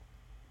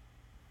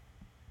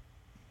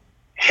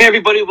Hey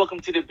everybody,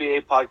 welcome to the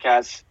BA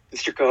podcast.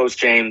 This is your co-host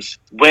James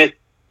with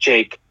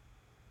Jake.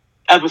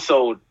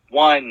 Episode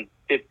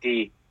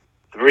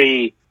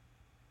 153.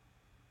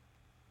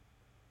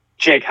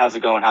 Jake, how's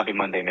it going? Happy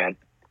Monday, man.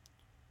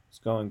 It's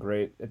going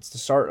great. It's the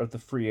start of the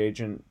free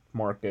agent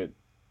market.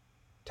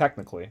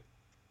 Technically,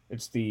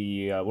 it's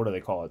the what do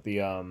they call it?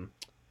 The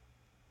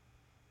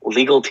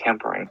Legal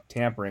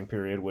tampering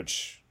period.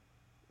 Which,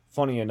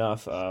 funny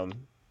enough,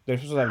 they're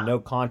supposed to have no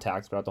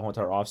contact throughout the whole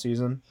entire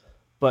offseason.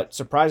 But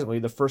surprisingly,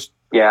 the first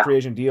free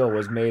agent deal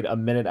was made a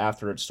minute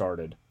after it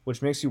started,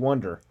 which makes you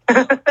wonder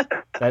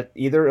that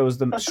either it was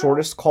the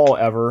shortest call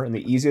ever and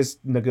the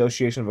easiest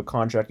negotiation of a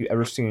contract you've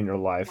ever seen in your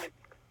life,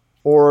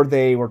 or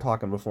they were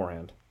talking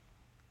beforehand.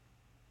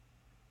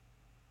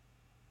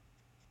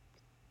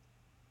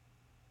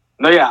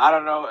 No, yeah, I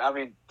don't know. I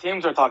mean,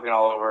 teams are talking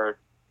all over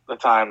the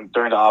time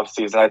during the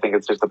offseason. I think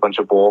it's just a bunch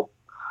of bull.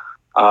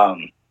 But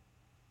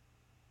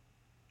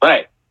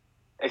hey,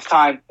 it's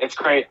time. It's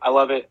great. I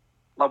love it.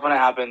 Love when it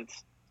happens.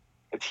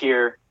 It's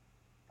here.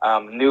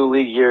 New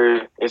league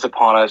year is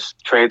upon us.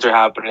 Trades are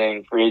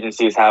happening. Free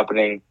agency is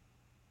happening.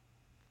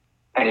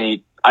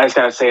 And I just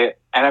got to say it.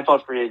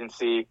 NFL free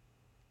agency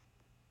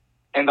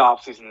in the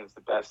offseason is the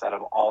best out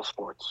of all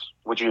sports.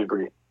 Would you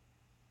agree?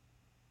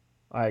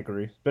 I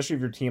agree, especially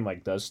if your team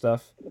does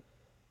stuff.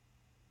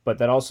 But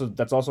that's also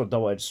a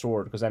double-edged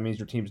sword because that means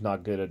your team's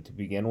not good to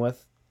begin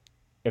with.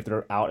 If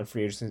they're out in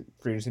free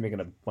agency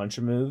making a bunch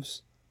of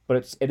moves,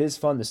 but it is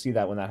fun to see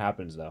that when that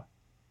happens, though.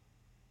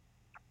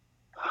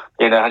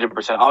 Yeah,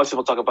 100%. Obviously,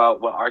 we'll talk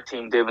about what our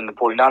team did in the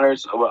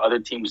 49ers, or what other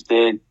teams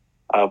did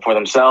for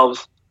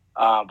themselves.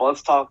 But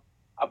let's talk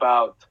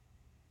about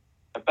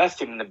the best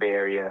team in the Bay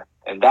Area,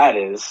 and that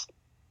is...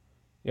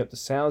 Yep, the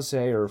San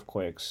Jose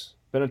Earthquakes.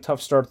 Been a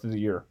tough start to the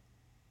year.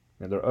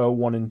 They're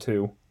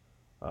 0-1-2.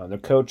 Their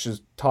coach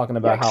is talking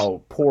about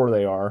how poor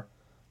they are,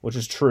 which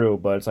is true,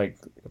 but it's like,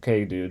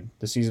 okay, dude,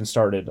 the season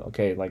started.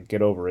 Okay,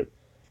 get over it.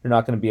 You're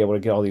not going to be able to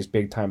get all these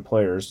big-time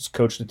players. Just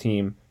coach the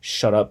team,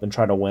 shut up, and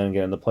try to win and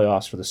get in the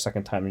playoffs for the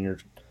second time in your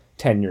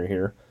tenure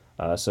here.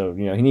 So,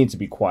 he needs to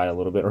be quiet a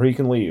little bit, or he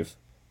can leave,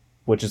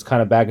 which is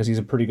kind of bad because he's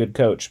a pretty good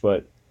coach,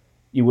 but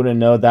you wouldn't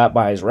know that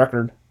by his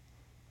record.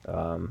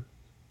 So,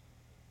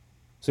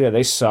 yeah,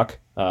 they suck.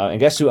 And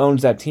guess who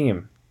owns that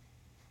team?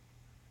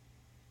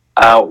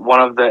 One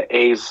of the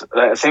A's,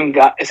 same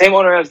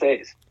owner as the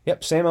A's.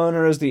 Yep, same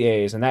owner as the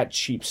A's, and that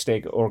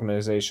cheapskate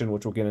organization,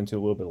 which we'll get into a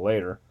little bit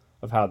later,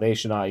 of how they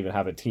should not even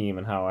have a team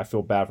and how I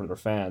feel bad for their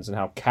fans and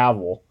how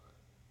Cavill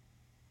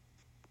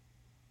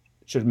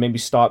should maybe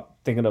stop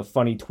thinking of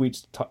funny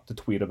tweets to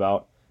tweet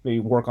about.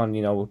 Maybe work on,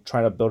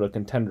 trying to build a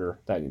contender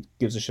that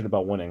gives a shit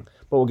about winning.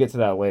 But we'll get to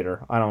that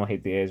later. I don't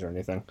hate the A's or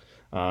anything.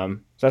 So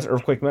that's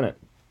Earthquake Minute.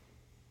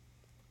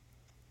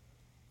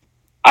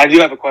 I do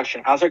have a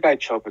question. How's our guy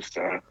Chopus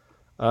doing?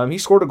 He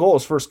scored a goal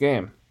his first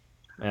game,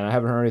 and I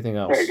haven't heard anything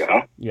else there you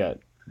go. Yet.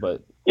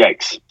 But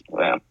yikes.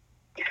 Yeah.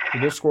 He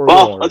did score a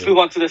goal let's move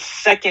on to the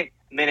second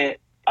minute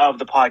of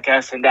the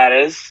podcast, and that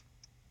is...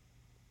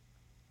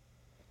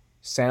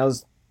 San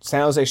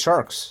Jose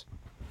Sharks.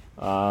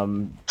 I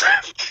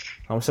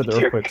almost said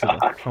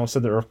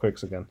the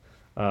Earthquakes again.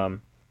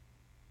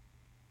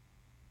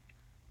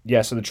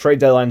 Yeah, so the trade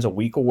deadline's a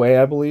week away,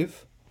 I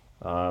believe.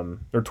 They're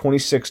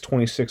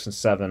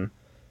 26-26-7,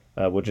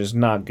 which is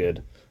not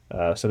good.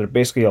 So they're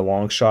basically a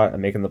long shot at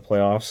making the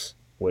playoffs,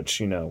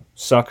 which,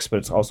 sucks, but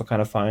it's also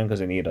kind of fine because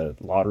they need a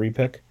lottery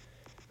pick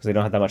because they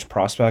don't have that much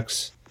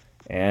prospects,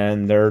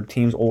 and their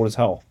team's old as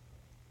hell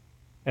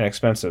and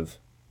expensive,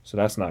 so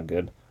that's not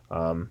good.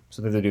 So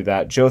they do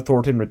that. Joe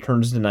Thornton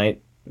returns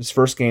tonight. His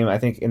first game, I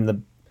think,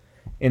 in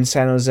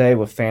San Jose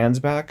with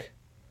fans back.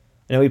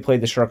 I know he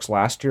played the Sharks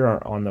last year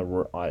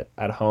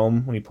at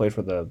home when he played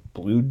for the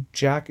Blue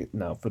Jacket.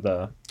 No, for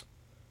the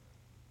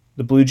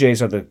Blue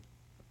Jays are the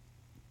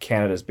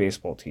Canada's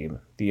baseball team,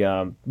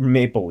 the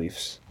Maple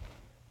Leafs.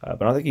 But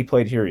I don't think he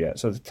played here yet.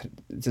 So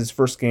it's his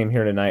first game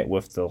here tonight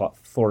with the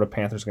Florida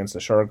Panthers against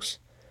the Sharks.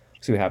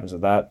 See what happens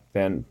with that.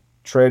 Then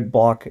trade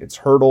block, it's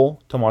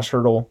Hertl, Tomas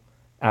Hertl,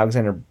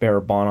 Alexander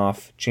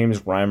Barabanov,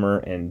 James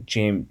Reimer, and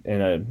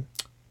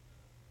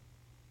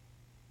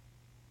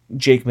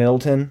Jake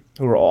Middleton,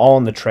 who are all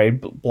in the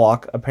trade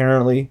block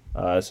apparently.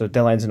 So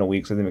deadline's in a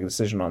week, so they make a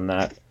decision on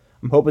that.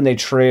 I'm hoping they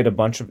trade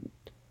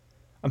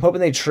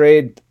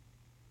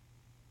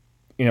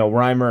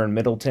Reimer and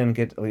Middleton,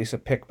 get at least a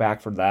pick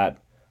back for that.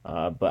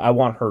 But I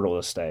want Hertl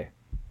to stay.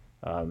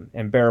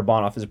 And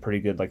Barabanov is a pretty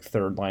good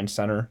third line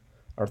center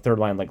or third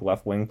line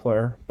left wing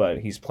player, but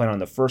he's playing on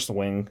the first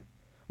wing.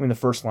 I mean, the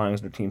first line is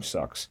their team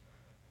sucks.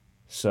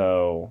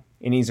 So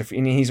he's a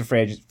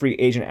free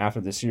agent after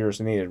this year,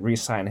 so they need to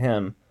re-sign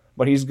him.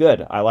 But he's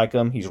good. I like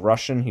him. He's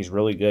Russian. He's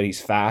really good. He's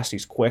fast.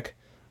 He's quick.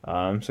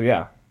 So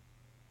yeah,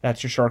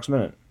 that's your Sharks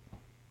Minute.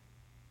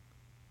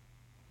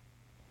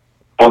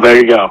 Well, there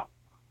you go.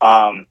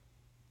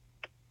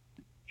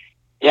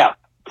 Yeah,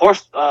 poor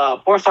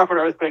start for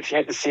the Earthquakes. You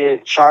hate to see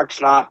it.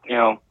 Sharks not,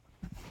 doing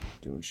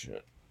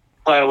shit,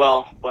 playing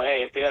well. But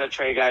hey, if they got to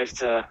trade guys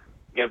to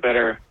get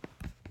better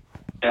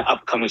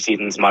upcoming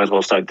seasons might as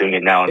well start doing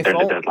it now and during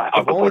the deadline.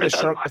 If only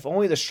if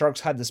only the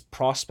Sharks had this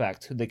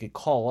prospect who they could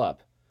call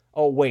up.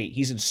 Oh wait,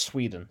 he's in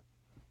Sweden.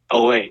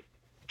 Oh wait.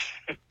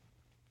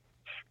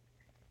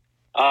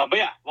 But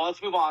yeah, well,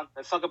 let's move on.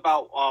 Let's talk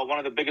about one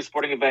of the biggest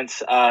sporting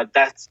events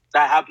that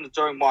happens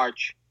during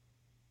March,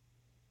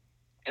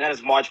 and that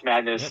is March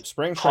Madness. Yep,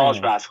 spring college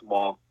training.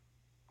 Basketball.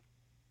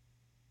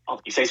 Oh,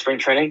 you say spring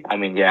training? I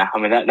mean, yeah. I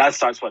mean that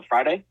starts what,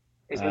 Friday?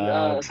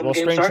 Well,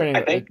 spring start, training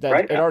I think,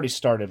 right? It already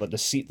started, but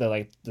this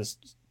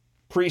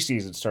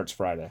preseason starts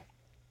Friday.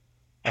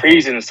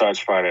 Preseason starts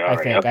Friday. I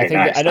think. Okay,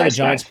 I know the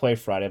Giants play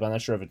Friday, but I'm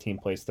not sure if a team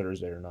plays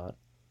Thursday or not.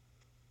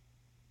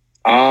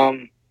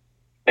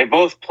 They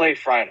both play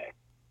Friday.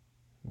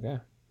 Yeah,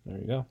 there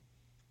you go.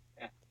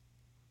 Yeah,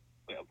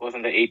 both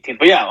on the 18th.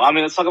 But yeah, I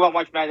mean, let's talk about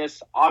March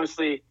Madness.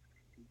 Obviously,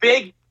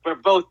 big. We're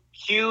both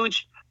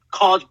huge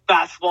college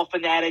basketball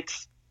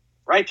fanatics,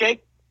 right,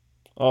 Jake?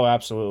 Oh,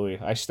 absolutely.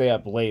 I stay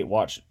up late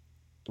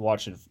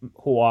watching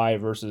Hawaii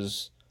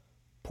versus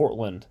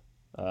Portland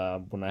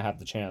when I have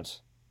the chance.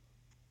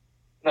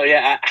 No,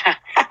 yeah,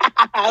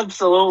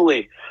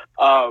 absolutely.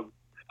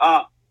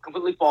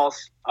 Completely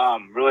false.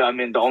 Really, I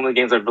mean, the only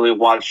games I've really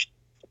watched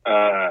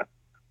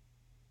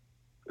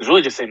is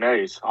really just St.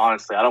 Mary's,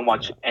 honestly. I don't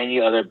watch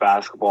any other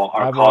basketball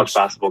or college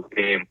basketball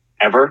game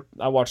ever.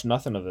 I watched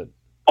nothing of it.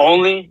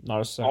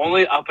 Not a second.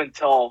 Only up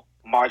until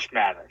March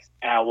Madness.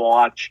 And I will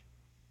watch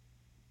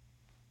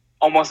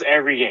almost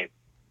every game.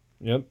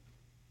 Yep.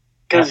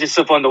 Because it's just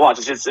so fun to watch.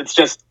 It's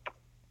just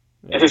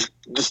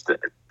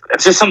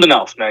something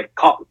else, man.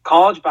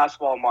 College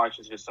basketball in March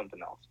is just something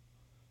else.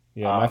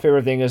 Yeah, my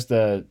favorite thing is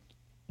to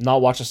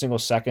not watch a single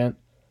second.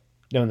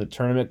 Then when the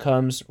tournament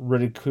comes,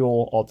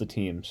 ridicule all the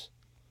teams.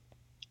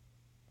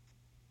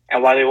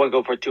 And why they want to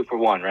go for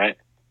 2-for-1, right?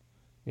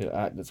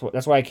 Yeah,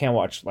 that's why I can't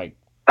watch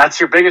That's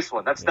your biggest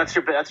one. That's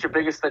your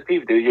biggest pet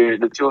peeve, dude. You're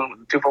the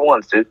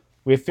 2-for-1s, dude.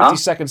 We have 50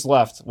 seconds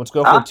left. Let's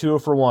go for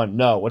 2-for-1.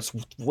 No,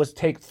 let's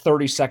take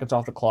 30 seconds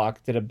off the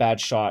clock. Did a bad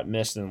shot,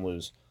 missed, and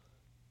lose.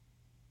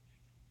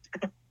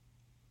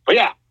 But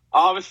yeah,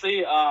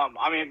 obviously,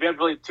 I mean, we have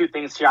really two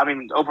things here. I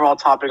mean, overall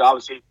topic,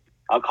 obviously,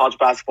 college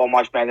basketball,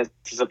 March Madness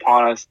is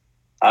upon us.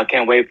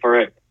 Can't wait for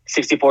it.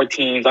 64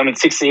 teams. I mean,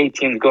 68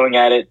 teams going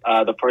at it.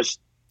 The first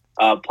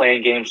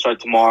playing games start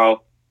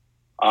tomorrow.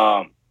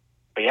 But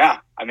yeah,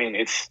 I mean,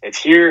 it's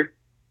here.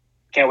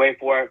 Can't wait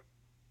for it.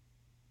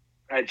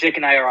 Jake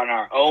and I are on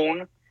our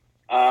own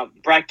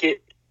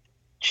bracket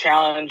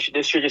challenge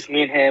this year, just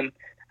me and him.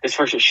 This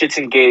first shits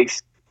and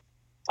gigs.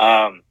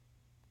 I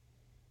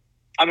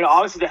mean,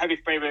 obviously the heavy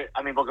favorite.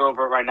 I mean, we'll go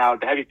over it right now.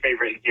 The heavy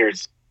favorite here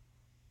is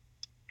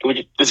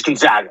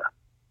Gonzaga.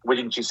 What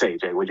didn't you say,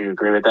 Jay? Would you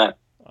agree with that?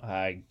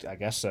 I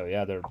guess so.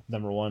 Yeah, they're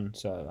number one,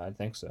 so I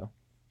think so.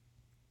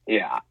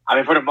 Yeah, I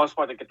mean, for the most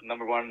part, they get the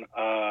number one.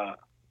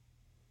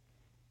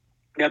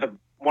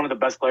 One of the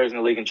best players in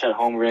the league in Chet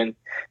Holmgren.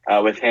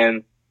 With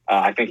him,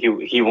 I think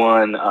he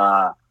won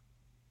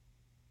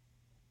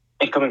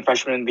incoming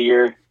freshman of the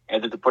year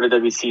and for the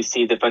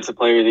WCC, defensive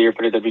player of the year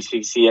for the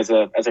WCC as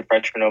a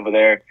freshman over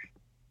there.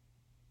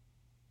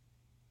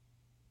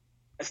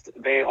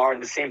 They are in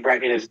the same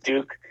bracket as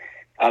Duke,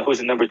 who's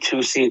the number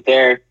 2 seed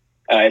there.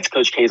 It's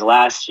Coach K's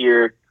last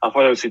year.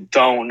 For those who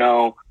don't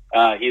know,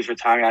 he's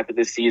retiring after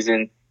this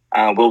season.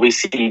 Will we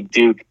see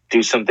Duke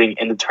do something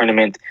in the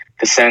tournament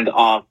to send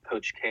off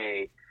Coach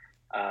K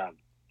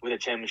with a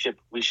championship?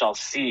 We shall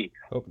see.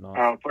 Hope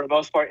not. For the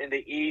most part, in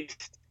the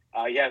East,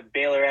 you have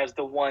Baylor as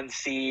the 1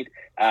 seed.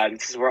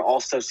 This is where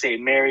also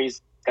St.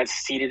 Mary's that's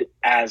seeded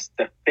as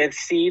the 5th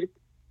seed,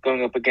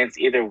 going up against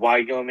either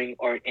Wyoming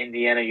or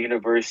Indiana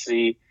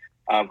University,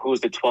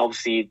 who's the 12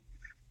 seed.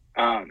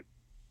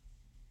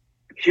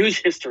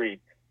 Huge history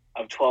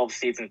of 12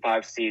 seeds and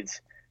 5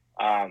 seeds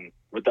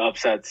with the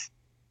upsets.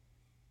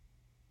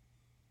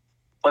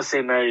 Plus,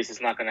 St. Mary's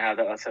is not going to have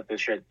that upset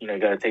this year. You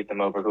got to take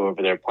them over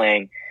whoever they're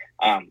playing.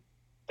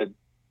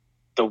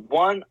 The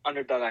one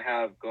underdog I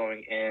have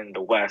going in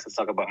the West, let's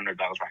talk about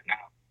underdogs right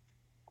now.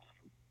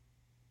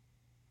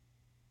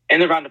 In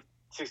the round of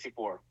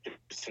 64,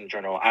 just in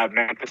general, I have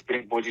Memphis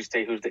beating Boise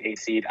State, who's the 8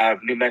 seed. I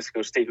have New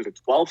Mexico State, who's the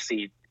 12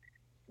 seed,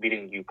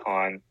 beating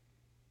UConn.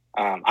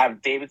 I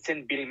have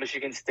Davidson beating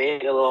Michigan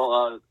State, a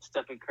little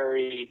Stephen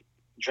Curry,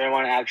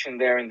 Draymond action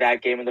there in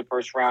that game in the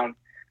first round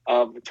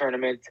of the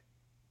tournament.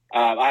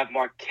 I have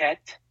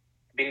Marquette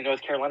beating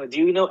North Carolina. Do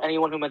you know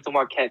anyone who went to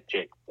Marquette,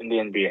 Jake, in the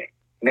NBA?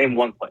 Name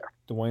one player.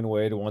 Dwayne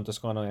Wade, Juan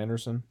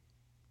Anderson.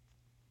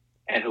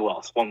 And who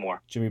else? One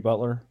more. Jimmy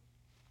Butler.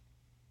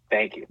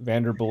 Thank you.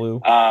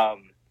 Vanderbilt. I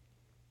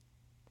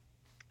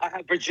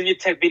have Virginia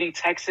Tech beating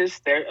Texas.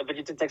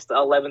 Virginia Tech's the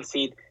 11th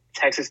seed.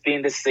 Texas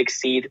being the 6th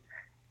seed.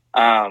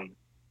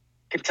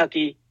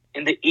 Kentucky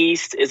in the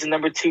East is the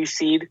number 2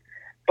 seed,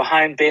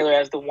 behind Baylor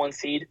as the 1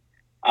 seed.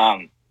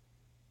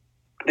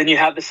 Then you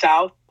have the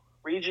South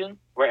region,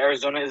 where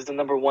Arizona is the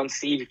number 1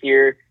 seed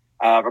here,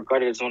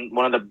 regarded as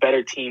one of the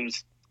better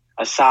teams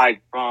aside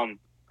from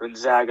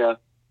Gonzaga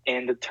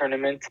in the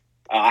tournament.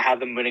 I have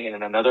them winning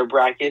in another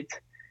bracket.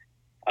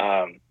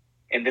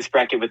 In this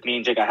bracket with me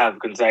and Jake, I have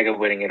Gonzaga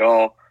winning it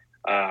all.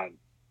 I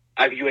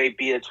have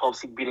UAB at 12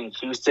 seed beating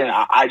Houston.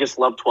 I just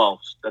love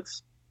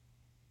 12s.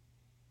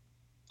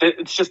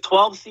 It's just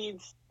 12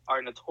 seeds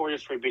are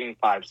notorious for beating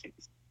 5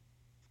 seeds.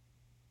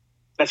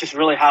 That's just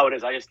really how it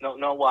is. I just don't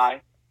know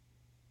why,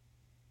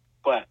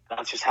 but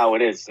that's just how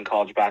it is in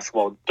college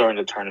basketball during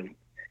the tournament.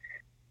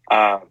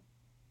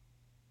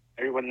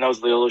 Everyone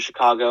knows Loyola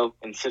Chicago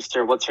and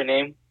Sister. What's her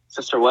name?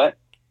 Sister what?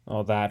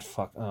 Oh, that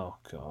fuck. Oh,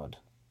 God.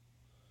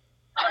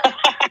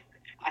 I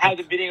have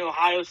them beating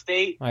Ohio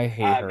State. I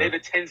hate her. They're the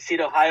 10 seed.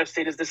 Ohio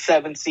State is the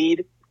 7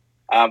 seed.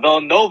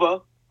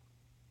 Villanova,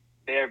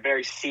 they're a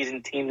very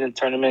seasoned team in the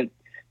tournament.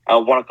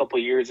 Won a couple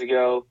years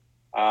ago.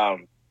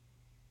 They're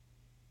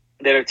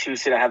a 2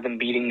 seed. I have them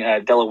beating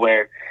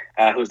Delaware,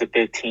 who's the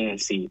 15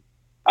 seed.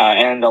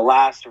 And the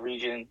last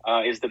region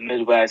is the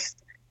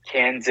Midwest.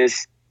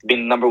 Kansas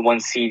being the number 1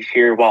 seed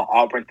here, while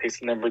Auburn takes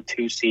the number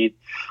 2 seed.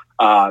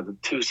 The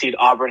 2 seed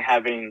Auburn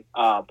having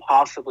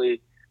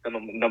possibly the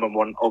number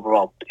 1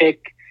 overall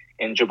pick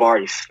in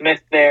Jabari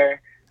Smith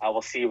there.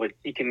 We'll see what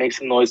he can make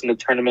some noise in the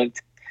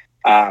tournament.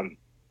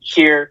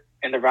 Here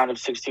in the round of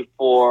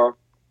 64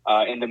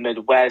 in the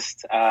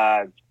Midwest,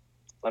 let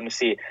me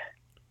see.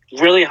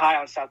 Really high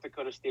on South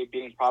Dakota State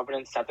beating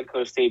Providence. South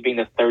Dakota State being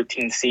the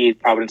 13th seed,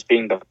 Providence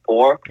being the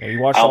 4. Yeah, you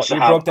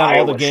broke down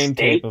all the game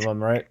tape of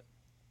them, right?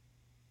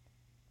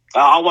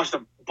 I watched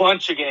a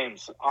bunch of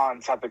games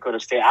on South Dakota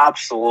State.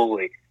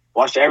 Absolutely.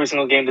 Watched every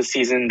single game this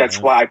season. That's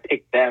why I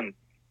picked them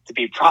to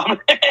beat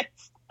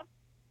Providence.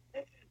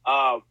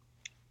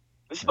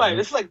 This is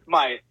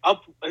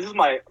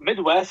my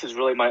Midwest is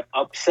really my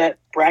upset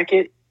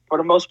bracket for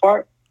the most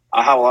part.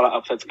 I have a lot of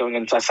upsets going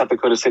into South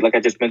Dakota State, like I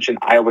just mentioned.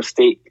 Iowa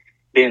State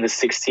beating the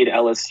 6th seed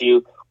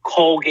LSU,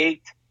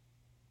 Colgate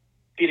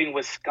beating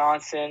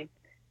Wisconsin,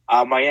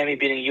 Miami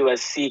beating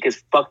USC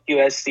because fuck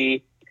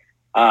USC.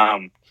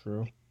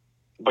 True.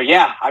 But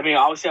yeah, I mean,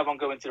 obviously I won't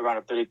go into the round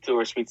of 32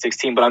 or Sweet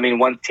 16, but I mean,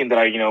 one team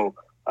that you're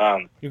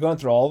going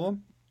through all of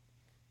them?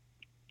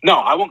 No,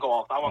 I won't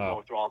go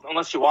through all of them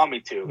unless you want me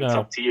to. No. It's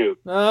up to you.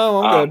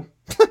 No, I'm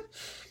good.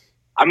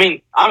 I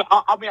mean,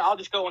 I'll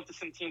just go into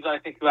some teams that I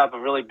think who have a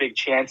really big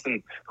chance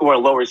and who are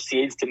lower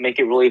seeds to make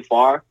it really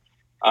far.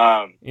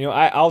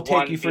 I'll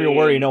take you for your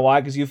word. You know why?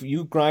 Because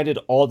you grinded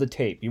all the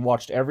tape. You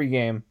watched every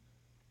game.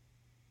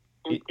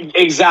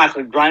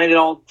 Exactly, grinded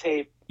all the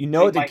tape. You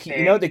know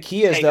the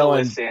key is though,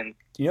 and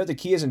you know the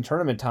key is in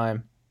tournament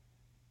time.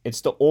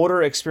 It's the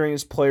older,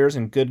 experienced players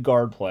and good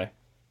guard play.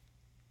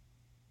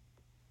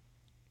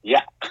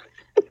 Yeah.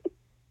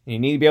 You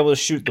need to be able to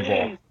shoot the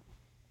ball.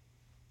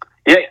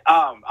 Yeah,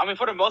 I mean,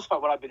 for the most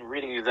part, what I've been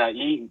reading is that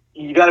you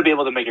got to be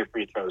able to make your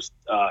free throws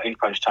in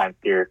crunch time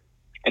here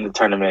in the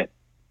tournament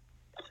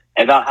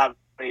and not have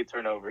many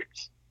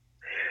turnovers.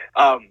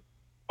 But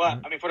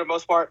I mean, for the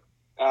most part,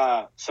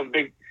 some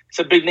big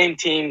name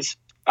teams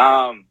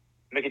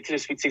make it to the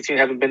Sweet 16.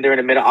 Haven't been there in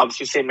a minute.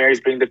 Obviously, St.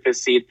 Mary's being the 5th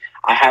seed.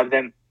 I have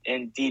them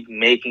indeed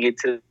making it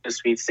to the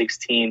Sweet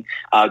 16.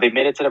 They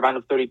made it to the round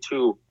of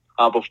 32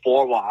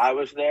 before while I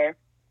was there.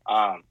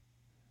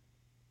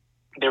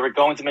 They were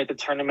going to make the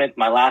tournament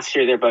my last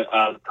year there, but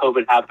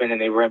COVID happened and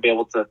they were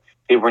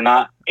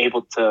not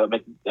able to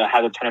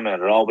have the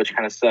tournament at all, which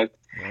kind of sucked.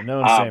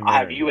 Yeah, I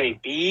have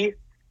UAB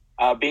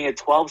being a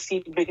 12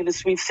 seed making the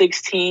Sweet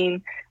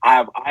 16. I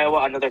have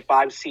Iowa, another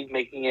 5 seed,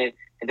 making it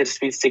into the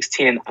Sweet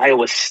 16, and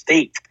Iowa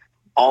State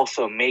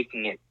also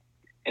making it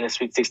in the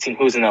Sweet 16,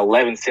 who's an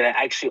 11 seed. I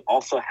actually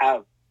also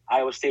have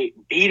Iowa State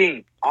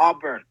beating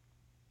Auburn,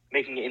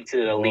 making it into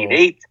the Elite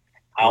 8.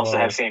 I also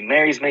have St.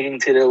 Mary's making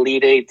it to the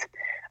Elite 8.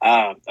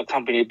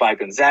 Accompanied by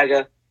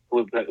Gonzaga,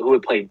 who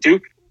would play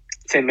Duke.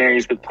 St.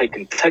 Mary's would play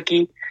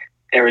Kentucky.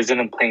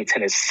 Arizona playing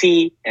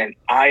Tennessee, and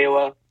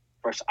Iowa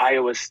versus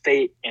Iowa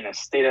State in a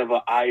state of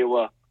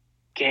Iowa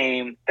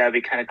game. That'd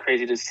be kind of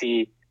crazy to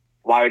see.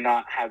 Why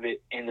not have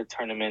it in the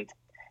tournament?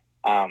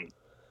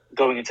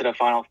 Going into the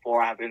Final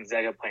Four, I have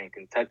Gonzaga playing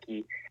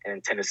Kentucky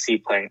and Tennessee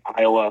playing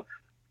Iowa.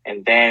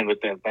 And then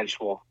with the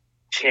eventual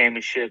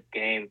championship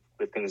game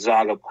with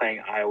Gonzaga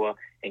playing Iowa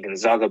and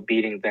Gonzaga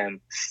beating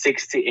them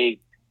 68-65.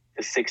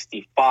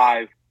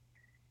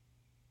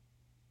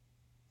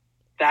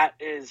 That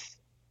is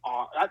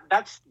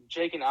that's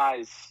Jake and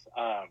I's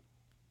well,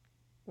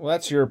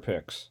 that's your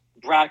picks.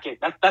 Bracket.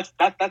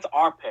 That's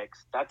our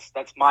picks.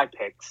 That's my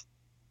picks.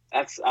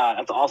 That's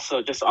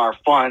also just our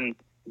fun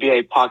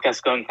BA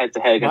podcast going head to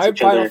head against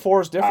each other. My Final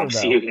Four is different.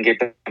 See who can get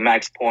the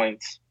max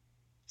points.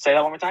 Say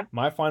that one more time.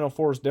 My Final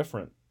Four is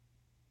different.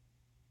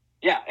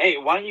 Yeah. Hey,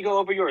 why don't you go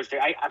over yours?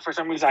 For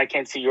some reason, I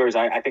can't see yours.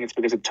 I think it's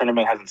because the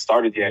tournament hasn't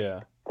started yet.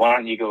 Yeah. Why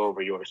don't you go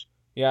over yours?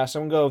 Yeah,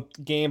 so I'm going to go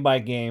game by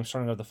game,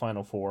 starting with the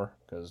Final Four,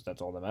 because that's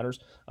all that matters.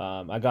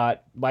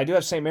 I do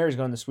have St. Mary's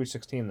going to the Sweet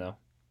 16, though.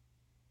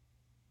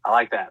 I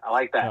like that.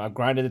 I've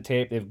grinded the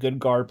tape. They have good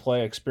guard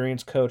play,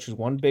 experienced coach who's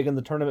won big in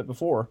the tournament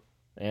before,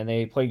 and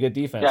they play good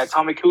defense. Yeah,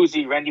 Tommy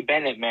Kuzi, Randy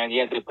Bennett, man.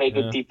 Yeah, they play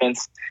good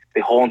defense.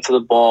 They hold onto the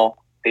ball.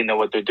 They know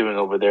what they're doing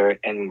over there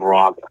in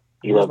Moraga.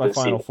 Here's my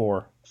Final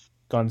Four.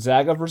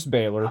 Gonzaga versus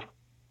Baylor.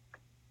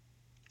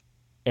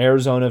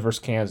 Arizona versus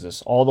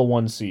Kansas. All the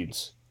 1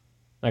 seeds.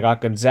 I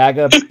got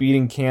Gonzaga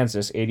beating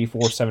Kansas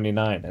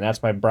 84-79, and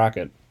that's my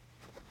bracket.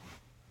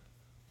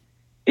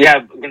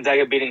 Yeah,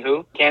 Gonzaga beating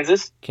who?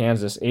 Kansas?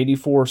 Kansas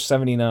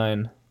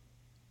 84-79.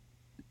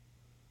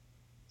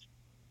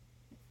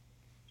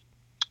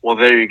 Well,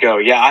 there you go.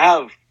 Yeah, I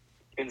have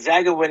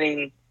Gonzaga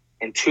winning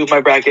in 2 of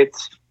my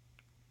brackets.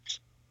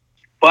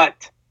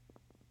 But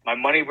my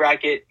money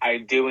bracket, I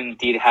do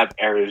indeed have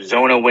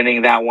Arizona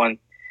winning that one.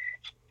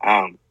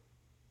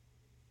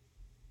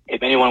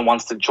 If anyone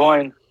wants to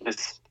join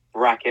this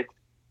bracket,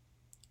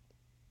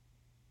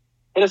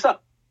 hit us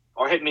up.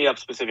 Or hit me up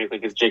specifically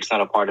because Jake's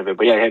not a part of it.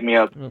 But yeah, hit me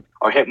up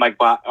or hit my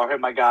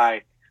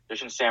guy,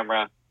 Justin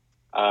Samra,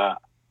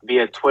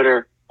 via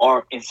Twitter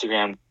or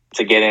Instagram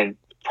to get in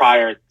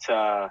prior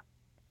to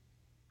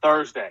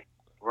Thursday,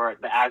 where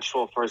the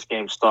actual first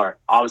games start.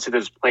 Obviously,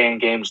 there's playing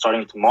games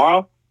starting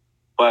tomorrow,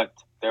 but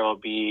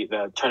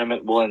the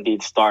tournament will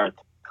indeed start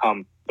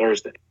come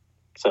Thursday.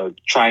 So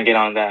try and get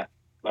on that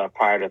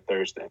prior to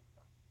Thursday.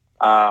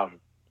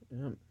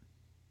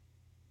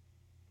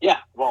 Yeah,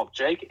 well,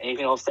 Jake,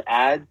 anything else to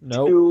add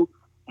to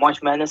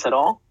March Madness at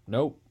all?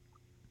 Nope.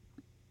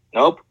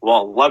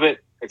 Well, love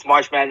it. It's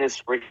March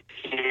Madness. We're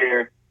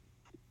here.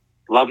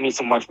 Love me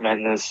some March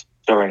Madness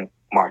during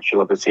March. You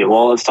love to see it.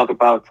 Well, let's talk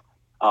about.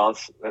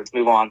 Let's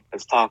move on.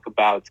 Let's talk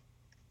about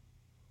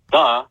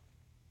the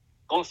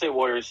Golden State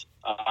Warriors,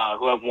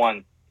 who have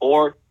won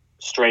 4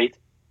 straight.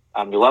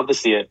 You love to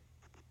see it.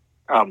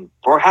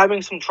 We're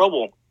having some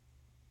trouble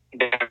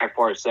there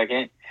for a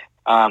second,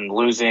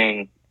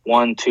 losing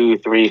 1, 2,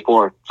 3,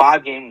 4,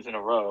 5 games in a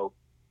row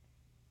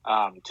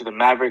to the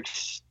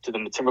Mavericks, to the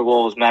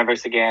Timberwolves,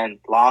 Mavericks again,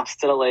 lost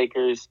to the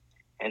Lakers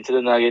and to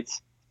the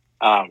Nuggets,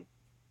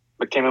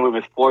 but came away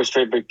with 4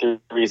 straight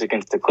victories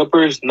against the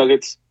Clippers,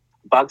 Nuggets,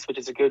 Bucks, which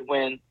is a good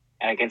win,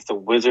 and against the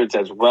Wizards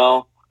as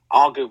well.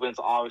 All good wins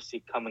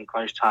obviously come in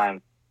crunch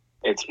time.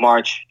 It's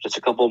March, just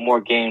a couple more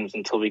games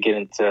until we get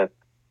into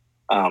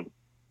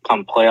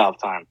come playoff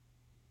time.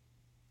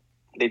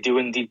 They do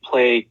indeed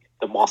play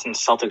the Boston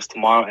Celtics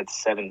tomorrow at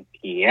 7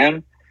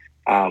 p.m.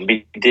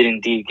 We did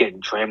indeed get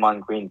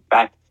Draymond Green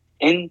back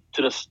into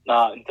the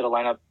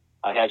lineup.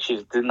 He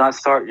actually did not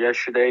start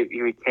yesterday.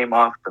 He came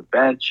off the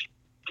bench.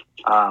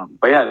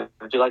 But yeah,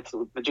 did you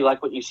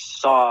like what you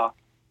saw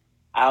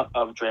out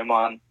of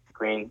Draymond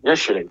Green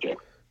yesterday, Jake?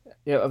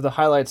 Yeah, of the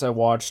highlights I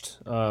watched,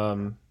 he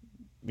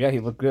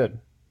looked good.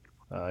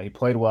 He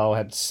played well.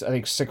 Had I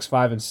think 6,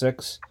 5, and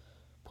 6.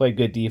 Played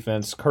good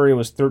defense. Curry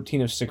was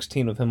 13 of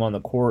 16 with him on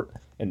the court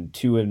and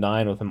 2 of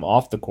 9 with him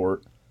off the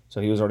court. So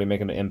he was already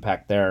making an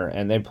impact there.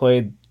 And they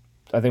played,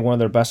 I think, one of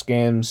their best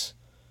games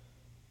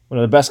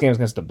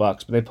against the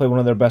Bucks. But they played one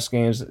of their best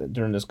games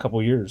during this couple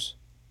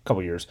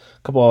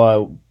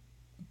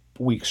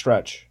week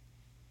stretch.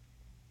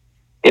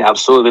 Yeah,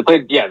 absolutely.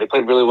 They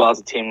played really well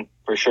as a team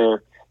for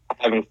sure.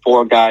 Having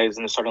 4 guys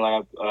in the starting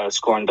lineup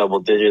scoring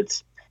double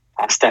digits.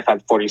 Steph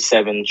had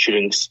 47,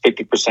 shooting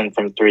 50%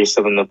 from 3,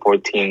 7 to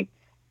 14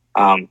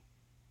 in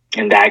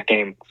that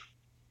game.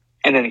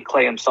 And then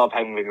Klay himself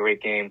having a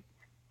great game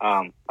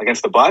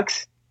against the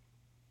Bucks,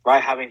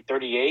 right? Having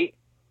 38,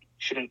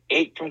 shooting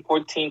 8 from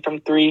 14 from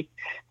 3.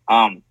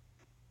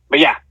 But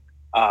yeah,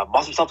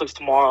 Boston Celtics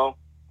tomorrow.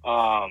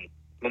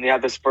 Then they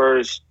have the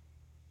Spurs,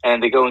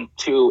 and they go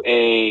into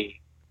a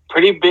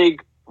pretty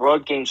big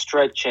road game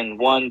stretch in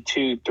 1,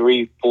 2,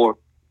 3, 4,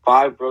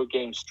 5 road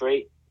games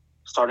straight,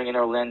 starting in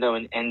Orlando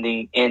and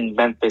ending in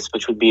Memphis,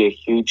 which would be a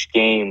huge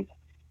game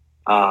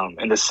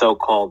in the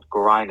so-called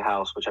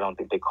grindhouse, which I don't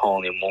think they call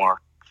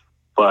anymore.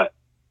 But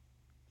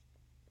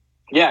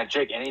yeah,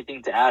 Jake,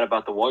 anything to add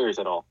about the Warriors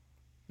at all?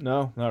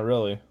 No, not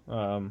really.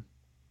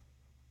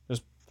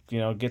 Just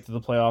get to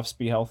the playoffs,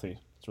 be healthy.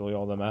 It's really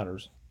all that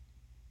matters.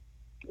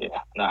 Yeah,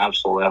 no,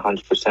 absolutely,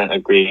 100%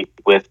 agree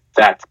with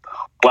that.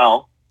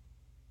 Well,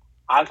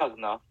 I've talked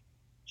enough.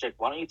 Jake,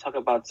 why don't you talk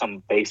about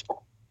some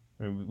baseball?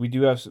 I mean, we're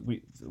going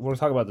to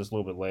talk about this a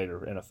little bit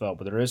later, NFL,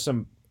 but there is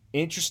some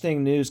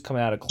interesting news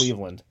coming out of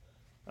Cleveland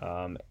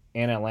and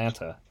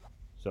Atlanta,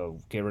 so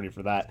get ready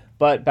for that.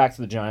 But back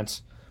to the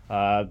Giants.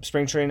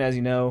 Spring training, as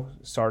you know,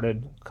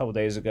 started a couple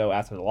days ago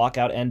after the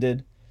lockout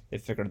ended. They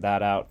figured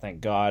that out,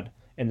 thank God.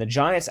 And the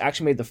Giants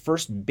actually made the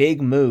first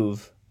big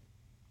move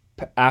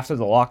after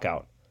the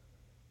lockout.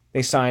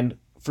 They signed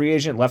free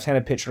agent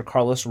left-handed pitcher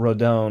Carlos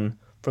Rodon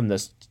from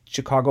the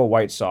Chicago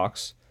White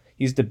Sox.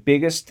 He's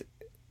basically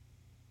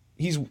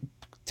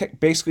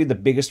the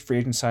biggest free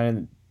agent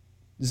signing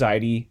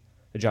Zaidi,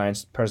 the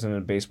Giants' president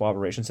of baseball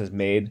operations, has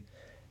made.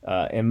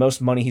 And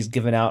most money he's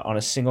given out on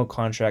a single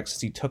contract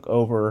since he took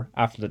over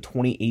after the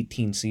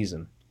 2018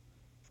 season.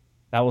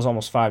 That was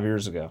almost 5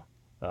 years ago.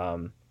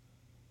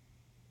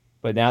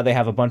 But now they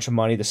have a bunch of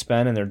money to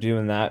spend, and they're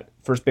doing that.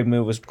 First big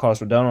move was Carlos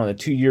Rodon on a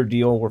 2-year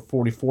deal worth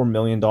 $44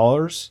 million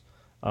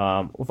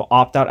with an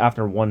opt-out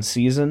after 1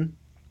 season.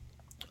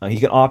 He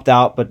can opt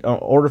out, but in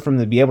order for him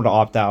to be able to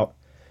opt out,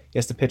 he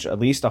has to pitch at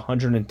least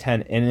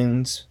 110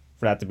 innings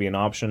for that to be an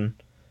option.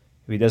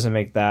 If he doesn't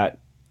make that,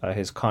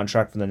 his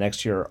contract for the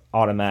next year,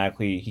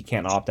 automatically he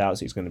can't opt out,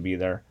 so he's going to be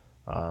there.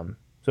 So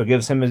it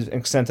gives him an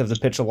incentive to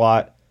pitch a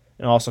lot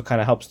and also kind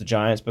of helps the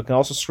Giants, but can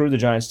also screw the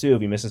Giants too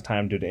if he misses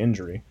time due to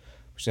injury,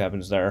 which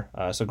happens there.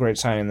 So great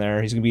signing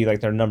there. He's going to be like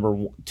their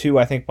number 2,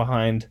 I think,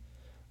 behind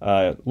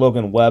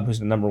Logan Webb, who's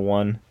the number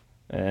 1.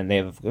 And they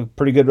have a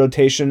pretty good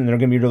rotation, and they're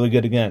going to be really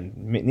good again.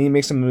 Need to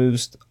make some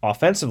moves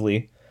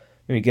offensively.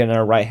 Maybe get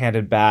a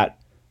right-handed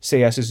bat,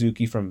 Seiya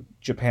Suzuki from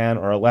Japan,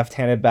 or a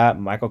left-handed bat,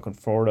 Michael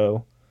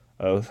Conforto.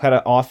 Had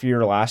an off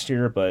year last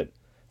year, but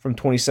from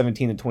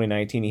 2017 to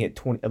 2019, he hit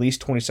at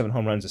least 27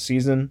 home runs a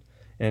season.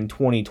 And in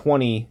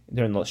 2020,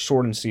 during the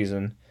shortened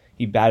season,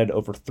 he batted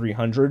over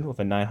 300 with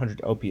a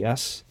 900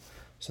 OPS.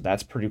 So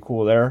that's pretty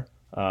cool there.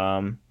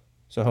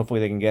 So hopefully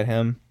they can get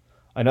him.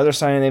 Another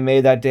signing they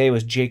made that day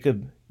was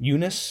Jacob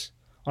Eunice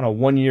on a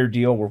 1-year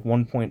deal worth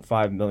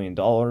 $1.5 million.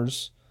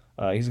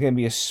 He's going to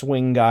be a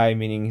swing guy,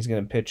 meaning he's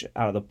going to pitch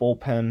out of the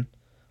bullpen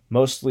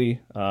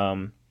mostly.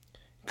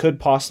 Could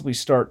possibly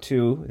start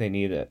too. They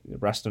need a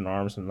rest in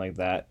arms, something like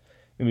that.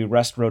 Maybe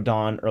rest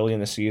Rodon early in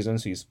the season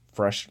so he's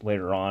fresh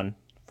later on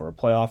for a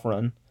playoff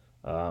run.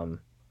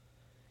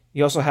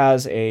 He also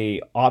has a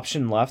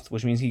option left,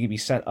 which means he could be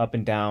sent up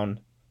and down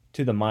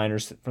to the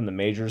minors from the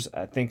majors.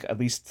 I think at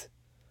least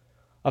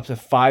up to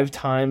 5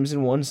 times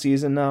in one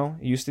season now.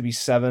 It used to be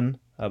 7,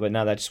 but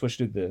now that switched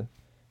to the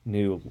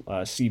new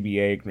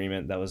CBA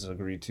agreement that was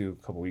agreed to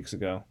a couple weeks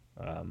ago.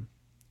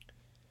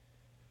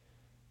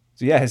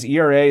 So yeah, his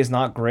ERA is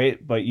not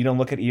great, but you don't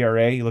look at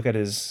ERA, you look at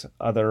his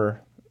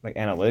other like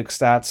analytic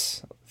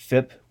stats.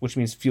 FIP, which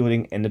means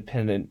fielding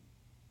independent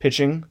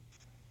pitching,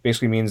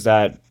 basically means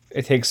that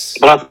it takes.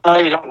 But I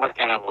thought you don't like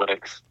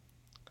analytics.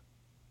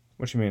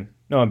 What you mean?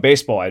 No, in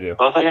baseball I do.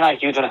 But I thought you're not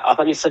huge. I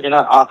thought you said you're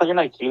not. I thought you're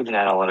not huge in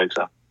analytics.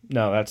 Though.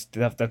 No, that's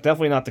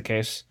definitely not the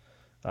case.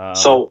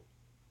 So,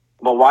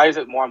 but why is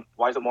it more?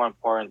 Why is it more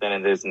important than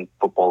it is in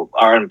football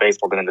or in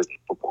baseball than it is in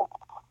football?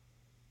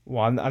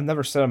 Well, I've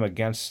never said I'm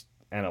against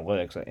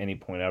analytics at any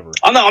point ever.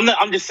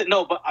 I'm just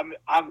no, but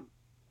I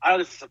know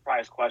this is a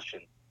surprise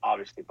question,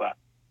 obviously, but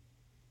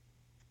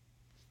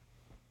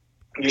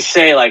you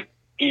say like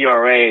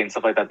ERA and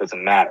stuff like that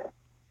doesn't matter,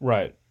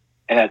 right?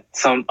 And that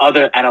some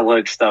other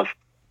analytic stuff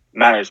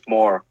matters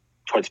more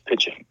towards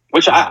pitching,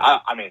 which I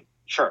mean,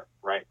 sure,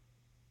 right?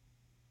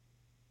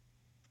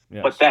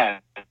 Yes. But then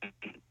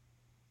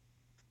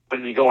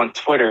when you go on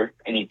Twitter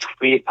and you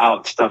tweet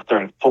out stuff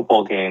during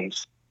football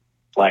games,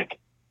 like,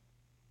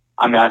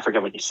 I mean, I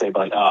forget what you say,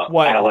 but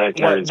like analytic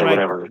nerds or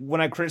whatever.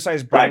 When I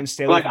criticize Brian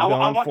Staley for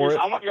going for it,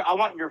 I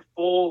want your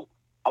full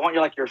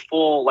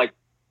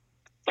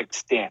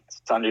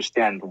stance to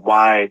understand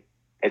why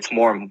it's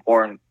more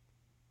important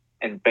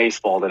in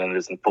baseball than it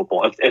is in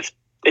football.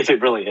 If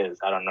it really is,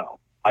 I don't know.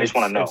 I just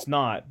want to know. It's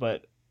not,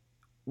 but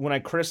when I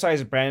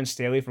criticize Brandon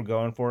Staley for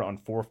going for it on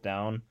 4th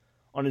down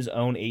on his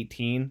own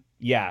 18,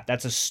 yeah,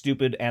 that's a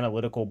stupid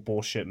analytical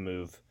bullshit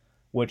move,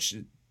 which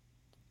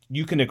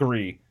you can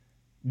agree,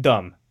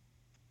 dumb.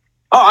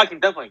 Oh, I can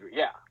definitely agree.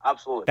 Yeah,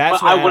 absolutely.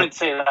 But I wouldn't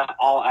say that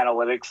all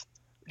analytics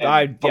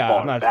and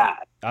football are bad.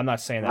 I'm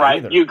not saying that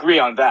either. You agree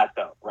on that,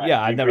 though, right?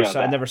 Yeah, I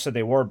never said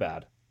they were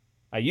bad.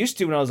 I used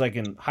to when I was like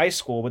in high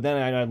school, but then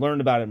I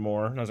learned about it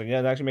more, and I was like,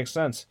 yeah, that actually makes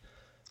sense.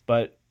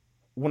 But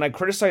when I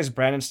criticized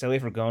Brandon Staley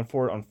for going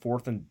for it on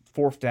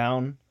 4th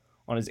down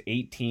on his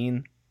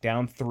 18,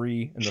 down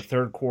 3 in the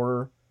 3rd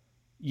quarter,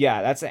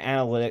 yeah, that's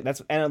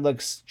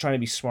analytics trying to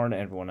be smart to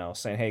everyone else,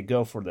 saying, hey,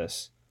 go for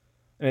this.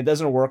 And it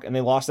doesn't work, and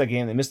they lost that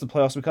game. They missed the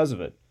playoffs because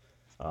of it.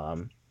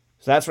 So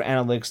that's where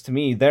analytics, to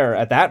me, there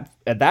at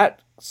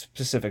that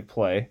specific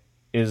play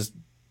is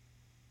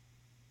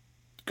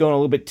going a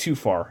little bit too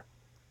far.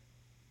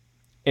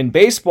 In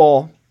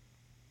baseball,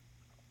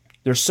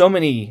 there's so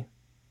many.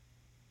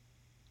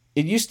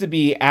 It used to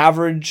be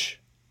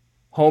average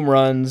home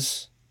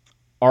runs,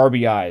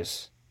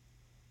 RBIs.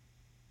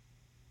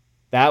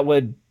 That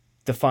would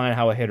define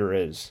how a hitter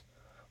is.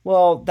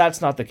 Well, that's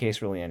not the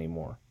case really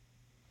anymore.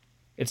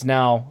 It's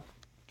now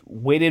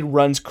weighted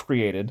runs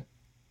created,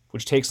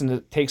 which takes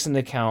into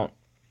account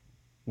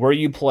where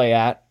you play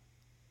at.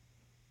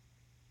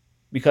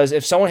 Because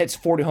if someone hits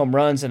 40 home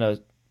runs in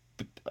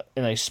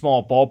a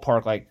small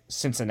ballpark like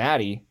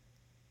Cincinnati,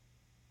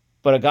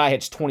 but a guy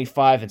hits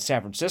 25 in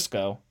San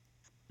Francisco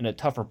in a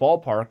tougher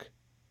ballpark,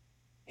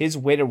 his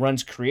weighted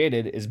runs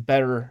created is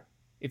better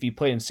if he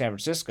played in San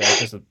Francisco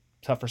because it's a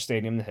tougher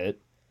stadium to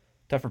hit,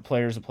 tougher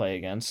players to play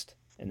against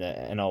in the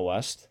NL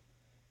West.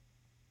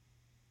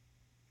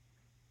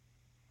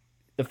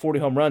 The 40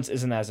 home runs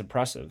isn't as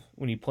impressive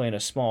when you play in a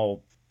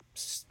small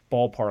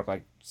ballpark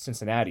like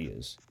Cincinnati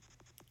is.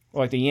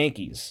 Or like the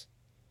Yankees.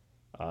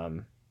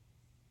 Playing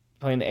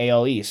the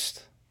AL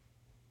East.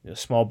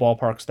 Small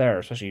ballparks there,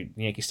 especially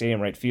Yankee Stadium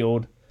right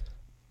field,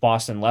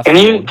 Boston left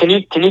field. Can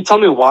you tell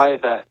me why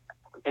that?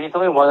 Can you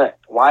tell me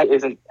why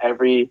isn't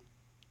every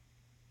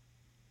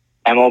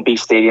MLB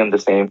stadium the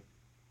same?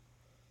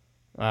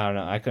 I don't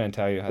know. I couldn't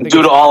tell you.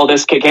 Due to all of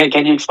this,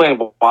 can you explain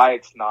why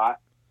it's not?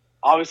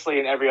 Obviously,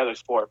 in every other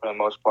sport, for the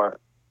most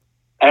part,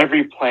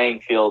 every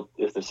playing field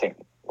is the same,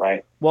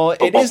 right? Well,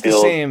 it is the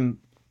same.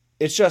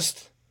 It's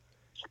just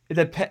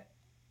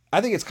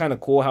I think it's kind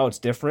of cool how it's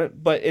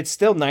different, but it's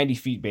still 90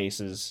 feet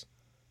bases.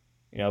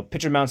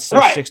 Pitcher mount's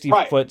still 60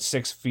 foot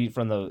 6 feet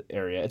from the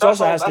area. It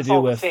also has to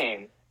do with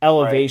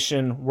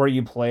elevation, where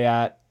you play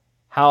at,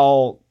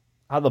 how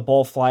the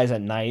ball flies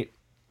at night,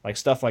 like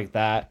stuff like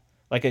that.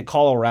 Like in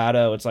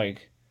Colorado, it's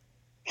like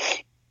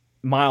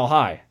mile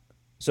high.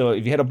 So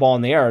if you hit a ball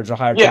in the air, there's a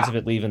higher chance of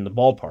it leaving the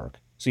ballpark.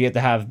 So you have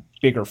to have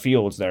bigger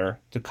fields there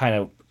to kind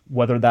of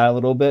weather that a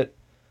little bit.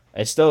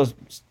 It's still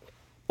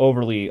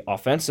overly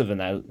offensive in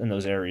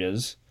those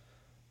areas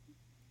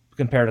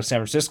compared to San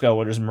Francisco,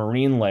 where there's a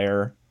marine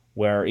layer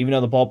where even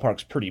though the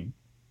ballpark's pretty,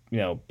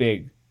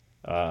 big,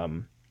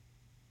 to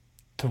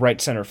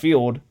right center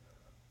field,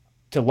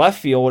 to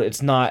left field,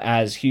 it's not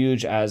as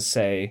huge as,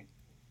 say,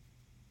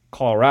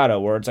 Colorado,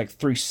 where it's like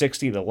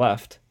 360 to the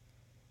left,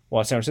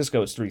 while at San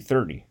Francisco it's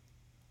 330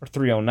 or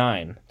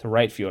 309 to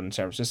right field in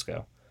San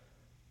Francisco.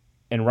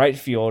 In right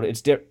field,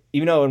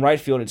 even though in right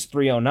field it's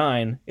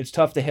 309, it's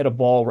tough to hit a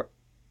ball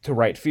to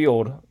right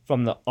field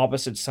from the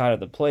opposite side of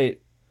the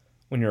plate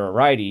when you're a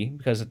righty,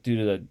 because due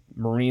to the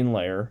marine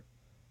layer,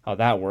 how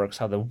that works,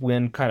 how the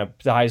wind kind of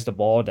dies the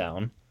ball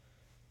down.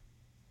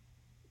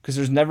 Because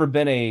there's never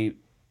been a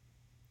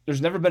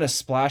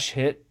splash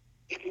hit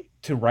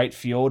to right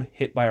field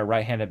hit by a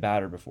right-handed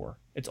batter before.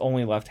 It's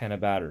only left-handed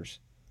batters.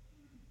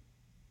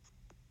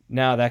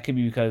 Now that could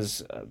be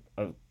because of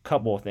a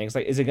couple of things.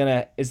 Like, is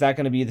that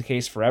gonna be the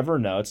case forever?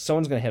 No,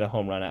 someone's gonna hit a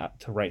home run out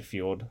to right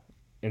field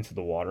into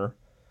the water,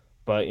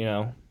 but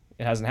it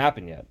hasn't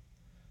happened yet.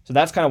 So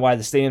that's kind of why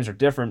the stadiums are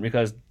different,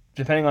 because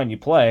depending on you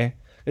play,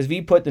 because if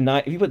you put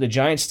the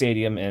Giants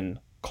Stadium in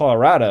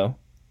Colorado,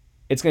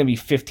 it's going to be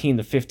 15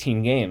 to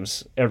 15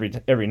 games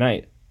every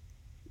night.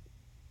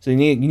 So you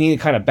need to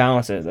kind of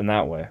balance it in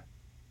that way.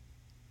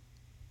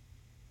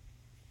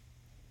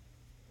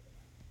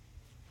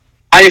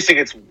 I think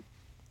it's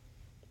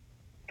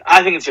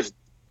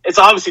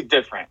obviously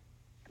different,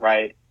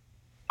 right?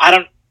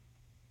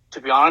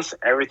 To be honest,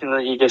 everything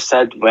that you just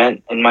said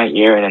went in my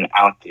ear and then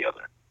out the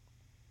other.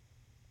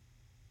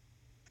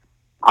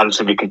 I'm just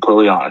going to be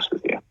completely honest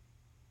with you.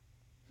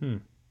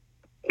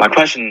 My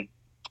question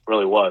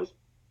really was,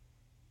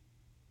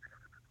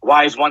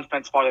 why is one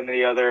fence farther than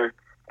the other?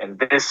 And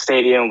this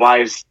stadium, why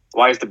is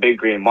the big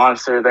green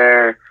monster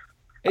there?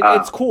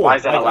 It's cool. Why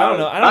is that allowed?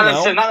 I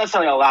don't know. Not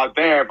necessarily allowed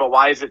there, but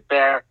why is it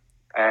there?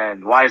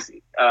 And why is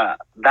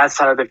that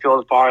side of the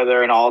field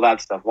farther and all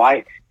that stuff?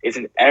 Why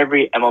isn't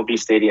every MLB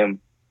stadium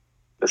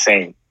the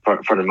same for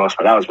the most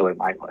part? That was really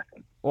my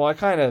question. Well, I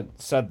kind of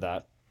said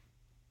that.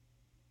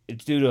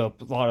 It's due to a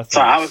lot of things.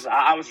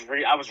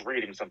 Sorry, I was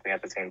reading something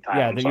at the same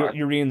time. Yeah,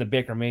 you're reading the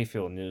Baker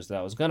Mayfield news that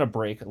I was going to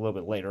break a little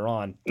bit later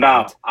on.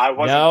 No, I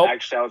wasn't.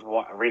 Actually, I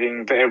was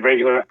reading the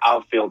irregular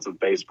outfields of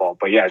baseball.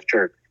 But yeah,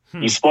 sure.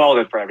 You spoiled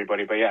it for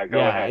everybody, but go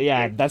ahead.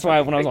 Yeah, that's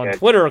why when I was on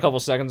Twitter a couple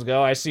seconds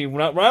ago, I see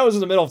when I was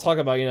in the middle of talking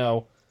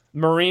about,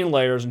 marine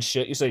layers and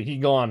shit, you say he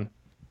gone.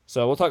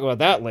 So we'll talk about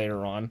that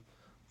later on.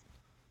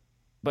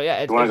 But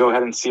yeah, you want to go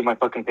ahead and see my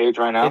fucking page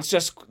right now? It's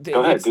just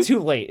it's too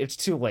late. It's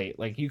too late.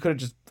 Like, you could have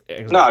just.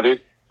 No,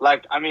 dude.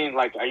 Like, I mean,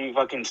 like, are you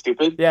fucking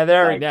stupid? Yeah,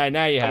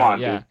 now you have.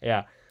 Dude.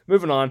 Yeah.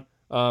 Moving on.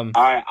 All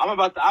right, I'm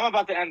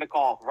about to end the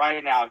call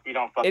right now. If you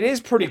don't fucking. It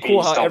is pretty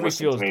cool how every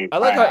feels. I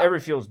like how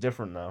every feels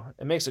different though.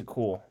 It makes it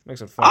cool. It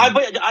makes it fun.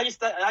 But I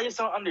just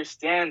don't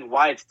understand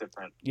why it's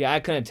different. Yeah, I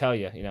couldn't tell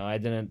you. I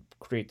didn't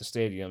create the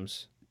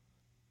stadiums.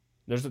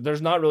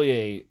 There's not really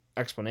a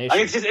explanation. I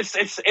mean,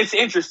 it's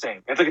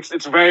interesting.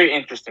 It's very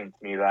interesting to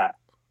me that,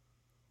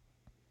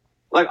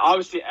 like,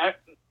 obviously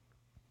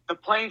the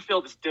playing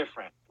field is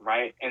different,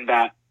 right? In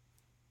that,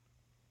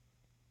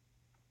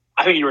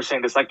 I think you were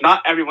saying this, like,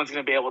 not everyone's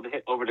going to be able to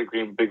hit over the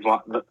green big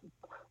wall,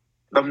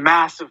 the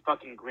massive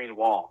fucking green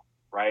wall,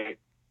 right?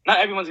 Not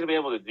everyone's going to be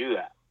able to do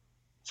that.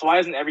 So why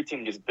isn't every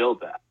team just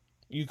build that?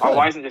 Or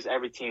why isn't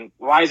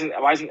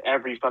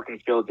every fucking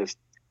field just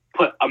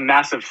put a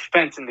massive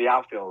fence in the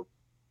outfield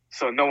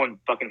so no one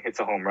fucking hits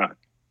a home run?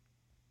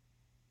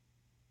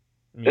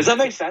 Does that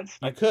make sense?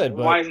 I could,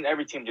 but why isn't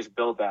every team just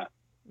build that?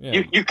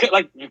 Yeah. You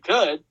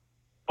could,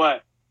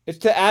 but it's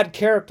to add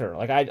character.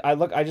 Like, I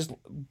looked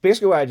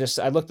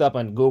up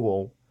on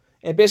Google,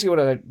 and basically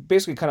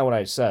kind of what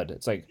I said.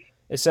 It's like,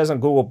 it says on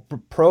Google,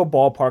 pro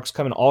ballparks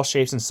come in all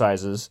shapes and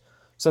sizes,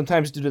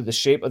 sometimes due to the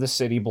shape of the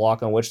city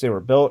block on which they were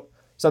built,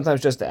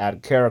 sometimes just to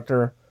add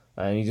character.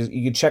 And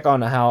you can check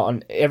on how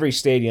on every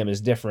stadium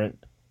is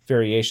different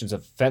variations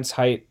of fence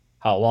height,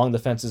 how long the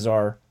fences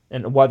are,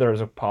 and weather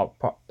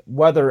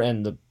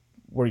and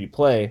where you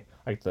play,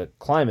 like the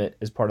climate,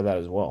 is part of that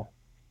as well.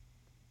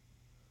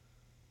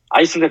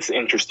 I just think that's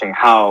interesting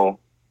how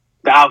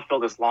the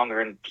outfield is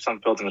longer in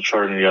some fields and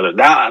shorter than the other.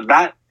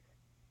 That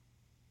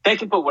they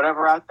can put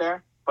whatever out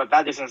there, but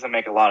that just doesn't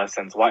make a lot of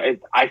sense. I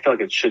feel like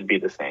it should be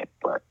the same,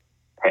 but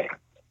hey,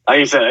 like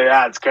you said, it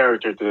adds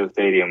character to the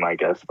stadium, I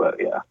guess. But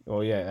yeah.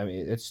 Well, yeah. I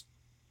mean,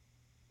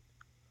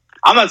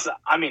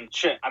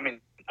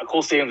 a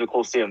cool stadium's a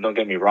cool stadium. Don't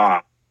get me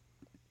wrong,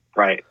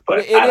 right? But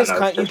it is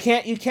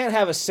you can't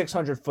have a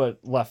 600-foot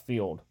left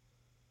field.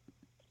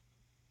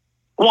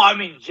 Well, I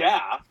mean,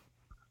 yeah.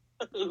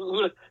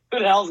 Who the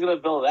hell's gonna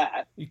build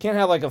that? You can't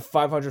have like a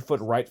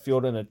 500-foot right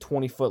field and a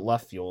 20-foot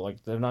left field.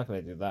 Like they're not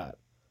going to do that.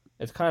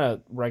 It's kind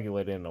of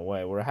regulated in a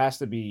way where it has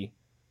to be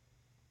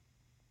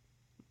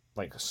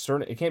like a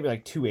certain. It can't be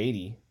like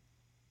 280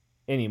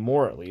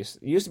 anymore. At least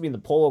it used to be in the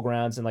Polo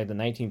Grounds in like the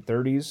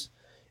 1930s.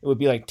 It would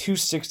be like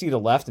 260 to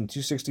left and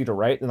 260 to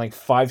right, and like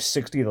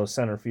 560 to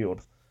center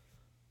field.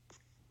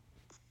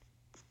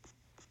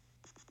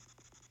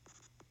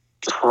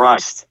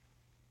 Christ.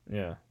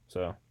 Yeah.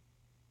 So.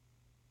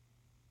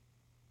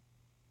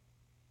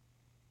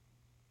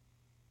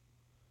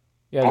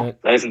 Yeah, well,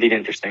 that is indeed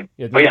interesting.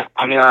 Yeah, but yeah,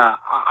 I mean,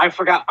 I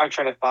forgot our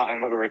train of thought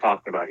and what we were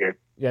talking about here.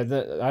 Yeah,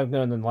 I've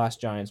known the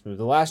last Giants move.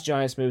 The last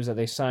Giants move is that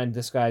they signed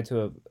this guy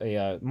to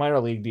a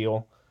minor league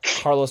deal.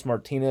 Carlos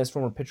Martinez,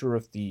 former pitcher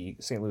of the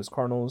St. Louis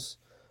Cardinals,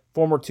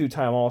 former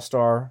two-time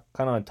All-Star,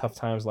 kind of on tough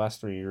times last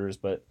 3 years,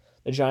 but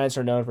the Giants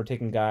are known for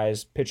taking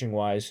guys,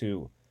 pitching-wise,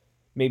 who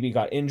maybe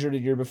got injured a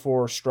year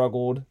before,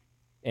 struggled,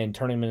 and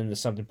turning them into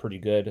something pretty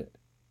good,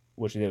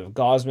 which they have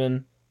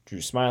Gausman, Drew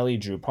Smyly,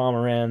 Drew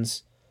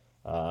Pomeranz,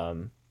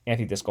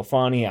 Anthony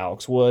Descalfani,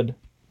 Alex Wood,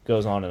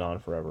 goes on and on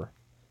forever.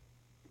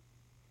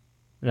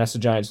 And that's the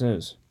Giants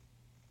news.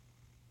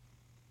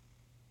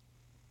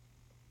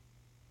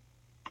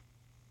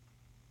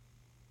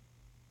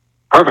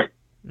 Perfect.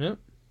 Yep.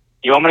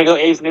 You want me to go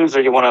A's news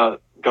or you want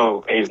to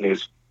go A's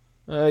news?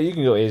 You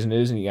can go A's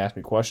news and you can ask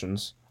me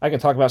questions. I can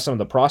talk about some of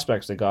the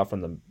prospects they got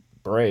from the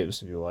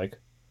Braves if you like.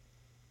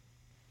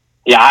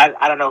 Yeah,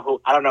 I don't know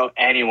who. I don't know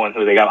anyone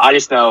who they got. I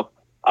just know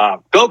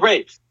go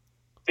Braves.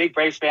 Big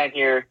Braves fan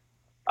here.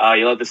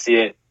 You love to see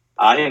it.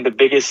 I think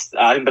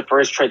the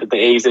first trade that the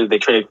A's did, they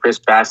traded Chris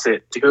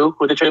Bassett to who?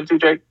 Who did they trade him to,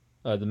 Jake?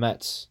 The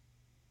Mets.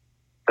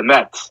 The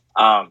Mets.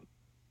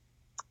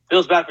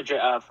 Feels bad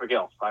for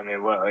Gil. I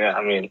mean, well, yeah.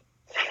 I mean,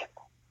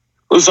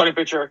 who's starting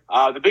pitcher?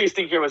 The biggest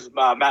thing here was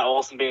Matt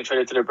Olson being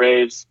traded to the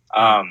Braves.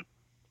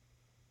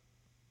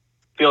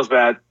 Feels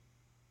bad.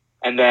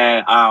 And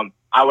then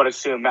I would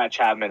assume Matt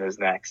Chapman is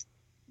next.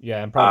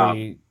 Yeah, and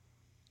probably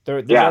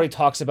there's already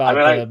talks about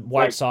the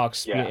White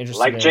Sox being interested.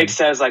 Like Jake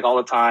says, like all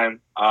the time,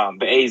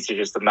 the A's are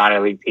just a minor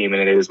league team,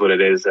 and it is what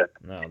it is.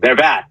 No, they're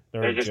bad.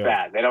 They're just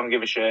bad. They don't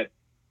give a shit.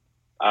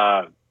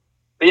 But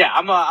yeah,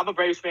 I'm a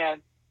Braves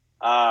fan.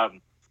 I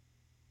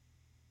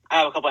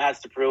have a couple of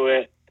hats to prove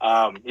it.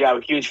 Yeah, I'm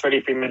a huge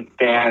Freddie Freeman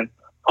fan.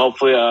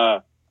 Hopefully,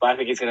 but I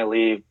think he's gonna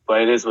leave.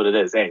 But it is what it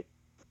is. Hey.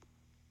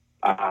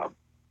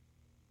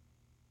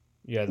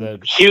 Yeah, the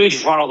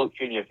huge Ronald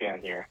Acuna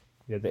fan here.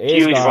 Yeah, the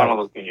A's huge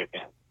Ronald Acuna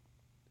fan.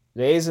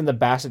 The A's in the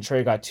Bassett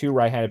trade got two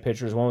right-handed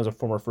pitchers. One was a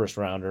former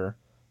first-rounder.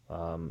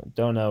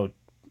 Don't know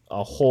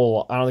a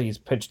whole. I don't think he's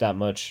pitched that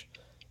much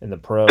in the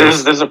pros.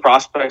 This is the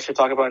prospects you're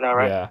talking about now,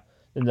 right?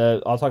 Yeah.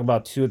 I'll talk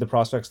about two of the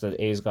prospects that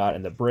the A's got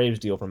in the Braves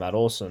deal for Matt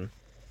Olson.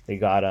 They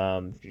got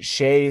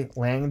Shea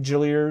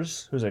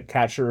Langeliers, who's a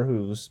catcher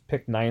who's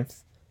picked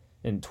 9th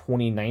in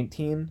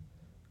 2019.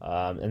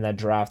 And that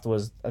draft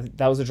was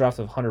the draft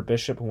of Hunter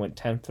Bishop, who went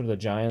 10th for the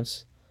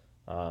Giants.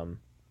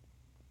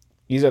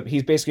 He's going to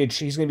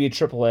be a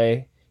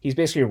AAA. He's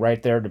basically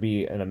right there to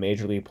be a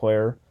major league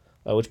player,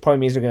 which probably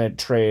means they're going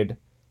to trade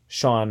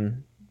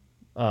Sean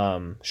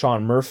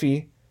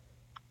Murphy.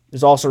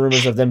 There's also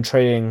rumors of them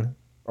trading,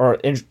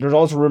 there's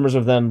also rumors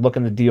of them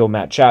looking to deal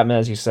Matt Chapman,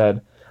 as you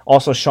said.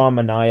 Also Sean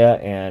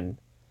Manaea and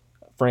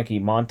Frankie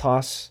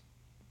Montas,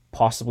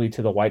 possibly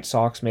to the White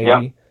Sox.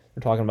 Maybe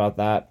they're talking about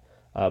that.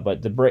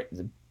 But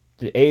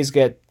the A's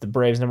get the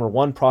Braves' number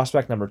 1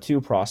 prospect, number 2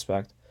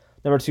 prospect.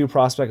 Number 2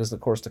 prospect is, of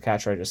course, the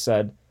catcher I just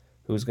said,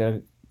 who's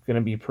gonna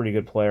be a pretty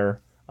good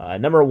player. The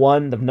number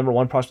 1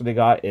 prospect they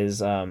got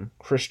is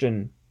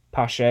Christian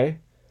Pache,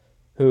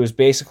 who is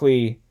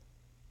basically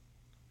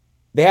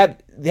they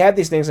had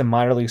these things in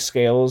minor league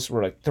scales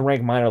where, like, to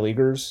rank minor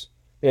leaguers,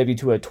 they have you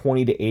to a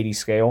 20 to 80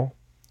 scale.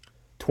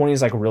 20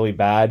 is like really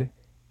bad.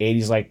 80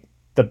 is like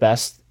the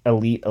best,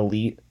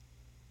 elite.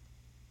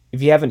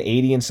 If you have an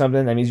 80 in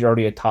something, that means you're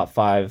already a top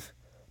 5,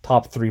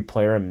 top 3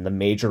 player in the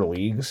major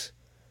leagues.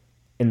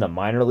 In the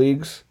minor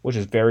leagues, which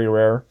is very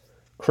rare,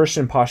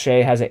 Christian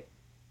Pache has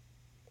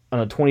on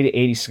a 20 to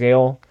 80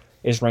 scale,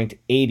 is ranked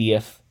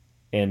 80th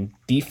in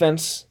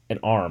defense and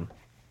arm.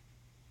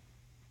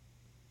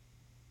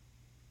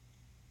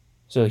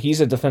 So he's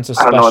a defensive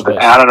specialist.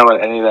 I don't know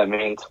what any of that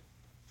means.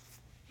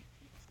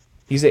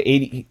 He's at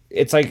 80.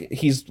 It's like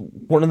he's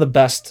one of the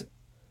best.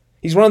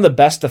 He's one of the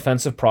best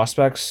defensive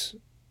prospects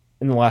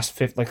in the last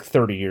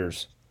 30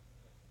 years.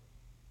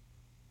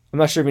 I'm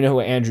not sure if you know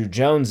who Andrew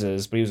Jones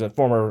is, but he was a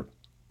former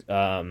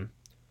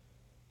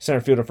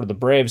center fielder for the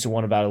Braves who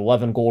won about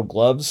 11 Gold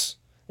Gloves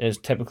and is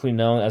typically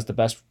known as the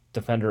best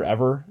defender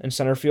ever in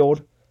center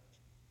field.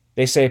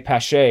 They say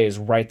Pache is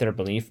right there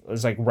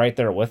right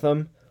there with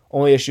him.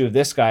 Only issue of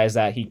this guy is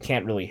that he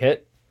can't really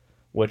hit,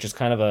 which is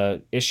kind of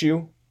a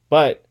issue.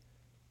 But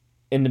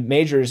in the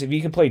majors, if you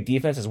can play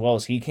defense as well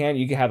as he can,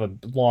 you can have a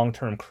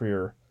long-term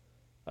career.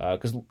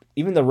 Because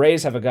even the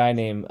Rays have a guy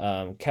named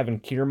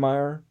Kevin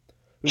Kiermaier,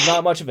 who's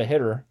not much of a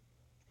hitter,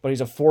 but he's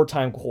a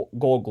 4-time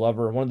Gold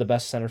Glover, one of the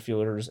best center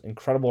fielders,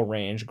 incredible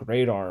range,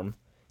 great arm.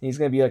 and he's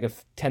going to be like a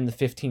 10 to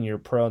 15 year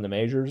pro in the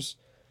majors,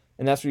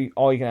 and that's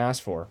all you can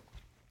ask for.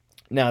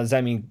 Now, does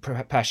that mean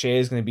Pache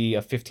is going to be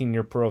a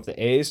 15-year pro of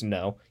the A's?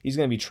 No. He's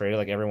going to be traded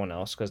like everyone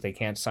else because they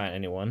can't sign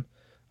anyone.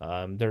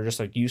 They're just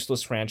a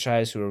useless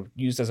franchise who are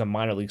used as a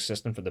minor league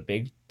system for the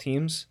big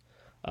teams.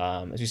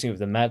 As you see with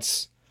the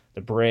Mets,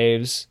 the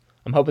Braves.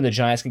 I'm hoping the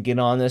Giants can get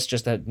on this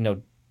just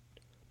to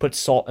put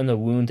salt in the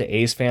wound to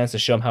A's fans to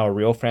show them how a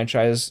real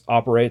franchise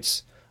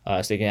operates,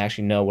 so they can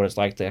actually know what it's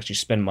like to actually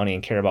spend money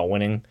and care about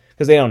winning,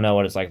 because they don't know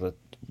what it's like.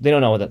 They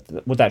don't know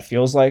what that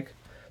feels like.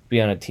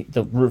 Be on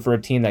to root for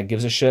a team that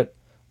gives a shit.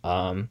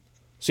 So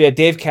yeah,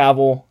 Dave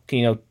Kaval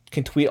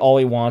can tweet all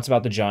he wants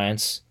about the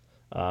Giants.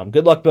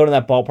 Good luck building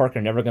that ballpark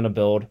you're never going to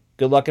build.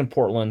 Good luck in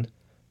Portland.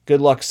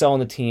 Good luck selling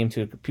the team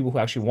to people who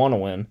actually want to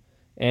win.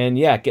 And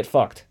yeah, get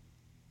fucked.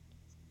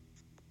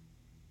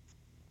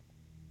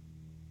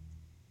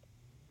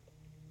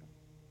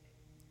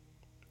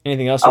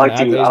 Anything else? I like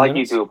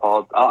you to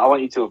apologize. I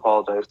want you to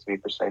apologize to me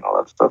for saying all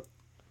that stuff.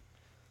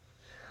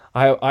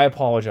 I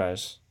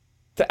apologize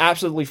to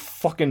absolutely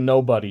fucking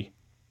nobody.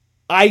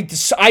 I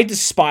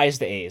despise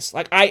the A's.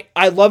 Like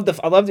I love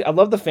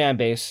the fan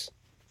base.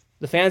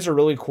 The fans are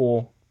really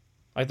cool.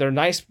 Like they're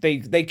nice. They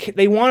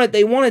want it.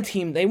 They want a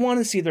team. They want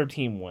to see their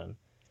team win.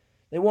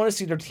 They want to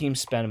see their team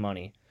spend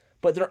money.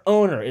 But their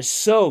owner is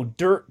so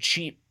dirt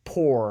cheap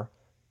poor,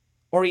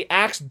 or he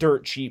acts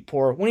dirt cheap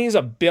poor. When he's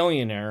a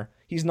billionaire,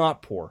 he's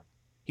not poor.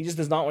 He just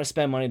does not want to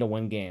spend money to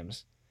win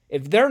games.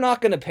 If they're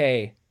not going to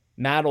pay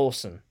Matt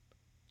Olson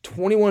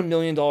 $21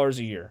 million a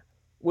year,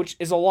 which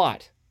is a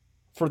lot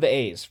for the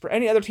A's. For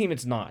any other team,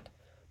 it's not.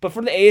 But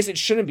for the A's, it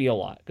shouldn't be a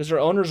lot because their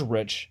owner's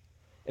rich.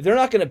 If they're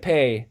not going to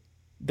pay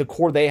the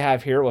core they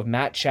have here with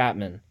Matt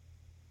Chapman,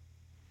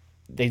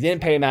 they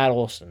didn't pay Matt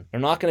Olson. They're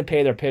not going to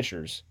pay their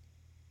pitchers.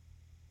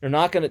 They're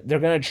going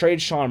to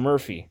trade Sean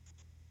Murphy.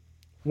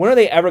 When are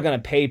they ever going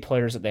to pay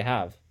players that they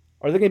have?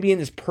 Are they going to be in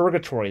this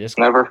purgatory?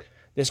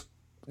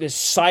 This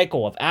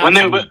cycle of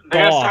absolute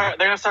they're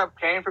gonna start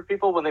paying for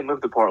people when they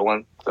move to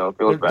Portland. So it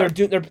feels bad.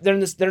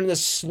 They're in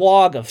this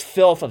slog of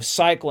filth of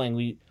cycling.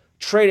 We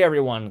trade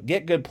everyone,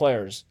 get good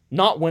players,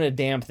 not win a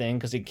damn thing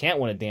because they can't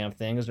win a damn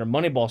thing because their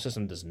Moneyball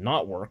system does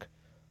not work.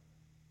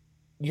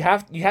 You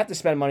have to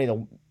spend money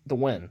to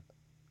win.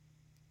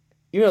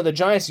 The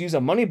Giants use a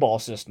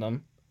Moneyball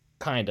system,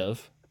 kind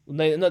of.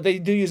 They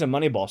do use a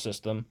Moneyball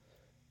system.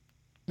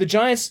 The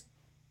Giants.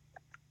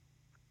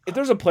 If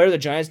there's a player the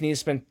Giants need to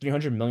spend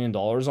 $300 million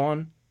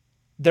on,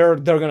 they're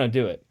going to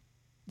do it.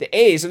 The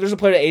A's, if there's a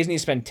player the A's need to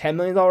spend $10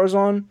 million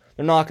on,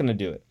 they're not going to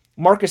do it.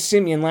 Marcus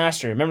Semien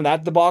last year, remember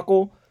that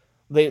debacle?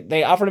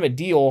 They offered him a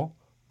deal,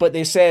 but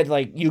they said,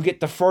 like, you get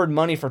deferred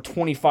money for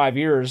 25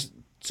 years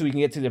so we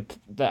can get to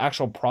the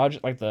actual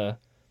project, like the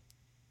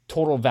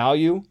total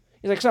value.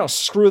 He's like, no,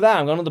 screw that.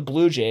 I'm going to the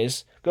Blue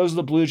Jays. Goes to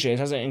the Blue Jays,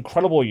 has an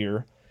incredible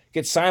year,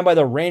 gets signed by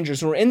the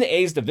Rangers, who are in the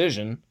A's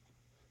division,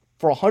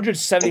 for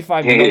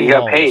 $175 million. He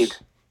got paid.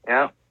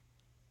 Yeah.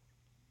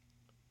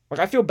 Like,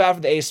 I feel bad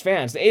for the A's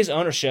fans. The A's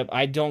ownership,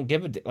 I don't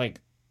give a...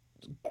 Like,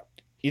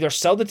 either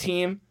sell the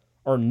team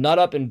or nut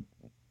up and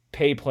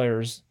pay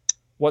players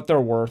what they're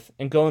worth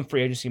and go in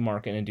free agency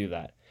market and do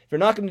that. If you're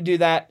not going to do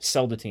that,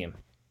 sell the team.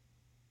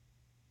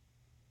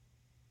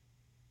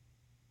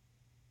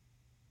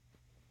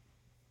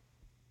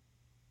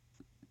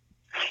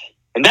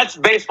 And that's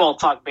baseball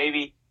talk,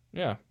 baby.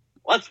 Yeah.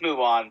 Let's move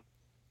on.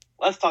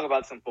 Let's talk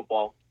about some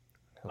football.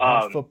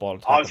 Football.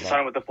 Obviously,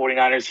 starting with the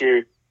 49ers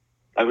here.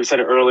 Like we said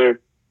it earlier,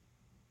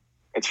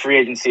 it's free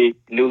agency.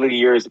 New league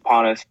year is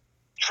upon us.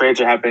 Trades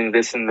are happening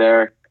this and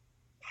there.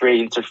 Free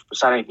agents are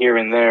signing here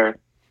and there.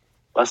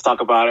 Let's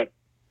talk about it.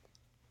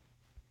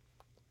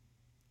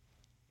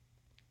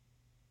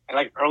 And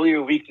like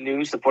earlier week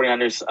news, the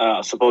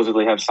 49ers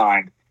supposedly have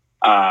signed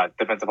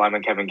defensive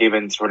lineman Kevin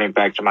Givens, running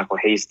back JaMycal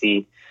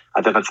Hasty,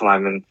 defensive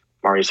lineman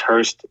Maurice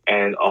Hurst,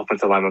 and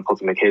offensive lineman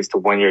Colton McKiss to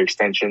one-year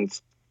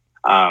extensions.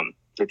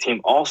 The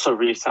team also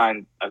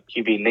re-signed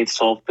QB Nate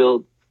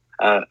Sudfeld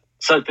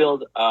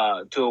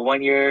to a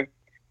one-year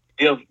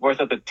deal worth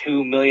up to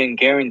 $2 million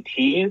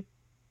guaranteed,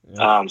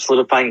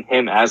 solidifying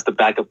him as the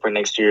backup for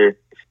next year.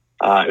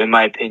 In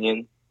my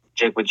opinion,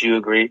 Jake, would you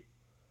agree?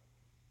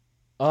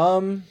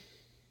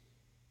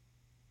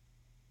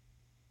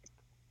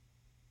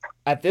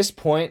 At this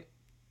point,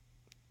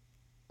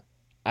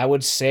 I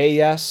would say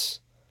yes,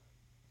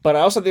 but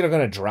I also think they're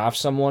going to draft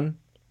someone,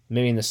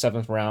 maybe in the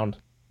 7th round,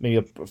 maybe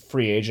a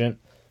free agent,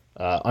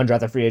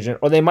 undrafted free agent,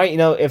 or they might,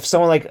 if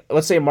someone like,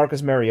 let's say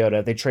Marcus Mariota,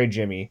 if they trade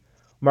Jimmy,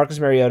 Marcus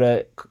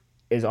Mariota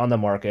is on the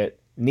market,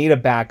 need a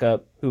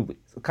backup who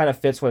kind of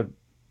fits what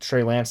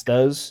Trey Lance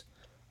does,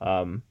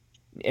 and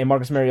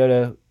Marcus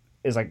Mariota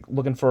is like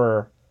he's going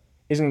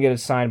to get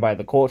signed by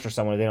the Colts or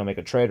someone if they don't make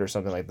a trade or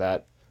something like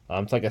that.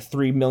 It's like a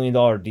 $3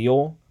 million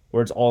deal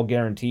where it's all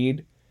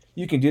guaranteed.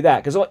 You can do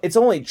that because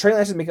Trey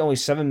Lance is making only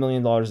 $7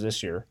 million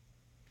this year.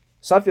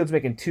 Sudfeld's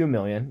making $2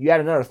 million. You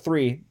add another $3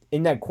 million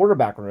in that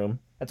quarterback room.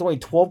 That's only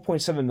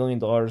 $12.7 million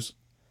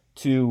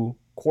to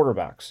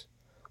quarterbacks.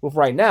 With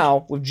right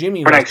now, with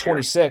Jimmy who has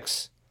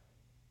 26,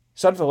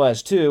 Sudfeld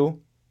has 2.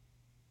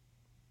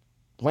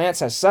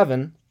 Lance has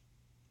 7.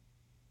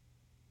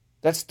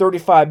 That's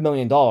 $35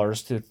 million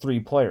to 3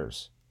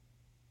 players.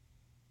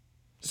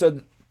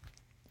 So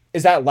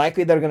is that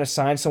likely they're going to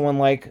sign someone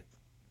like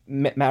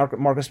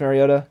Marcus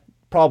Mariota?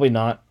 Probably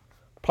not.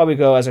 Probably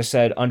go, as I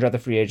said,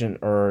 undrafted free agent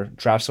or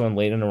draft someone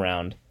late in the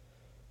round.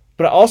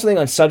 But I also think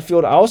on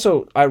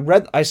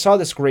Sudfeld, I saw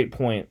this great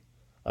point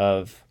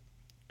of,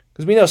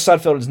 because we know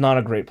Sudfeld is not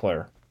a great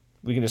player.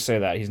 We can just say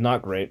that he's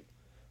not great.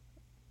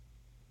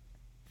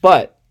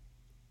 But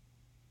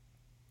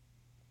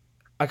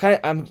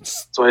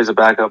that's why he's a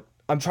backup.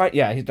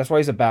 That's why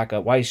he's a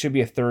backup. Why he should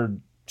be a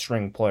third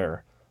string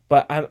player.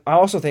 But I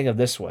also think of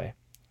this way.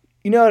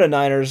 You know, the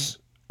Niners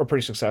are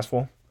pretty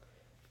successful.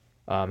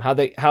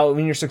 How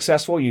when you're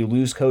successful, you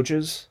lose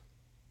coaches.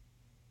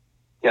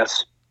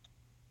 Yes.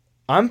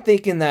 I'm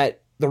thinking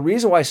that the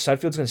reason why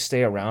Sudfeld's going to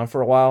stay around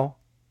for a while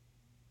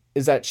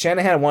is that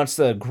Shanahan wants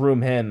to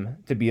groom him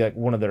to be like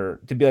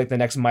the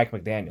next Mike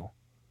McDaniel.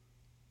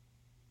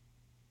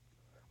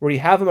 Where you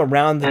have him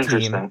around the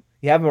team.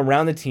 You have him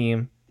around the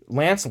team.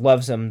 Lance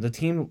loves him.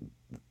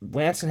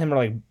 Lance and him are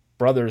like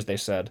brothers, they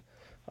said.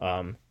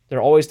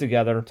 They're always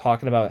together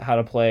talking about how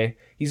to play.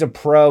 He's a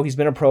pro. He's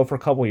been a pro for a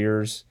couple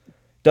years.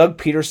 Doug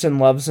Peterson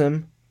loves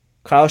him.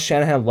 Kyle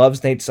Shanahan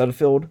loves Nate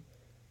Sudfeld.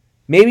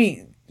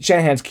 Maybe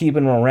Shanahan's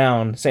keeping him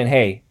around, saying,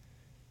 "Hey,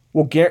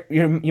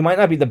 you might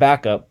not be the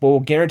backup, but we'll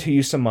guarantee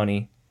you some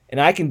money, and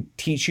I can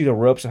teach you the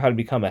ropes of how to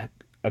become a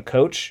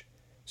coach,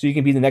 so you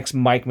can be the next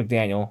Mike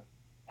McDaniel,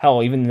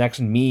 hell, even the next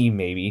me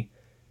maybe,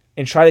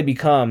 and try to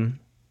become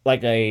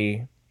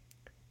try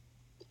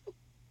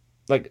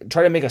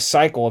to make a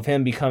cycle of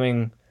him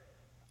becoming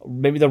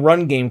maybe the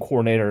run game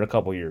coordinator in a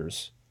couple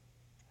years.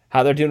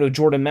 How they're doing with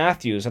Jordan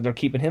Matthews, how they're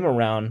keeping him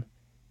around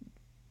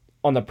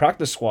on the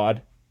practice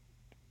squad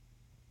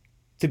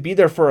to be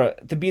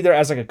there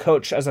as like a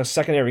coach, as a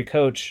secondary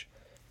coach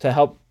to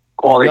help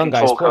quality young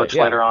guys play. Coach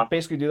later on.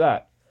 Basically do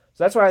that.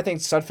 So that's why I think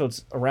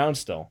Sudfeld's around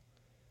still.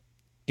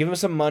 Give him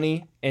some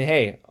money, and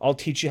hey, I'll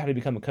teach you how to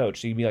become a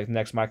coach. So you can be like the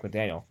next Mike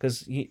McDaniel,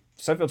 because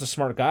Sudfeld's a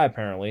smart guy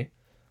apparently,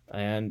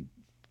 and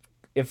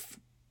if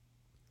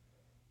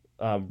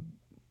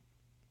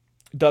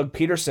Doug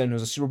Peterson,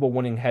 who's a Super Bowl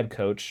winning head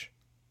coach,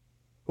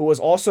 who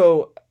was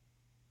also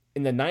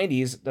in the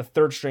 90s the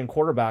third string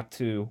quarterback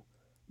to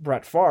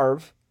Brett Favre,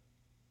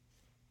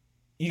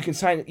 you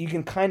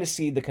can kind of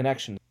see the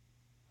connection.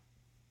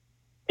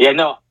 Yeah,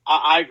 no,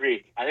 I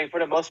agree. I think for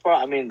the most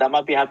part, I mean, that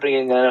might be happening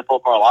in the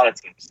NFL for a lot of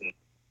teams,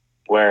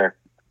 where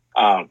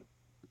a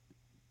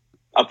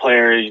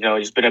player,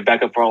 he's been a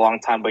backup for a long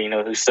time, but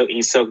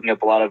he's soaking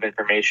up a lot of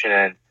information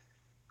and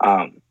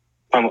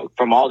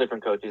from all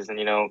different coaches, and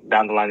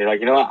down the line, you're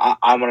like, what,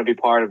 I'm going to be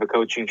part of a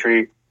coaching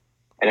tree,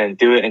 and then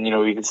do it, and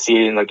we can see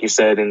it, in, like you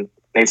said, in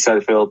Nate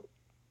Sudfeld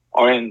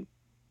or in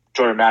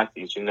Jordan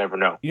Matthews. You never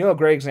know. A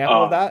great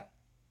example of that?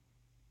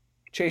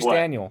 Chase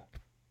Daniel.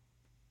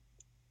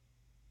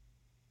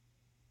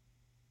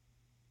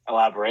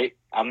 Elaborate.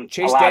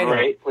 Chase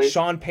Daniel, please.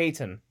 Sean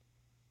Payton.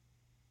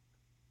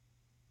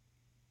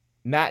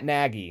 Matt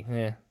Nagy.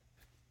 Maybe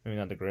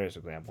not the greatest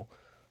example.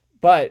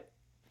 But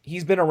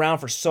he's been around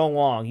for so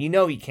long.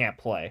 He can't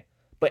play.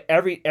 But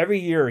every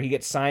year he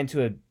gets signed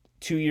to a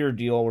 2-year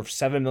deal worth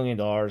 $7 million,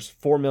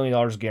 $4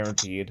 million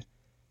guaranteed.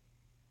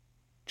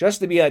 Just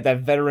to be like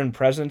that veteran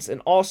presence,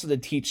 and also to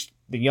teach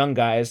the young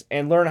guys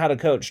and learn how to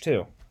coach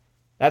too.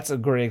 That's a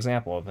great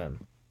example of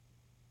him.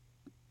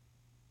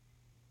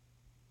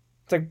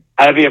 It's like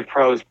how to be a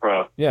pro's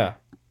pro. Yeah.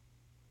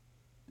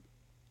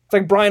 It's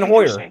like Brian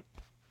Hoyer.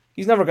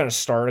 He's never going to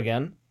start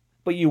again,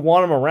 but you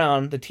want him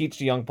around to teach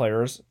the young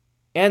players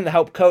and to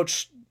help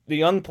coach the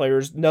young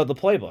players know the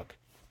playbook.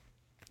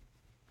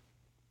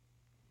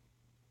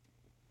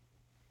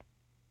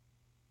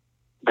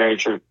 Very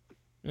true.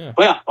 Yeah.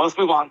 But let's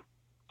move on.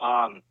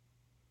 I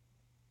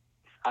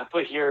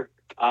put here,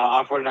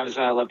 our 49ers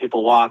going to let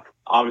people walk.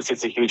 Obviously,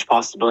 it's a huge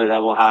possibility that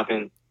will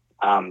happen.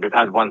 They've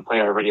had one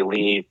player already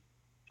leave.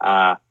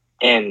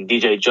 And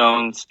DJ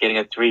Jones getting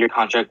a 3-year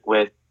contract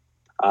with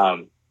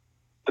the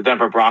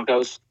Denver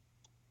Broncos.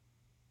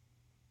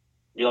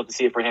 You love to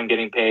see it for him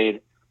getting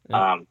paid.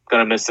 Yeah.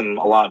 Going to miss him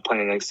a lot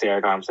playing next to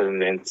Eric Armstead in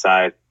the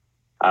inside.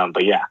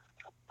 But yeah.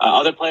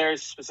 Other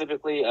players,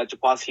 specifically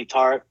Jaquiski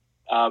Tartt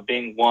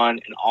being one,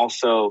 and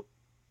also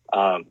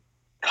Quan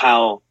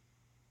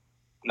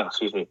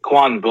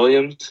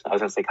Williams. I was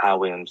going to say Kyle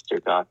Williams,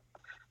 dear God.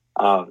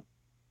 And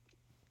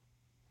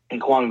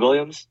Quan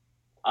Williams.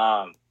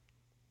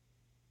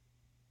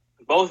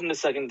 Both in the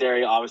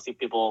secondary, obviously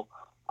people,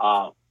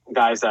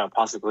 guys that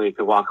possibly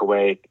could walk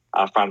away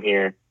from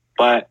here.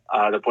 But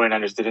the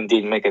 49ers did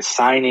indeed make a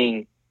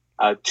signing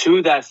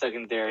to that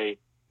secondary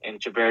in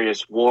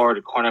Javarius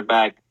Ward,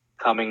 cornerback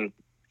coming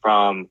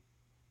from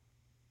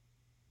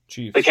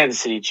the Kansas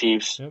City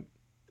Chiefs. Yep.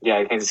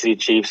 Yeah, Kansas City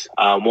Chiefs.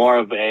 More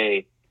of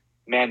a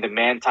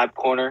man-to-man type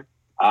corner.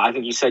 I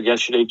think you said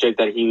yesterday, Jake,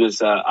 that he was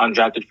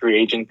undrafted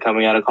free agent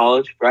coming out of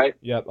college, right?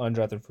 Yep,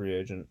 undrafted free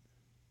agent.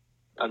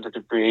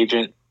 Undrafted free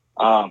agent.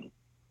 But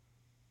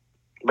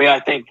yeah, I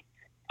think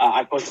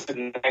I posted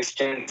the next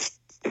gen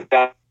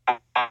stats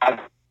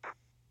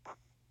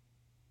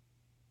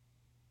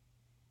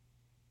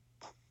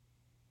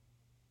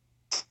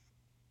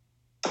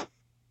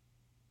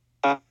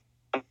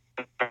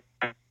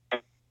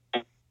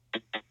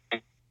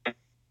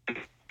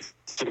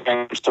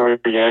story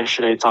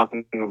yesterday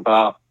talking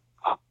about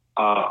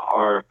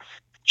or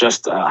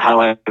just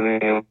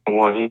highlighting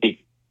what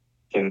he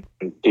can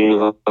do a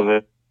little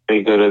bit.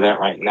 Very good at that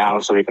right now,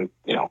 so we can,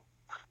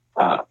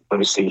 let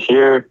me see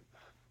here.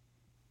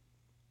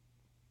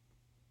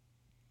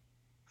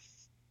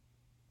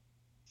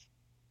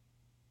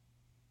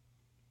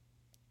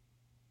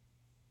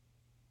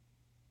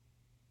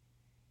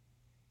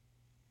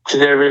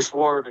 Tre'Davious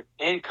Ward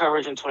in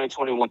coverage in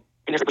 2021.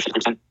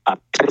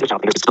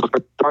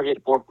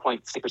 Target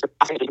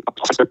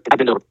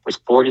 4.6%. Was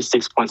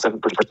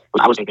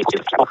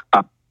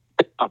 46.7%.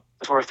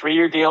 For a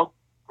 3-year deal,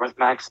 worth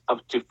max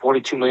up to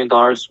 $42 million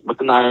with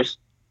the Niners,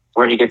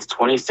 where he gets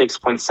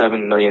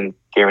 $26.7 million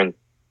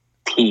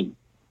guaranteed.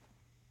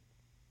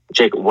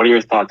 Jake, what are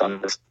your thoughts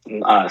on this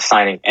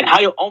signing, and how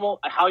you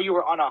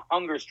were on a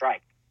hunger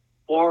strike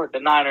for the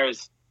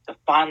Niners to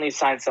finally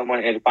sign someone?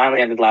 It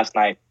finally ended last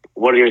night.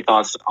 What are your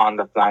thoughts on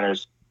the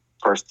Niners'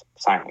 first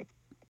signing?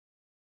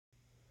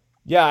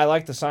 Yeah, I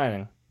like the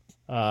signing.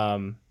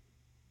 I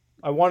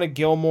wanted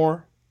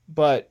Gilmore,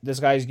 but this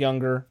guy's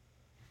younger,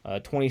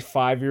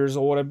 25 years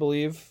old, I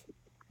believe.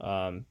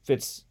 He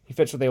fits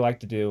what they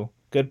like to do.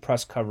 Good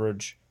press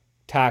coverage,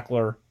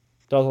 tackler,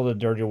 does all the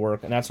dirty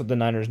work, and that's what the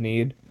Niners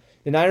need.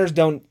 The Niners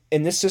don't,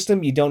 in this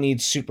system, you don't need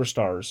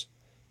superstars.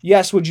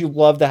 Yes, would you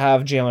love to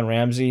have Jalen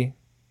Ramsey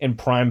and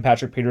prime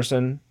Patrick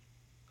Peterson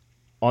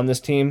on this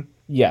team?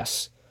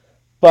 Yes.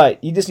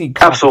 But you just need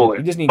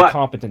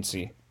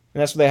competency. And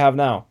that's what they have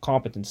now,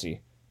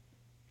 competency.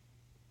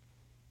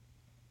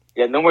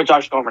 Yeah, no more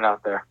Josh Norman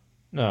out there.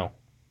 No.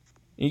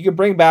 You could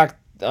bring back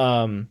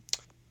Jason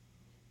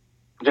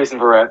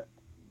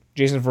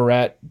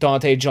Verrett,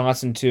 Dante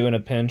Johnson too in a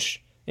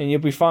pinch, and you'll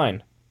be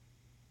fine.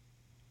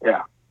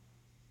 Yeah.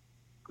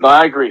 No,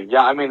 I agree.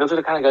 Yeah, I mean, those are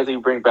the kind of guys that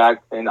you bring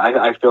back, and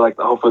I feel like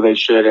hopefully they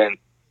should. And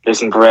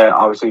Jason Verrett,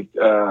 obviously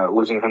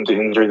losing him to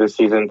injury this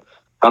season.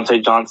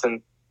 Dante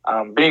Johnson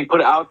being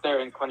put out there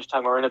in crunch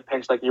time or in a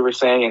pinch, like you were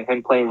saying, and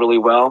him playing really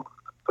well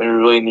when we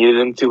really needed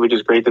him to, which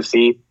is great to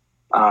see.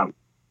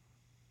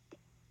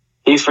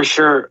 He's for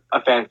sure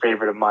a fan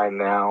favorite of mine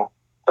now.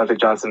 Dante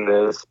Johnson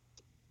is.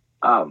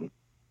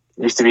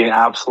 Used to be an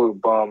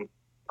absolute bum,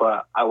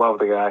 but I love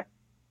the guy.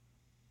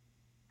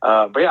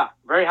 But yeah,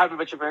 very happy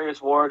with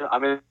Tre'Davious Ward. I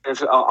mean,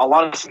 there's a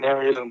lot of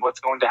scenarios and what's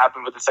going to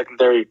happen with the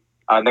secondary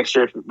next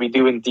year. If we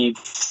do indeed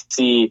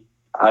see,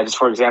 just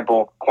for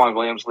example, Quan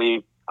Williams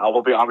leave,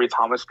 will be Ambry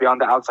Thomas be on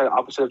the outside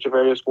opposite of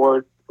Tre'Davious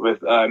Ward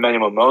with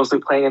Emmanuel Mosley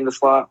playing in the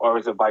slot, or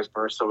is it vice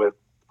versa with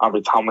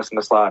Ambry Thomas in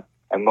the slot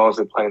and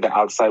Mosley playing the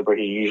outside where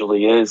he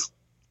usually is?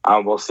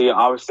 We'll see.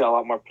 Obviously, a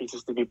lot more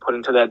pieces to be put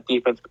into that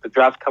defense with the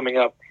draft coming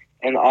up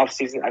and the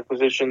offseason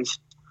acquisitions.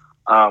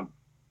 But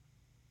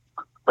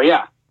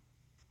yeah.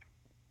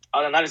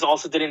 The Niners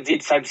also did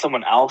indeed sign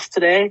someone else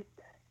today.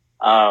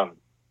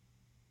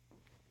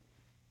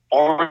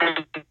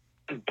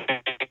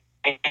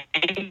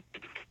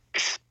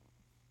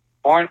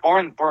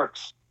 Oren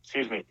Burks,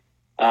 excuse me.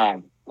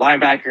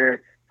 Linebacker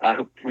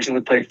who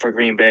recently played for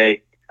Green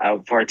Bay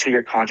for a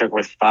 2-year contract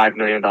worth $5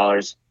 million.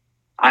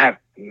 I have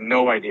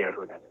no idea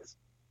who that is.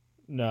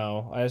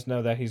 No, I just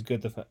know that he's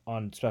good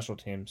on special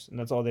teams, and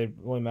that's all that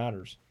really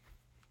matters.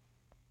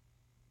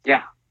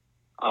 Yeah.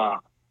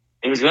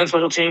 He was good on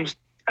special teams.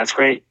 That's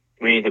great.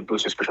 We need to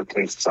boost our special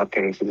teams to stop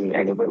getting season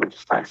anyway, which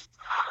is nice.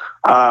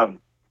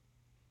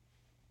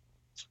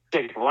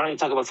 Jake, why don't you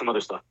talk about some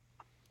other stuff?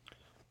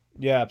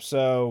 Yeah,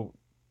 so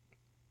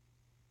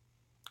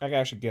I can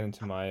actually get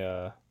into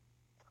my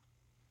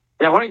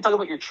Yeah, why don't you talk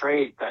about your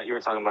trade that you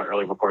were talking about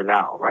earlier before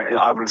now, right?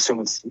 I would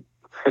assume it's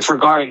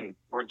regarding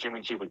where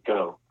Jimmy G would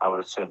go, I would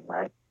assume,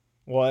 right?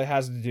 Well, it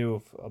has to do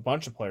with a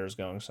bunch of players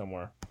going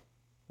somewhere.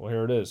 Well,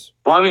 here it is.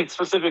 Well, I mean,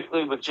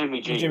 specifically with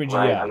Jimmy G. Jimmy G,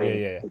 right? yeah, I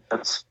mean, yeah.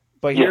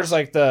 But here's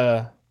like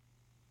the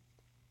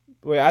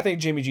way I think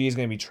Jimmy G is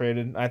going to be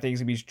traded. I think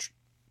he's going to be.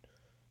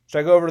 Should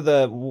I go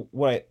over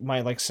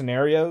my like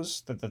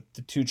scenarios that the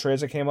 2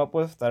 trades I came up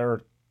with that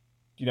are,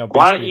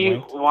 Why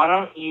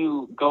don't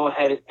you go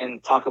ahead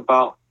and talk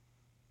about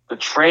the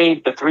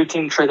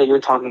 3-team trade that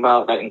you're talking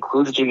about that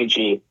includes Jimmy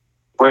G,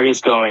 where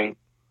he's going,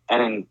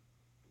 and then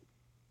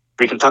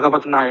we can talk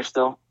about the Niners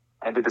still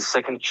and do the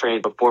second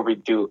trade before we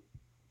do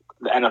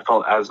the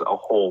NFL as a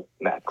whole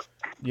next.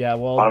 Yeah,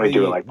 well, why don't we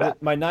do it like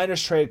that? My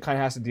Niners trade kind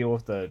of has to deal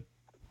with the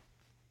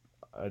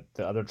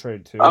other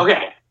trade too.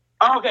 Okay,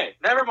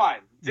 never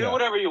mind. Do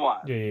whatever you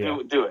want. Yeah.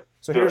 Do it.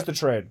 So here's the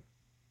trade.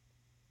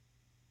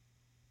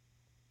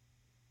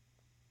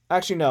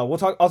 Actually, no.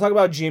 I'll talk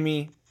about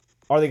Jimmy.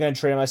 Are they going to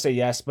trade him? I say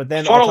yes, but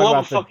then for the love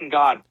of fucking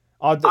God,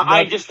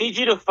 I just need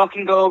you to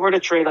fucking go over the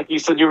trade like you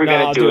said you were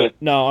going to do it.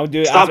 No, I'll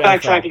do it. Stop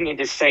backtracking and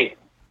just say it.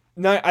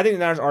 No, I think the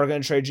Niners are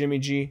going to trade Jimmy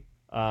G.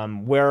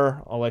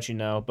 Where I'll let you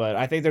know, but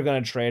I think they're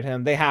going to trade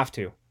him. They have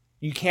to.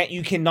 You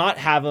cannot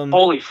have him.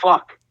 Holy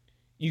fuck!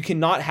 You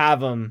cannot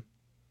have him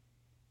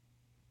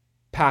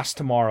past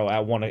tomorrow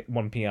at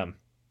 1 p.m.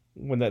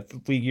 when the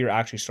league year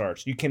actually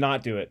starts. You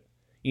cannot do it.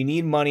 You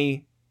need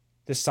money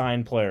to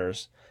sign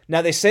players.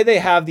 Now, they say they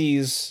have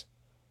these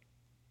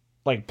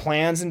like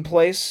plans in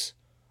place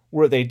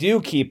where they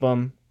do keep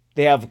them.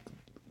 They have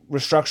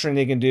restructuring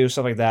they can do,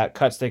 stuff like that,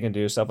 cuts they can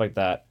do, stuff like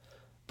that.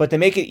 But to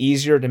make it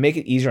easier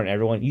on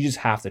everyone, you just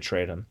have to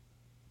trade them.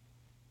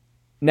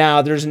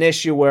 Now, there's an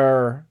issue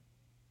where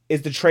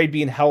is the trade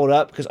being held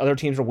up because other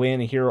teams are waiting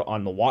to hear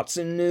on the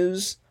Watson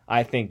news?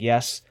 I think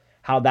yes.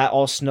 How that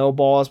all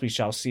snowballs, we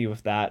shall see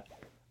with that.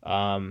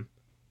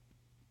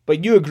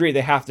 But you agree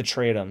they have to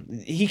trade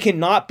him. He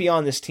cannot be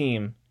on this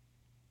team.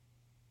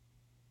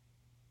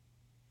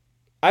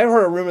 I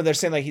heard a rumor they're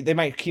saying like they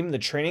might keep him in the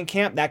training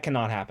camp. That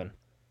cannot happen.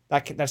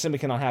 That simply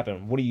cannot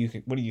happen. What do you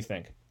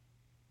think?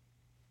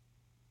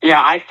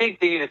 Yeah, I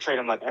think they need to trade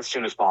him like as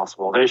soon as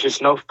possible. There's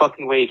just no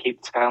fucking way you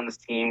keep this guy on this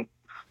team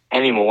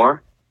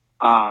anymore.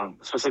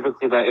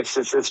 Specifically, that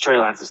it's Trey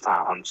Lance's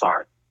time. I'm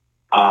sorry.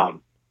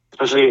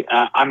 Especially,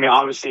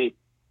 obviously,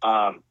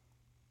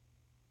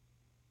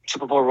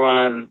 Super Bowl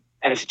run,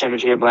 NFC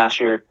Championship game last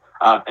year.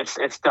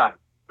 It's done.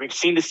 We've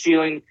seen the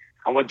ceiling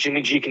on what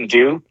Jimmy G can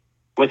do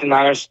with the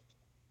Niners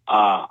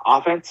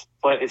offense,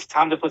 but it's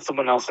time to put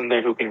someone else in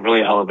there who can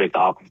really elevate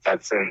the offense.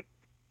 That's in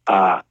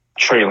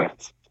Trey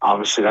Lance.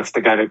 Obviously, that's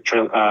the guy that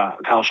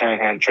Kyle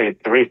Shanahan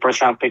traded 3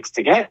 first-round picks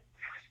to get.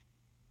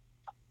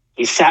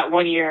 He sat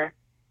 1 year.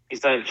 He's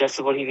done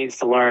just what he needs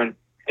to learn.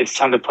 It's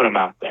time to put him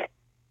out there.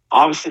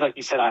 Obviously, like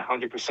you said, I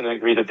 100%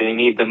 agree that they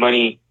need the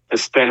money to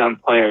spend on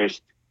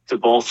players to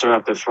bolster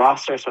up this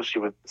roster,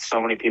 especially with so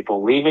many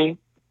people leaving,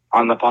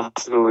 on the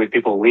possibility of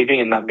people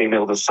leaving and not being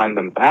able to sign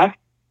them back.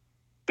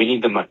 We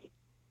need the money.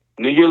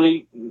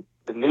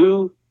 The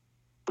new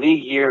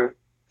league year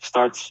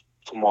starts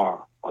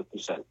tomorrow, like you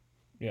said.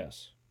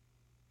 Yes.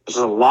 There's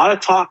a lot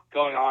of talk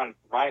going on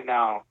right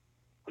now,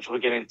 which we'll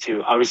get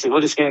into. Obviously, we'll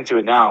just get into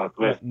it now.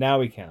 Now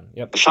we can.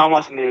 Yep. The Sean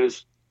Watson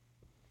news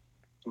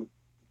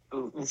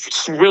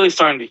it's really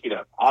starting to heat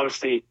up.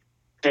 Obviously,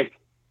 Dick,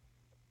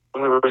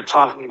 when we were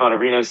talking about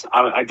arenas,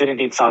 I did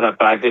indeed saw that,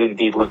 but I did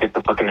indeed look at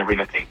the fucking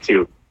arena thing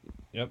too.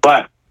 Yep.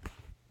 But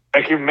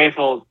Baker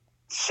Mayfield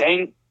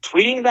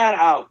tweeting that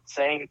out,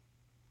 saying,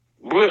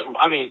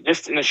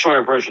 just in a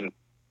shorter version,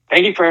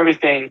 thank you for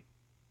everything.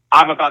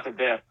 I'm about to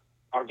dip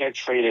or get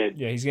traded.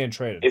 Yeah, he's getting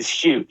traded. It's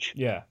huge.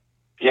 Yeah.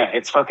 Yeah,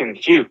 it's fucking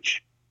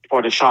huge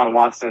for Deshaun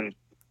Watson,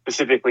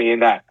 specifically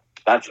in that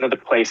that's another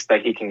place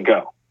that he can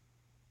go.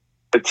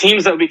 The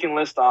teams that we can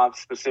list off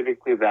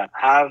specifically that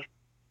have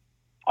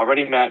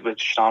already met with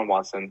Deshaun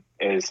Watson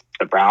is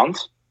the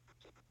Browns,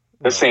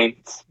 the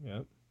Saints,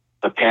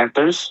 the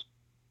Panthers.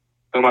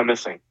 Who am I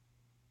missing?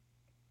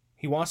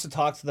 He wants to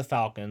talk to the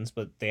Falcons,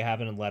 but they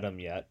haven't let him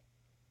yet.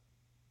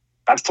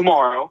 That's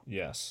tomorrow.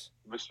 Yes.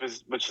 Which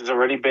has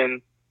already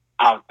been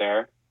out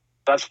there.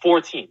 That's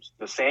 4 teams.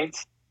 The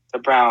Saints, the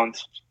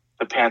Browns,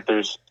 the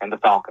Panthers, and the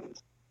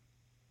Falcons.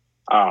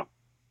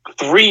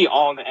 3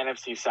 all in the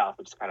NFC South,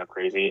 which is kind of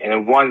crazy, and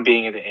then 1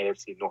 being in the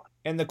AFC North.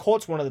 And the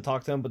Colts wanted to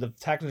talk to him, but the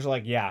Texans are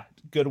like, yeah,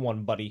 good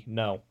one, buddy.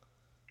 No.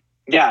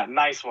 Yeah,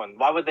 nice one.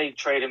 Why would they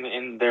trade him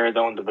in their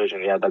own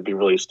division? Yeah, that'd be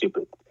really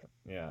stupid.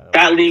 Yeah.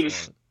 That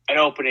leaves an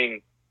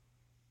opening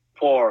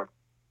for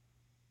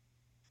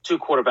 2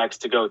 quarterbacks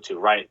to go to,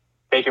 right?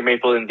 Baker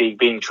Mayfield indeed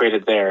being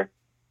traded there.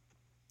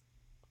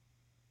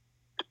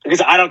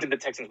 Because I don't think the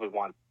Texans would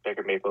want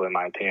Baker Mayfield, in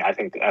my opinion. I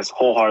think as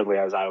wholeheartedly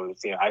as I would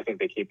see, I think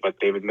they keep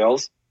David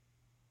Mills.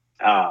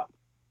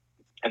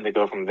 And they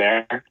go from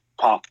there.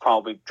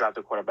 Probably draft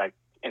a quarterback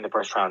in the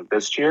first round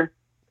this year.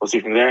 We'll see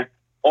from there.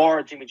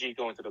 Or Jimmy G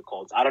going to the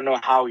Colts. I don't know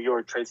how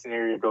your trade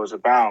scenario goes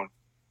about,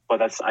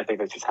 but I think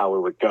that's just how it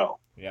would go.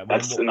 Yeah,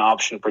 that's an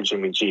option for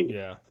Jimmy G.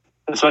 Yeah.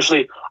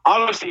 Especially,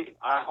 obviously,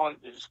 I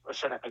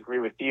should agree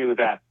with you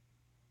that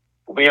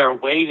we are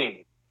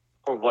waiting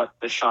for what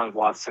Deshaun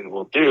Watson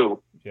will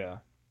do. Yeah.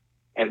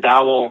 And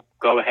that will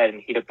go ahead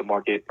and heat up the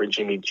market for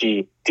Jimmy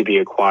G to be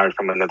acquired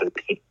from another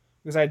team.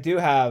 Because I do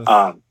have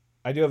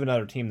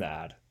another team to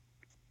add.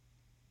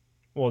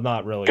 Well,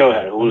 not really. Go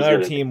ahead.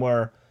 Another team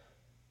where,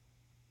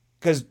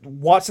 because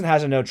Watson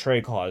has a no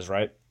trade clause,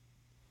 right?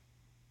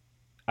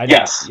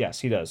 Yes. Yes,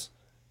 he does.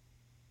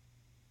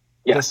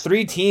 Yes. The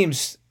 3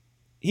 teams,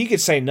 he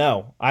could say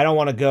no. I don't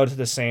want to go to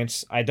the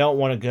Saints. I don't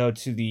want to go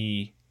to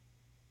the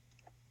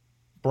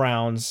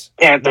Browns.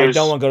 Panthers. I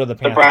don't want to go to the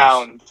Panthers. The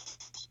Browns.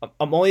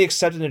 I'm only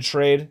accepting a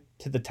trade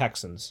to the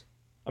Texans.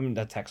 I mean,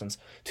 the Texans.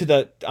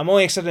 I'm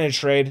only accepting a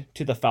trade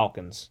to the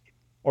Falcons,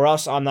 or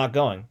else I'm not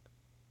going.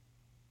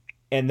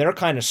 And they're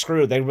kind of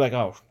screwed. They were like,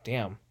 oh,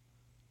 damn.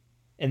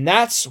 And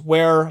that's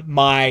where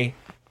my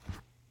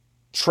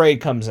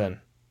trade comes in.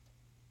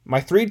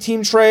 My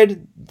 3-team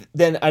trade,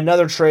 then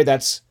another trade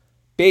that's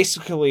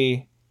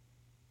basically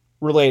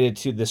related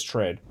to this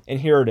trade. And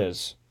here it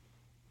is.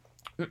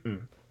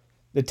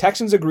 The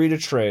Texans agreed to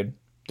trade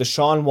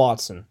Deshaun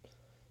Watson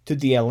to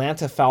the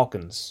Atlanta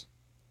Falcons.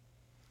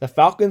 The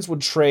Falcons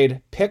would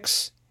trade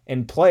picks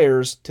and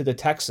players to the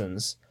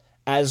Texans,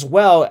 as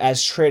well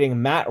as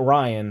trading Matt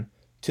Ryan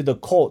to the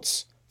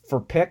Colts for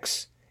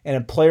picks and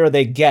a player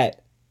they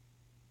get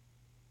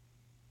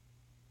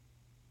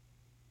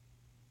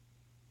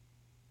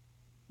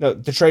No,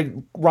 to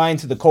trade Ryan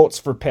to the Colts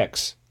for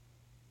picks.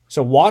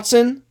 So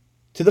Watson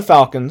to the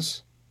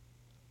Falcons.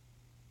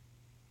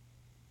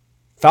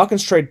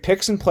 Falcons trade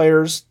picks and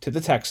players to the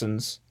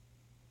Texans.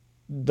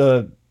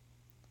 The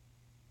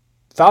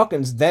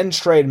Falcons then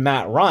trade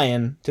Matt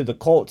Ryan to the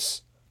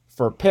Colts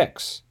for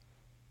picks.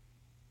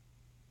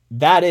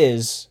 That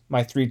is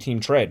my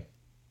 3-team trade.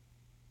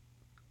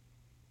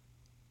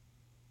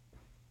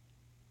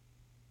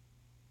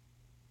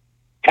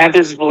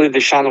 Panthers believe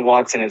Deshaun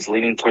Watson is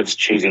leaning towards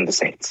choosing the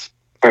Saints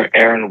for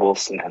Aaron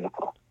Wilson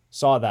NFL.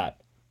 Saw that.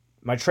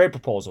 My trade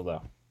proposal,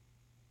 though.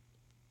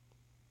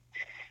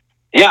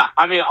 Yeah,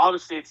 I mean,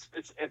 obviously,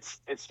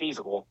 it's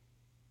feasible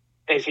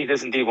if he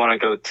does indeed want to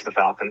go to the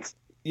Falcons.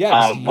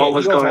 Yeah. What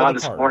was going on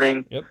this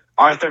morning? Yep.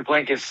 Arthur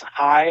Blank is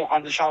high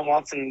on Deshaun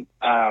Watson.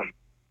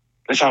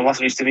 Deshaun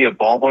Watson used to be a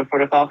ball boy for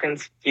the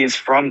Falcons. He is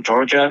from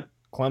Georgia.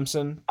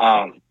 Clemson.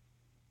 Is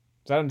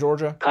that in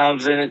Georgia?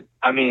 Clemson.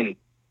 I mean,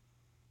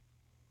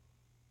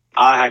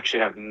 I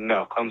actually have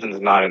no.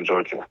 Clemson's not in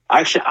Georgia.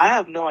 Actually, I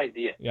have no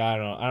idea. Yeah, I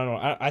don't know.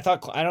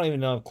 I don't even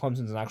know if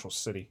Clemson's an actual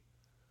city.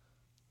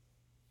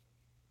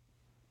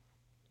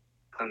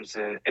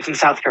 Clemson. It's in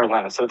South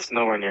Carolina, so it's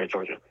nowhere near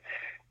Georgia.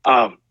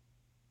 But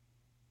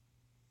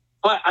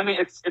I mean,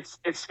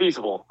 it's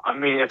feasible. I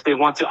mean, if they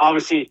want to,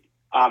 obviously,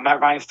 Matt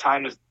Ryan's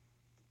time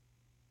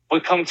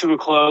would come to a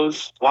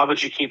close. Why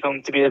would you keep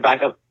him to be the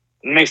backup?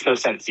 It makes no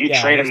sense. You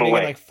trade him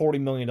away. Like $40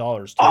 million.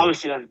 Too.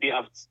 Obviously, that'd be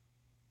up.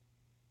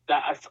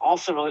 That's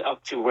also really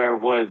up to where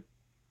would.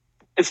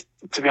 It's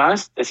to be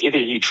honest, it's either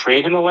you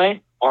trade him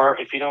away, or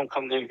if you don't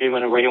come to an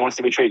agreement where he wants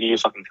to be traded, you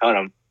just fucking cut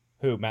him.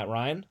 Who? Matt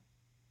Ryan.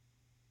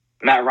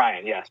 Matt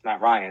Ryan, yes,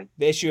 Matt Ryan.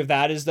 The issue of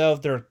that is though,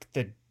 the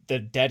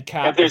dead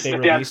cap. If there's if they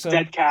the release him,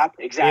 dead cap,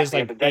 exactly. is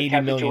like the dead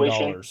 $80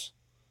 million.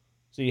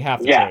 So you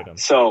have to trade him.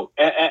 So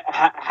it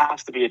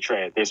has to be a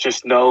trade. There's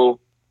just no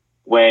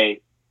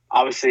way.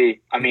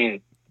 Obviously, I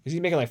mean, because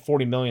he's making like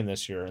 $40 million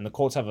this year, and the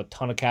Colts have a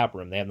ton of cap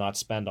room they have not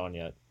spent on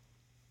yet.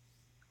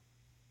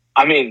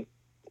 I mean,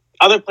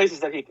 other places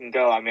that he can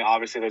go. I mean,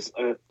 obviously, there's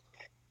the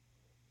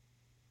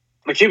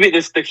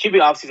QB. The QB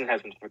offseason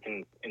has been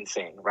freaking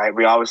insane, right?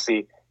 We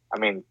obviously, I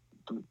mean,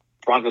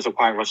 Broncos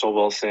acquiring Russell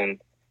Wilson.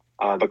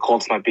 The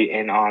Colts might be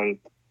in on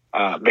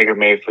Baker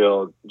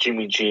Mayfield,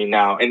 Jimmy G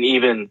now, and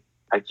even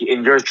like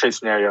in your trade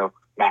scenario,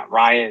 Matt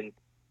Ryan,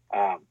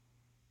 the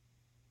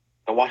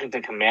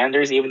Washington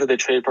Commanders, even though they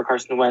traded for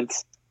Carson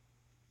Wentz.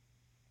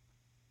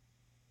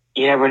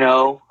 You never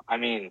know. I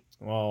mean,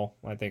 well,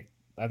 I think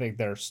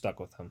they're stuck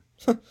with him.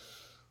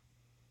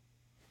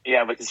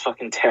 Yeah, but he's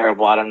fucking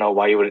terrible. I don't know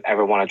why you would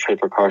ever want to trade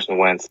for Carson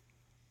Wentz.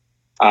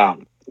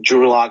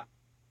 Drew Lock,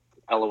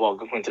 LOL,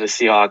 going to the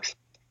Seahawks.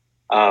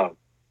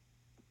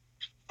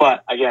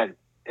 But again,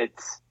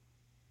 it's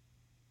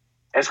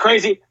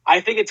crazy. I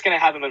think it's going to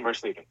happen when we're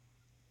sleeping.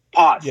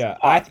 Pause. Yeah,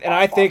 pause,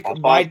 I think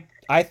pause.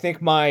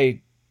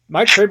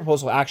 my trade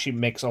proposal actually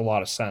makes a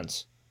lot of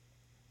sense.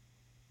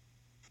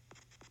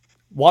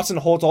 Watson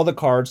holds all the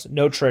cards,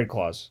 no trade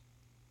clause.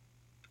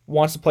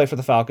 Wants to play for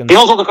the Falcons. He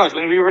holds all the cards. I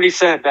mean, we already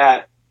said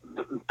that.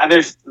 And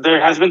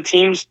there has been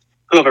teams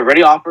who have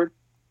already offered.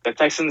 The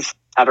Texans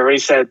have already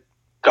said,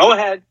 "Go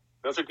ahead.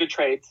 Those are good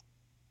trades,"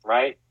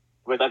 right?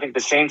 With I think the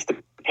Saints, the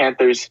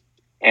Panthers,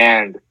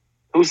 and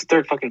who's the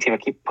third fucking team? I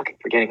keep fucking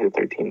forgetting who the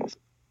third team is.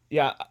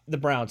 Yeah, the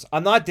Browns.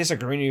 I'm not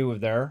disagreeing with you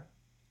there.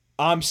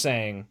 I'm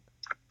saying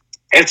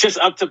it's just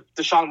up to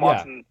Deshaun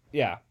Watson.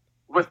 Yeah.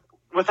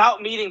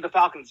 Without meeting the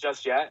Falcons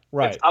just yet,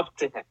 right. It's up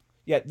to him.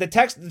 Yeah, the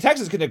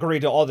Texans can agree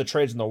to all the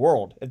trades in the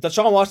world. If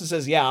Deshaun Watson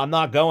says, "Yeah, I'm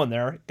not going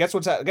there," guess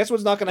what's not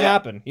going to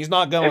happen? He's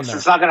not going there.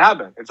 It's not going to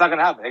happen. It's not going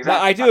to happen. Exactly.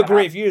 Now, I do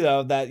agree with you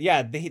though that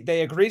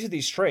they agree to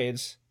these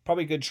trades,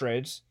 probably good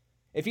trades.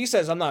 If he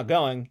says I'm not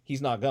going,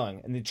 he's not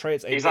going, and the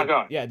trades he's not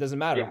going. Yeah, it doesn't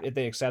matter if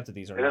they accepted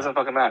these or not. It doesn't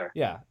fucking matter.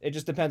 Yeah, it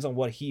just depends on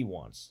what he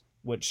wants,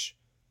 which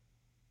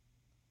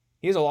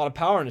he has a lot of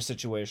power in this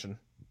situation.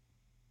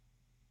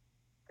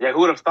 Yeah, who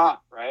would have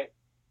thought, right?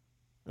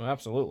 Oh,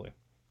 absolutely.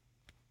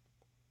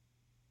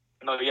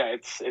 No, yeah,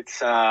 it's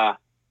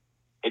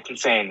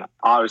insane.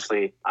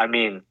 Obviously, I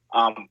mean,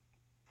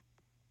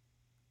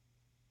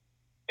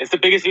 it's the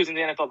biggest news in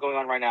the NFL going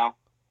on right now.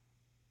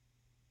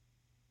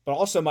 But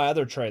also my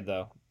other trade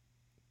though,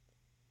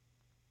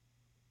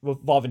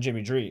 involving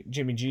Jimmy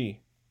G.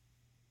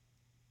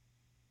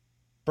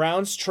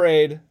 Browns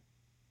trade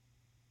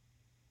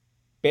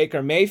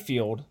Baker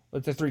Mayfield.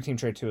 It's a 3-team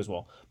trade too as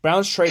well.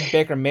 Browns trade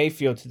Baker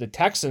Mayfield to the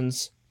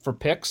Texans for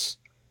picks.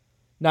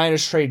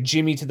 Niners trade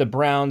Jimmy to the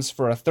Browns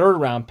for a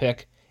 3rd-round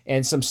pick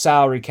and some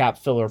salary cap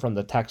filler from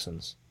the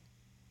Texans.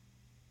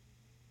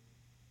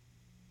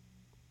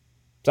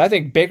 So I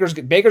think Baker's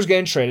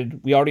getting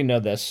traded. We already know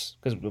this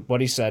because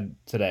what he said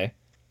today.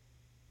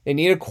 They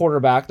need a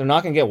quarterback. They're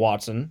not going to get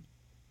Watson.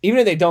 Even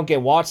if they don't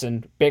get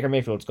Watson, Baker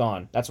Mayfield's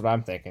gone. That's what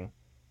I'm thinking.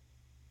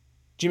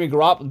 Jimmy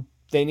Garoppolo,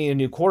 they need a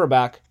new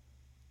quarterback.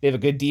 They have a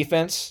good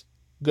defense,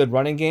 good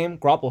running game.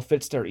 Garoppolo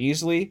fits there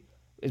easily.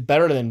 It's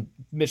better than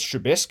Mitch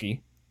Trubisky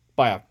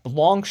by a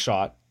long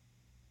shot.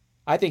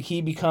 I think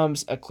he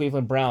becomes a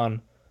Cleveland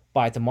Brown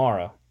by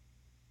tomorrow.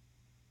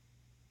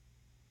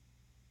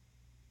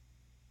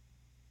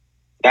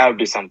 That would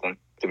be something,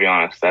 to be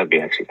honest. That'd be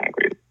actually kind of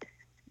crazy.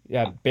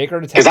 Yeah, Baker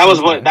to Because Texans. that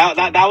was what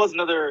that was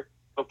another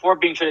before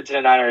being traded to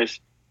the Niners.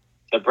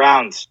 The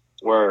Browns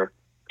were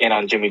in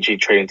on Jimmy G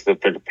trading to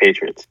the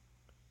Patriots.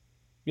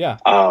 Yeah.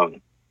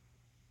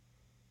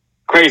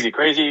 Crazy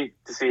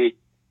to see.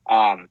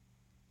 But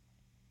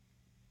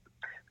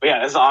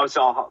yeah, this is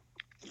obviously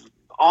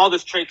all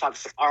this trade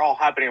talks are all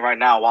happening right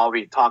now while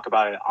we talk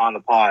about it on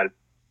the pod.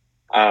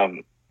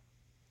 In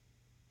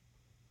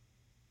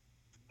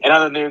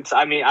other news,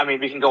 I mean,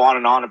 we can go on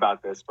and on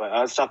about this, but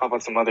let's talk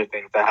about some other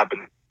things that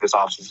happened this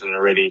offseason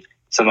already.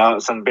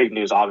 Some big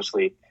news,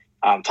 obviously.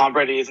 Tom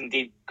Brady is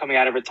indeed coming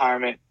out of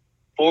retirement,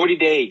 40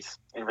 days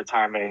in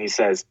retirement, and he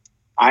says,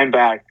 "I'm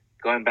back,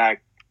 going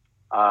back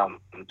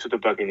to the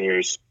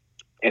Buccaneers."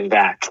 In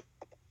that,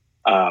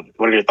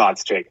 what are your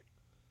thoughts, Jake?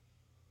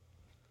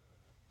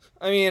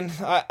 I mean,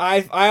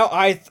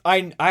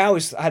 I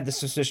always had the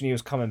suspicion he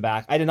was coming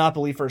back. I did not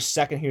believe for a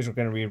second he was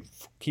going to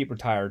keep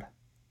retired.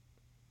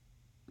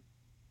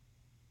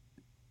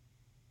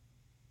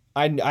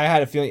 I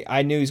had a feeling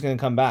I knew he was going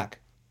to come back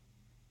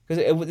because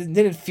it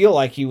didn't feel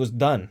like he was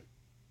done,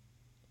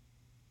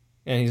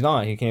 and he's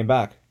not. He came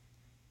back.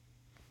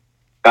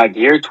 God,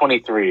 year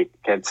 23,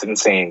 it's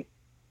insane.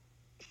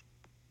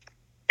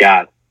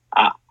 God,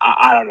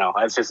 I don't know.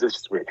 It's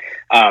just weird.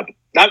 I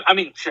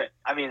mean, shit.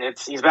 I mean,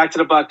 he's back to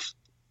the Bucs.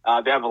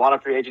 They have a lot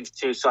of free agents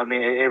too, so I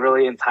mean, it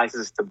really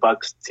entices the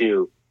Bucs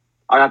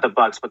or not the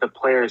Bucs, but the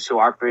players who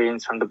are free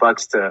agents from the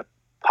Bucs to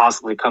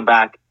possibly come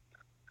back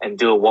and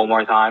do it one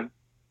more time.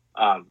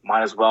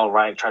 Might as well,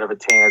 right? Try to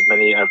retain as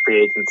many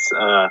free agents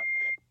back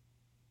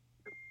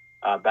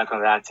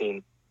on that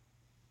team.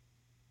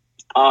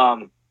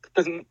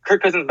 Because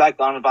Kirk Cousins back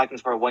on the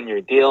Vikings for a 1-year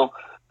deal.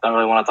 Don't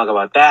really want to talk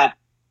about that.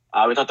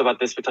 We talked about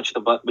this. We touched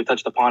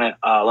upon it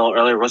a little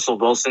earlier. Russell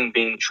Wilson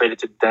being traded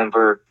to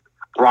Denver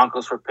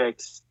Broncos for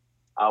picks,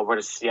 where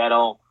the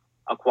Seattle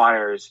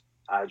acquires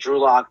Drew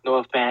Lock,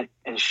 Noah Fant,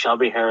 and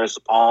Shelby Harris,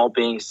 all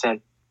being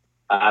sent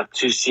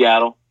to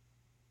Seattle.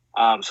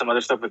 Some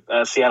other stuff with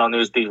Seattle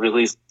news: they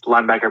released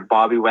linebacker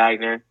Bobby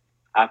Wagner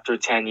after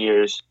 10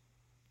 years.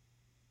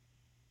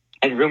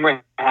 And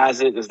rumor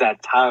has it is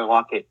that Tyler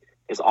Lockett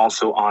is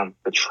also on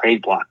the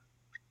trade block.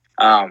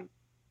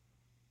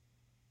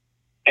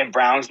 In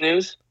Browns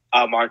news,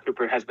 Mark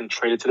Cooper has been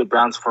traded to the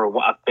Browns for a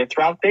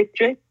 5th-round pick,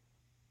 Jay?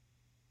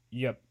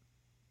 Yep.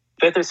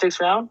 5th or 6th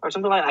round or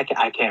something like that?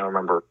 I can't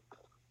remember.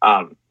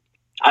 I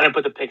didn't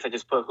put the picks. I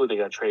just put who they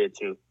got traded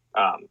to.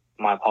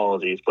 My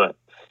apologies. But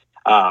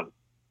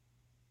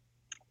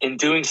in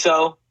doing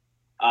so,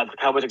 the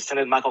Cowboys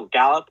extended Michael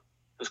Gallup,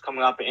 who's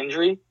coming off an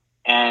injury,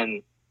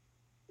 and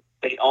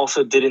they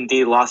also did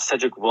indeed lost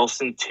Cedric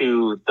Wilson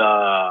to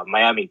the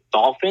Miami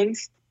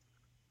Dolphins.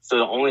 So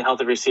the only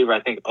healthy receiver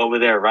I think over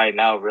there right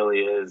now really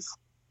is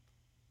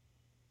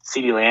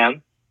CeeDee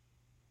Lamb.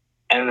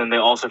 And then they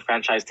also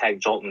franchise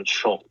tagged Dalton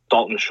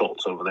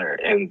Schultz over there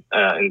in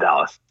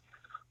Dallas.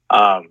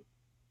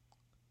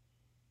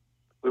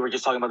 We were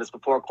just talking about this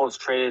before. Colts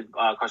traded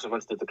Carson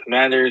Wentz to the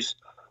Commanders.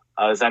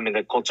 Does that mean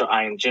the Colts are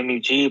eyeing Jimmy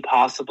G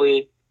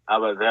possibly?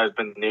 But there's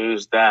been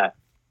news that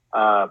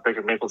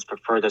Baker Mayfield's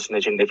preferred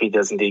destination, if he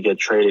does indeed get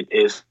traded,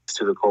 is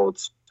to the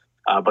Colts.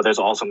 But there's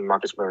also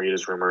Marcus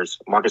Mariota rumors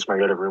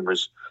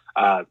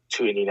to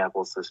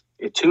Indianapolis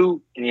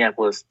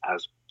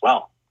as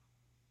well.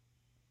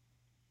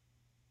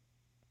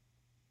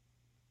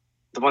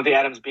 Devontae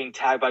Adams being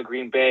tagged by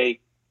Green Bay,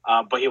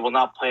 but he will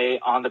not play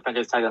on the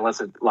franchise tag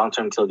unless a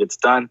long-term deal gets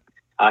done.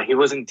 He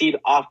was indeed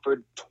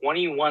offered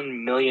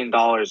 $21 million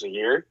a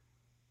year,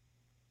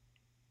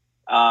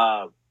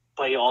 but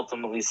he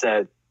ultimately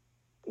said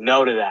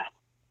no to that,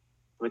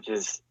 which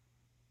is...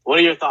 What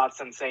are your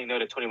thoughts on saying no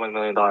to $21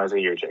 million a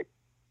year, Jake?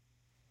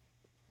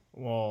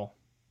 Well,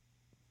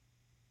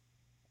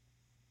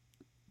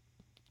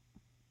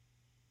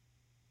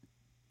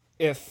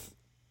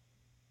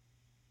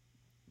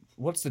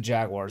 what's the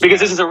Jaguars? Because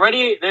this is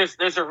already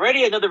there's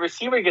already another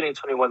receiver getting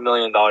 $21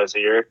 million a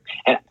year,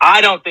 and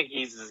I don't think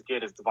he's as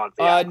good as Devontae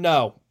Adams.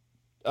 No,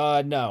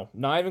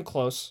 not even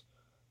close.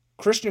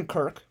 Christian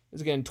Kirk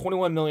is getting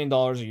 $21 million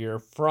a year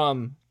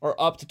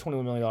up to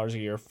 $21 million a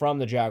year from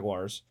the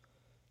Jaguars.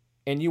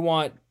 And you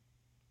want,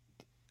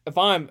 if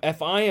I am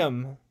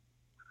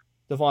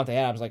Devontae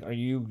Adams, like,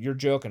 you're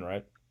joking,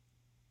 right?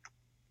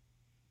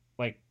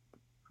 Like,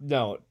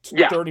 no,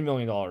 $30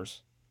 million.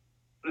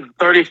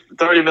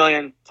 30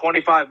 million,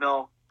 25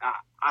 mil.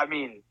 I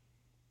mean,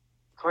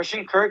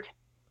 Christian Kirk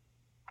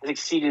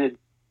hasn't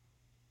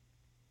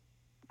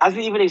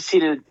even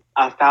exceeded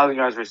 1,000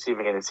 yards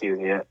receiving in a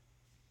season yet.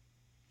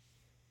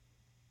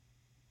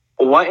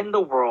 What in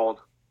the world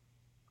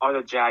are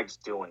the Jags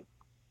doing?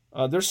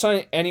 They're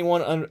signing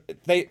anyone.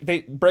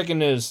 They breaking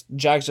news.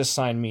 Jags just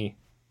signed me.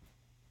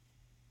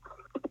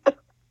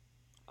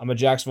 I'm a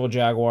Jacksonville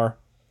Jaguar.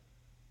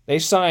 They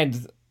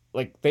signed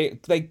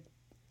they.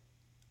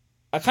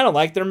 I kind of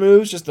like their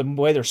moves. Just the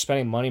way they're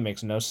spending money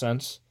makes no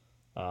sense.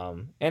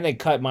 And they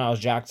cut Myles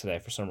Jack today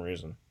for some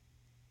reason.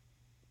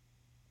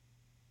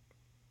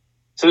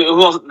 So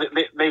who else?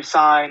 They've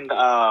signed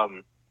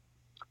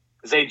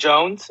Zay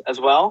Jones as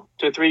well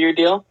to a 3-year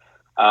deal.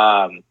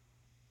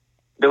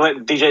 They let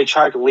DJ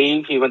Chark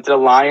leave. He went to the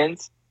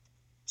Lions.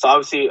 So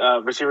obviously,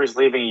 receivers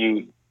leaving,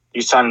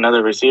 you sign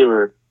another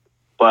receiver.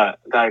 But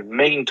guy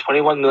making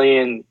 $21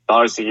 million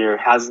a year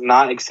has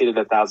not exceeded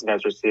 1,000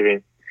 yards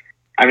receiving.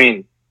 I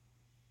mean,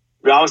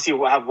 we obviously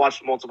have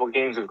watched multiple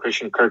games of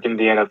Christian Kirk in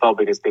the NFL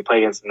because they play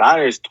against the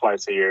Niners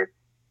twice a year.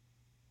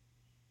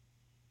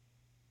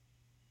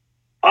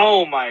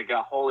 Oh my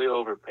God, holy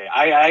overpay.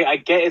 I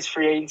get it's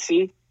free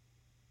agency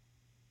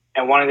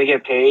and wanting to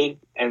get paid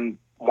and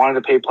wanting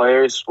to pay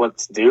players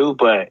what's due,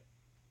 but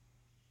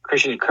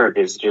Christian Kirk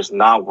is just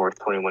not worth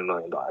 $21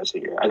 million a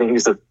year. I think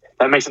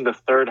that makes him the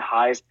third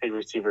highest paid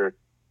receiver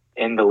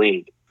in the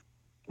league.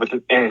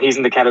 And he's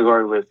in the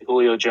category with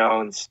Julio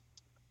Jones,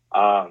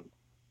 DeAndre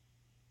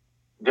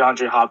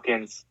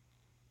Hopkins.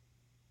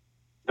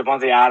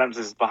 Devontae Adams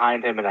is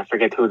behind him, and I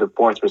forget who the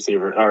fourth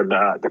receiver or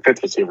the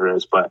fifth receiver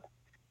is, but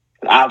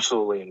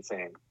absolutely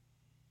insane.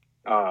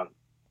 But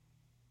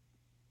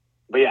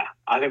yeah,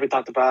 I think we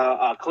talked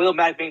about Khalil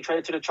Mack being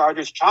traded to the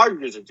Chargers.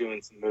 Chargers are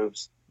doing some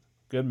moves.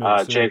 Good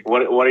moves. Jake,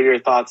 what are your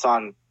thoughts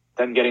on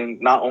them getting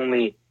not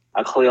only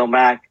a Khalil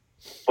Mack,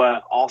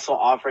 but also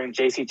offering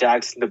J.C.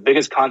 Jackson the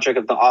biggest contract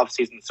of the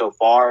offseason so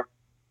far?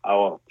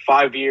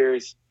 5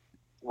 years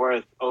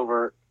worth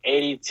over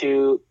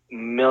 $82.5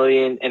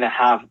 million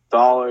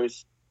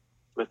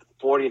with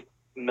 $40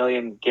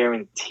 million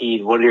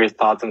guaranteed. What are your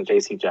thoughts on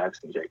J.C.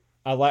 Jackson, Jake?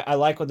 I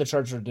like what the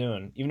Chargers are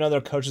doing, even though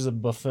their coach is a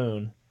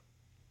buffoon.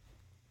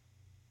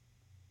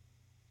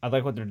 I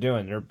like what they're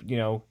doing.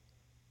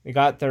 They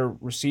got their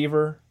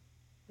receiver,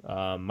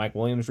 Mike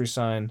Williams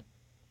re-signed.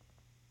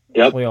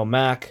 Yep. Khalil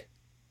Mack.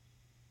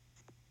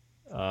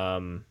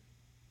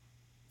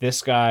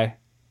 This guy.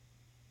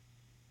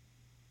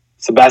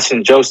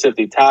 Sebastian Joseph,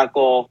 the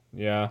tackle.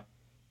 Yeah.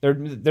 They're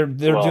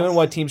doing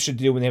what teams should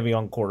do when they have a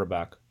young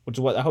quarterback, which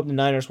is what I hope the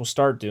Niners will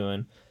start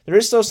doing. There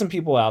is still some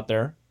people out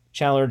there.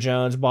 Chandler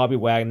Jones, Bobby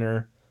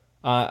Wagner,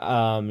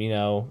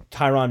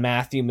 Tyrann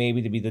Mathieu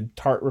maybe to be the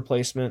Tart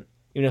replacement.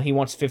 He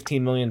wants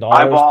 $15 million.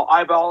 Eyeball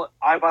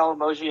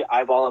emoji.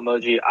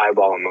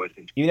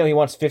 Even though he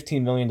wants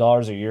 $15 million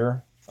a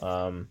year,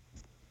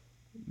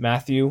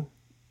 Mathieu,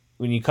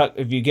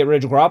 if you get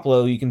rid of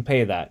Garoppolo, you can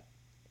pay that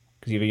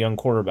because you have a young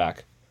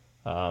quarterback.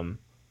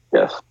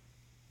 Yes.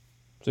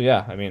 So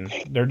yeah, I mean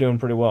they're doing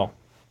pretty well.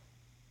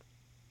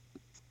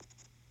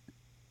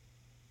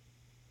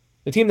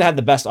 The team that had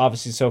the best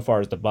obviously so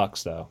far is the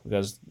Bucs though,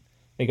 because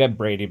they get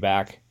Brady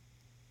back.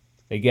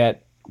 They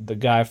get the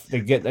guy. They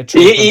get a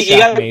trade from Shaq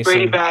got Mason.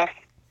 Brady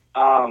back.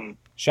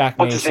 Shaq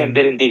what's his name?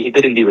 Mason. He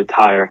did indeed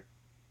retire.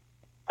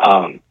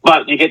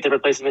 But you get the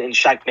replacement in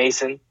Shaq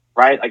Mason,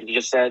 right? Like you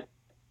just said,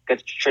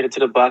 got traded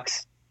to the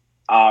Bucs.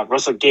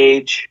 Russell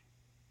Gage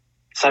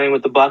signing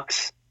with the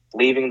Bucs,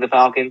 leaving the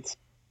Falcons.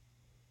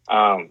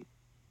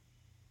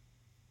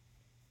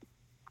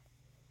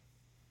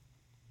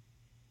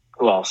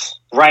 Who else?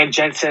 Ryan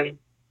Jensen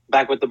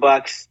back with the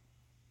Bucs.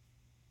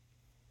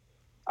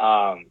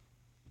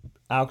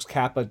 Alex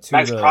Kappa to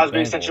Max the Crosby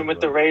Bengals, extension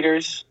with the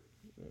Raiders.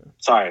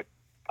 Sorry.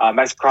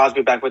 Max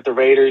Crosby back with the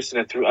Raiders,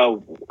 and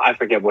I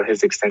forget what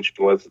his extension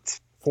was. It's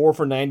 4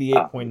 for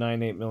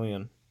 $98.98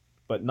 million,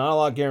 but not a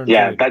lot guaranteed.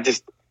 Yeah, that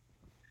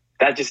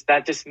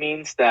just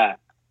means that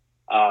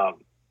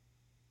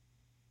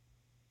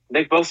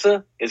Nick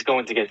Bosa is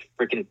going to get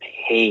freaking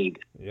paid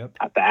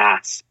at the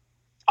ass.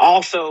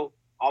 Also,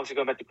 obviously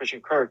going back to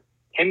Christian Kirk,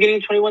 him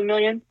getting $21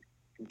 million,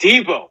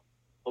 Debo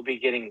will be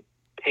getting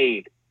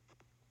paid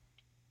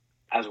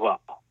as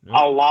well. Yep.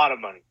 A lot of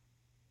money.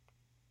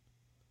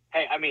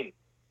 Hey, I mean,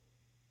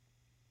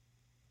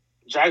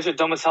 Jags are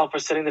dumb as hell for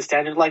setting the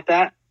standard like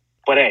that,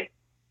 but hey,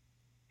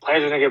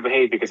 players are going to get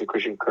paid because of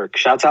Christian Kirk.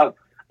 Shouts out.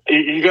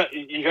 You're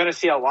going to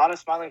see a lot of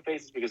smiling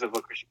faces because of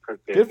what Christian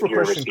Kirk did. Good for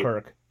Christian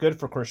Kirk. Good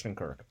for Christian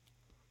Kirk.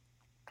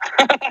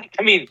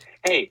 I mean,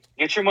 hey,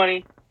 get your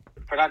money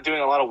for not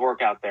doing a lot of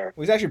work out there.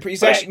 Well, get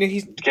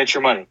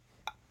your money.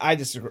 I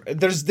disagree.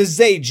 There's the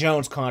Zay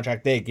Jones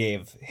contract they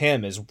gave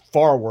him is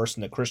far worse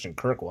than the Christian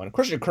Kirk one.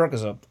 Christian Kirk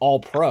is an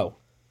all-pro.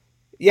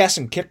 Yes,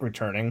 and kick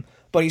returning,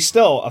 but he's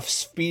still a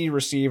speedy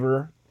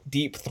receiver,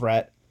 deep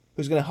threat,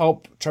 who's going to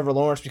help Trevor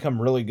Lawrence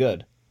become really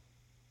good.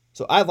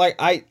 So I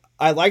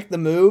like the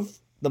move,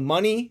 the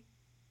money.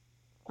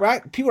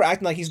 People are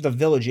acting like he's the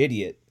village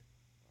idiot.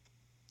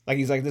 Like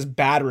he's like this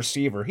bad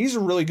receiver. He's a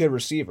really good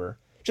receiver.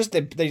 Just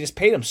they just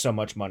paid him so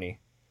much money.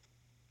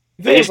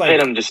 Paid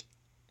him just.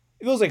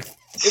 It feels like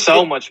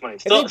so much money.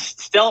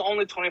 Still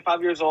only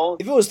 25 years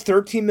old. If it was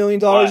 $13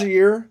 million a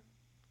year,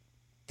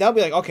 that would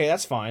be like, okay,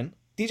 that's fine.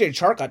 DJ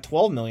Chark got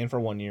 $12 million for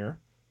 1 year.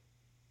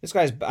 This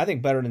guy's, I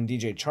think, better than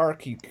DJ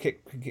Chark. He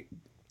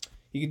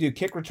can do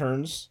kick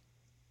returns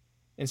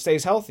and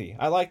stays healthy.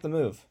 I like the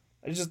move.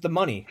 It's just the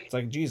money. It's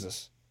like,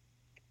 Jesus.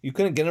 You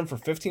couldn't get him for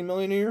 $15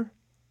 million a year?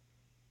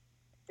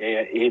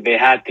 Yeah,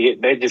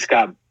 they just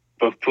got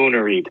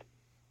buffoonery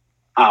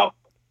out.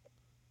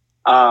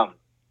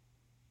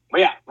 But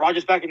yeah,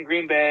 Rodgers back in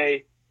Green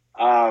Bay.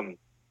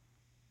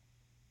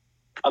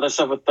 other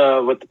stuff with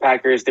the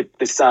Packers.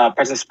 This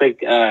Preston Spick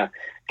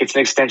gets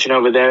an extension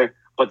over there,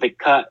 but they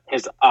cut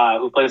his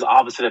who plays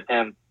opposite of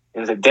him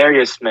is a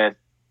Darius Smith,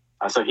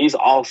 so he's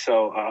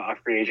also a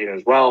free agent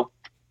as well.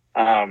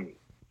 I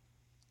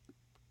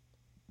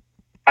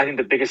think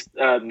the biggest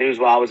news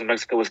while I was in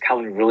Mexico was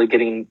Calvin really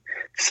getting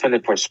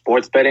suspended for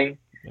sports betting.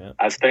 Yeah.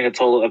 Spending a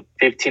total of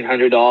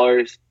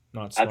 $1,500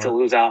 to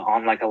lose out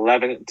on like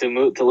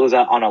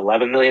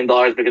 $11 million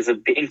because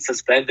of being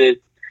suspended.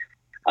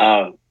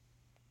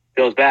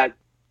 Feels bad.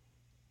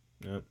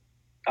 Yep.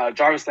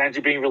 Jarvis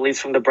Landry being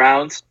released from the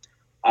Browns.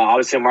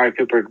 Obviously, Amari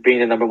Cooper being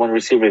the number one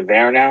receiver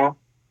there now.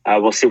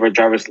 We'll see where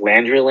Jarvis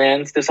Landry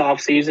lands this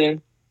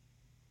offseason.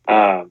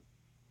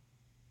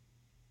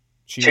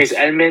 Chase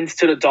Edmonds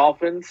to the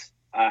Dolphins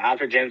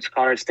after James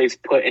Conner stays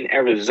put in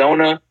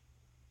Arizona.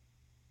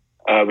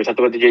 We talked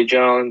about DJ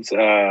Jones.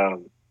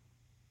 The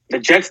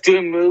Jets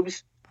doing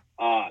moves.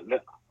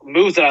 The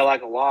moves that I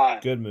like a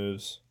lot. Good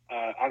moves.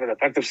 On the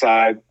defensive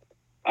side.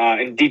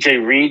 And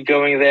DJ Reed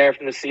going there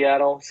from the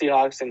Seattle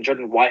Seahawks and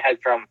Jordan Whitehead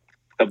from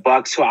the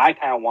Bucks, who I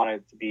kind of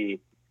wanted to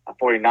be a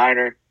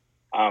 49er.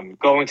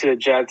 Going to the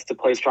Jets to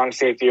play strong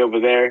safety over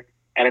there.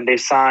 And then they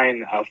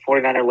sign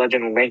 49er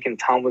legend Lincoln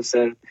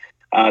Tomlinson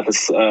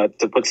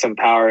to put some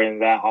power in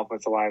that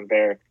offensive line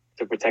there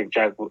to protect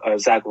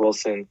Zach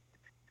Wilson.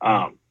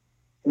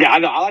 Yeah, I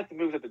know. I like the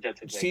moves that the Jets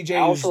have made. TJ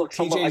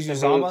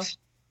Uzama?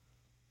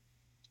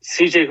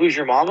 CJ, who's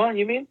your mama,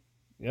 you mean?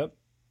 Yep.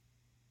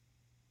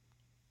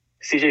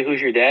 CJ, who's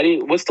your daddy?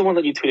 What's the one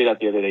that you tweeted out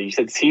the other day? You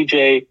said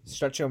CJ.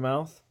 Shut your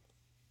mouth.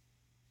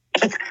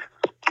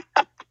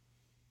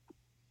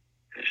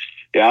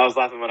 Yeah, I was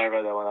laughing when I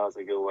read that one. That was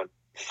a good one.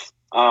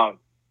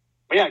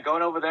 But yeah,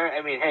 going over there,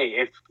 I mean, hey,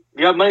 if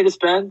you have money to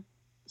spend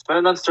it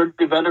on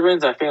sturdy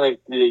veterans. I feel like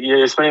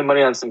you're spending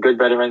money on some good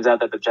veterans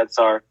out that the Jets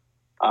are.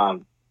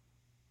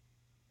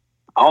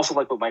 I also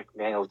like what Mike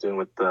McDaniel's doing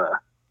with the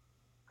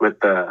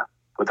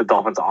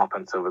Dolphins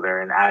offense over there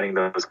and adding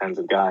those kinds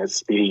of guys,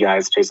 speedy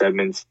guys, Chase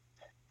Edmonds,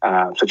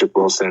 Cedric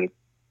Wilson.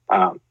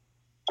 I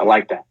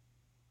like that.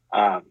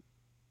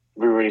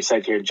 We already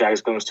said here,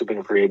 Jags going stupid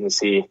in free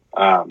agency.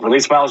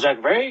 Release Miles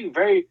Jack, very,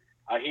 very.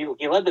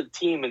 He led the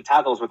team in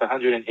tackles with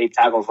 108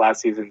 tackles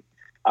last season.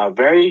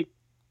 Very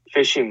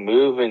fishy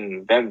move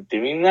in them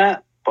doing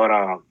that,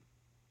 but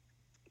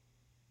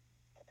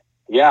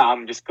yeah,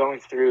 I'm just going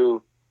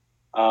through.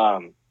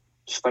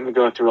 Just let me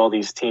go through all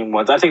these team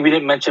ones. I think we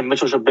didn't mention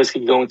Mitchell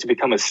Trubisky is going to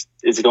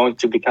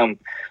become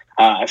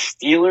a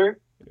Steeler.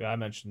 Yeah, I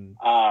mentioned.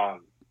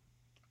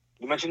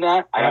 You mentioned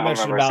that. I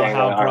mentioned about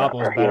how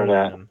Garoppolo's better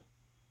than him.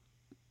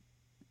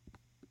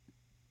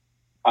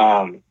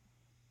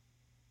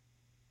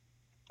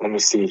 Let me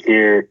see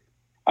here.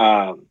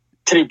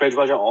 Teddy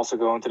Bridgewater also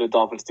going to the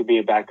Dolphins to be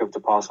a backup to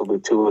possibly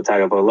Tua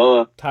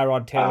Tagovailoa.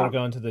 Tyrod Taylor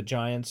going to the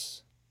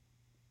Giants.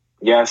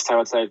 Yes,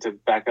 Tyrod Taylor to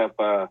back up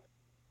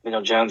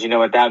Jones. You know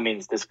what that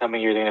means. This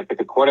coming year, they're going to pick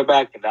a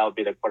quarterback, and that will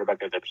be the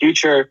quarterback of the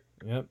future.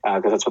 Yep.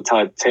 Because that's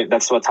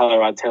what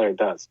Tyrod Taylor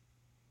does.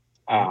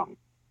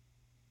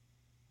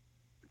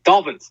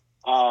 Dolphins.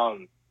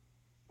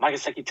 Mike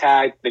Gesicki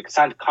tagged. They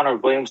signed Connor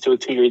Williams to a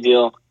 2-year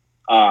deal.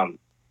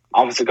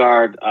 Offensive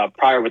guard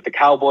prior with the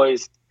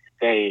Cowboys.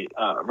 They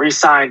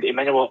re-signed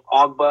Emmanuel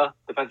Ogbah,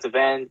 defensive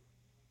end.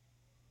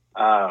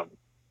 They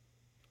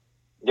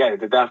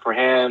did that for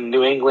him.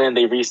 New England,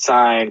 they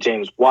re-signed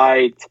James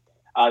White.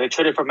 They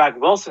traded for Mack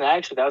Wilson.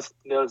 Actually, that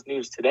was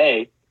news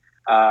today.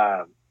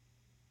 The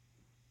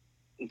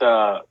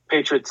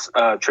Patriots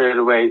traded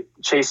away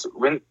Chase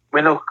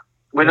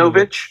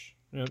Winovich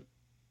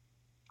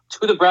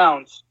to the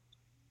Browns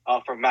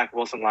for Mack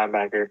Wilson,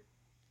 linebacker.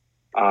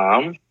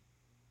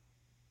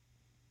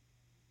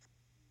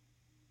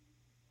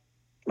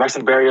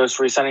 Braxton Berrios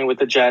re-signing with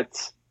the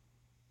Jets.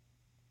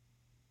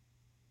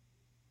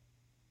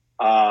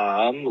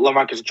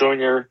 LaMarcus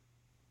Jr.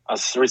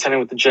 Re-signing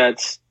with the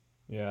Jets.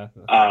 Yeah.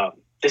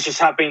 This just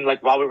happened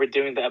while we were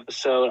doing the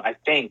episode, I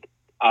think.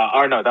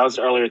 That was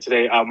earlier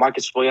today.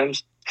 Marcus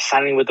Williams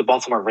signing with the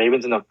Baltimore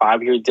Ravens in a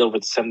 5-year deal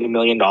with $70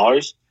 million.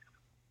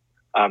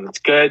 It's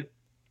good.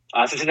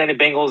 Cincinnati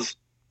Bengals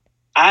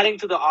adding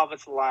to the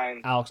offensive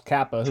line. Alex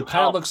Kappa, who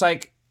kind of looks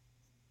like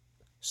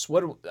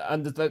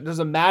there's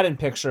a Madden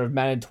picture of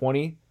Madden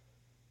 20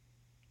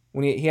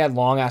 when he had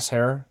long ass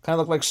hair. Kind of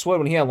looked like Swood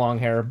when he had long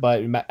hair,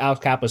 but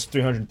Alex Kappa's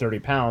 330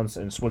 pounds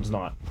and Swood's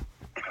not.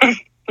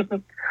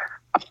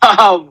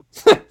 Adding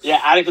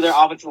to their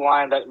offensive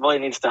line that really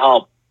needs to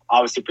help.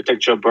 Obviously,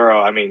 protect Joe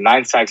Burrow. I mean,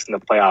 9 sacks in the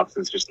playoffs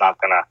is just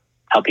not going to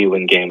help you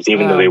win games,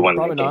 even though they won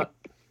the game. Not.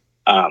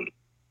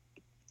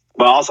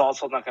 But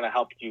also not going to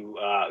help you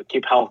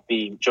keep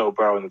healthy Joe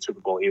Burrow in the Super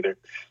Bowl either.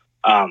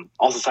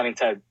 Also signing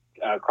Ted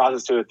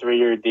Crosses to a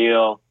 3-year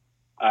deal,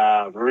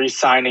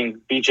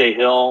 re-signing B.J.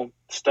 Hill,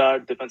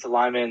 stud defensive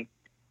lineman,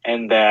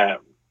 and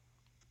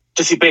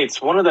Jesse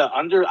Bates, one of the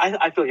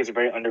I feel like he's a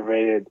very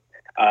underrated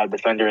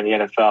defender in the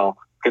NFL,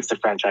 gets the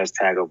franchise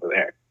tag over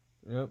there.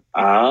 Yep.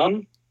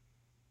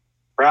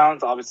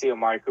 Browns, obviously,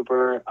 Amari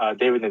Cooper.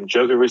 David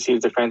Njoku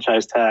receives the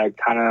franchise tag.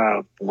 Kind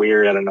of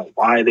weird. I don't know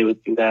why they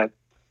would do that.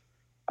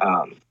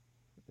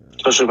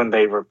 Especially when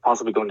they were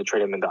possibly going to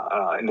trade him in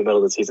the middle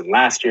of the season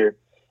last year.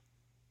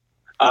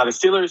 The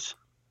Steelers,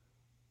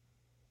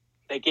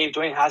 they gave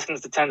Dwayne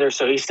Haskins the tender,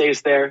 so he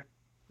stays there.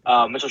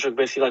 Mitchell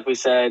Trubisky, like we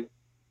said.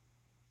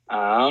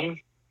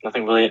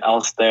 Nothing really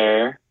else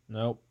there.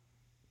 Nope.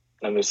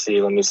 Let me see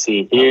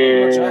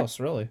here. Not much else,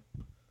 really.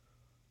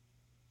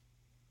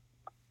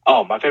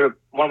 Oh, one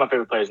of my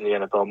favorite players in the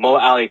NFL, Mo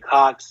Alley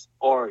Cox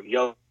or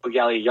Yo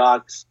Gally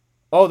Yox.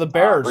 Oh, the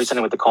Bears.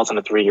 Re-signing with the Colts on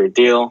a 3-year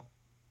deal.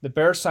 The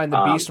Bears signed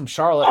the beast from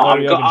Charlotte,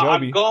 Larry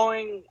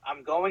Ogunjobi.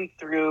 I'm going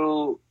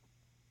through.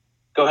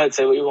 Go ahead,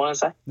 say what you want to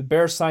say. The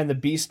Bears signed the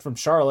beast from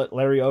Charlotte,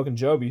 Larry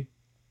Ogunjobi.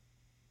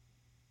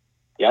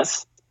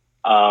 Yes.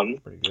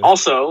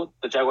 Also,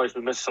 the Jaguars,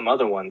 we missed some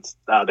other ones.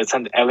 They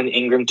sent Evan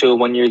Ingram to a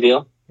 1-year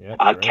deal.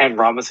 Yeah, Ken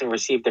Robinson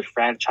received the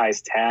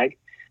franchise tag.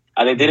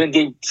 They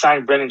didn't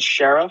sign Brendan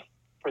Sheriff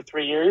for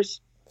 3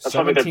 years. That's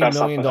probably their best.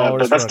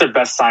 That's their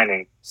best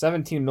signing.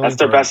 $17 million. That's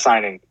their best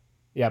signing.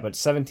 Yeah, but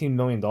 $17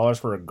 million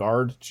for a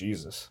guard,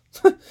 Jesus.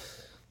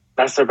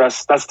 That's their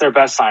best. That's their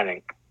best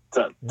signing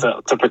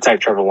to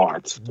protect Trevor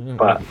Lawrence.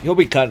 But he'll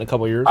be cut in a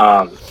couple years.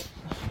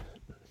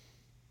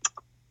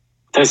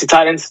 Tennessee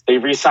Titans, they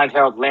re-signed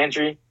Harold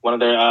Landry, one of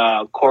their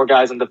core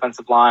guys on the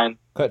defensive line,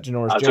 cut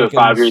Janoris to a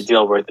 5-year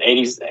deal worth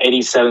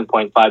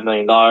 $87.5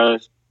 million.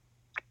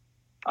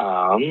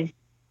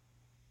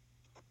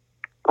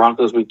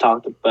 Broncos, we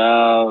talked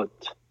about.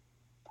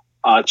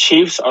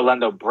 Chiefs,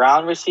 Orlando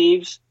Brown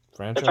receives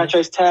the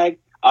franchise tag.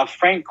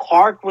 Frank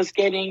Clark was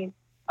getting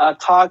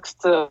talks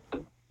to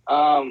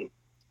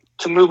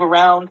move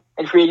around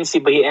in free agency,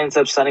 but he ends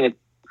up signing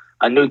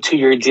a new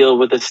 2-year deal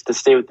with us to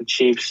stay with the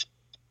Chiefs.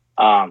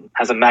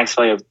 Has a max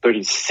value of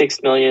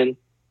 $36 million.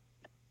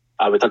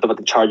 We talked about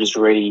the Chargers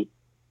already.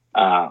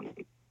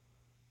 DeMarcus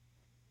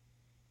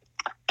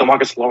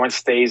Lawrence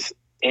stays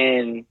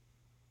in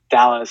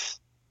Dallas.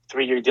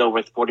 3-year deal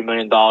worth $40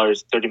 million,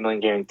 $30 million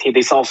guaranteed.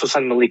 They also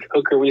signed Malik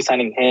Hooker,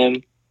 re-signing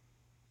him.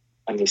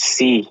 Let me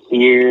see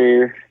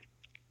here.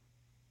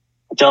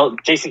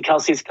 Jason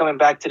Kelsey is coming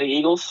back to the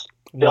Eagles.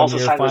 They also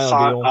signed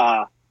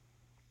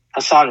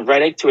Hassan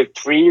Reddick to a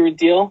 3-year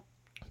deal.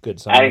 Good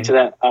signing. Adding to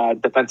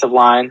that defensive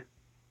line.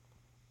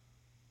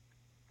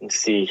 Let's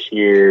see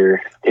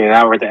here. Okay,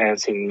 now we're at the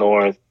NFC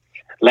North.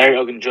 Larry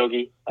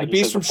Ogunjobi. The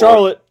beast from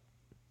Charlotte.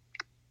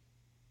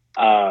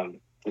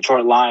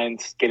 Detroit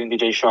Lions getting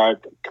DJ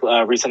Shark,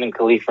 re-signing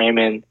Khalif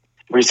Raymond,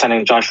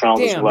 re-signing Josh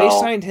Reynolds as well. They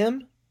signed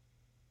him?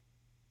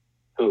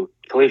 Who?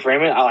 Khalif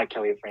Raymond? I like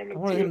Khalif Raymond, I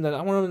wanted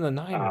him in the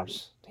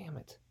Niners. Damn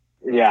it.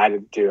 Yeah, I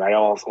did too. I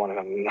also wanted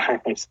him in the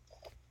Niners.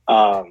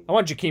 I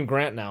want Jakeem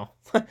Grant now.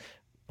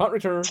 Punt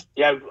return.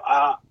 Yeah,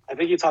 I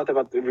think you talked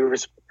about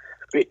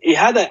you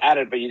had that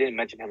added, but you didn't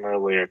mention him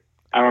earlier.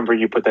 I remember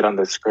you put that on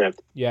the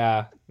script.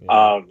 Yeah.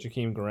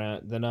 Jakeem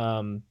Grant. Then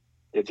Jakeem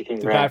the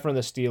Grant. Guy from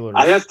the Steelers.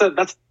 I guess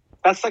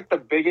that's like the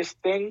biggest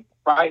thing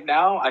right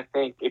now. I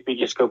think if you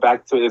just go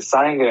back to it, is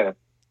signing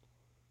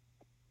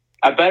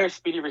a better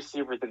speedy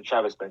receiver than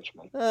Travis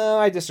Benjamin.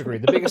 I disagree.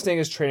 The biggest thing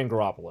is trading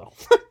Garoppolo.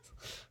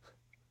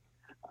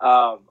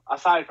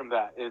 Aside from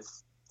that,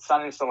 is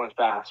signing someone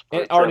fast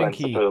and Arden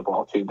Key to throw the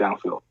ball to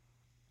downfield.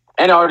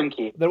 And Arden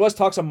Key. There was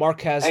talks of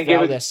Marquez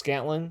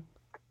Valdes-Scantling.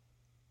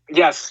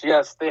 Yes,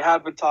 they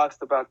have been talks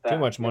about that. Too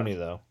much money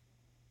though.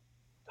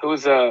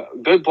 Who's a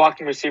good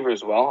blocking receiver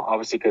as well,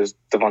 obviously because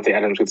Devontae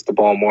Adams gets the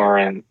ball more,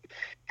 and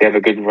they have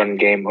a good run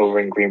game over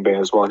in Green Bay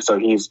as well. So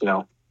he's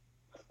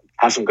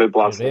has some good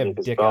blocks. They have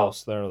Dick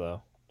Ellis there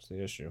though. That's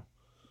the issue.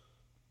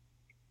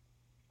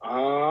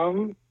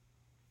 For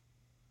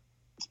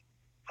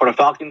the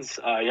Falcons,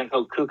 Young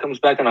Ho Koo comes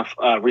back on a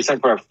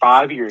re-signed for a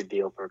 5-year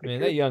deal for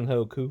that Young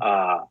Ho Koo.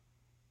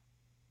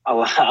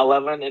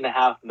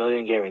 $11.5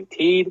 million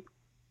guaranteed.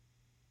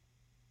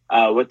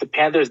 With the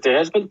Panthers, there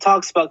has been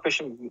talks about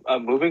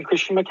moving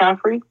Christian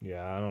McCaffrey.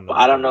 Yeah, I don't know. But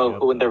I don't know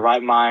who in their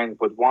right mind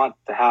would want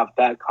to have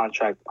that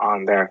contract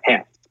on their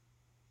hands.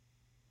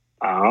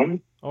 I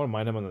wouldn't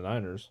mind him on the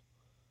Niners.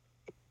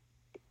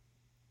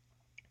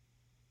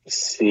 Let's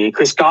see.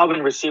 Chris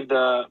Godwin received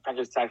the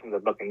franchise tag from the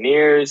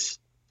Buccaneers.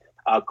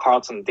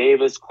 Carlton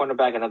Davis,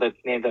 cornerback, another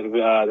name that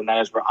the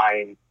Niners were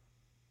eyeing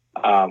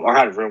or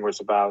had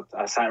rumors about,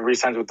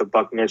 re-signs with the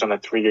Buccaneers on a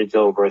 3-year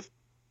deal worth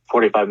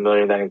 $45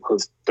 million. That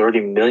includes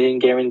 $30 million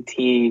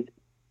guaranteed.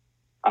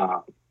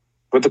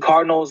 With the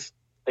Cardinals,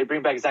 they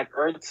bring back Zach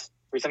Ertz,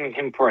 re-signing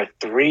him for a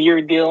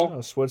 3-year deal.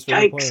 Oh, Sweat's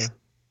favorite player.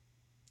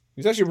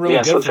 He's actually really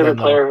good Sweat's for them,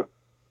 favorite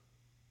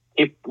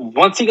player.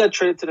 Once he got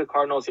traded to the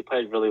Cardinals, he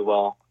played really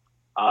well.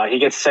 He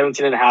gets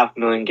 $17.5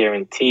 million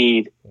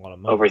guaranteed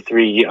over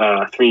 3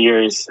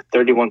 years,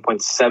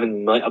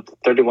 $31.7 million up to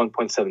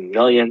 $31.7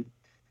 million.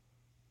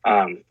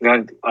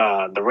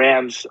 The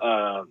Rams,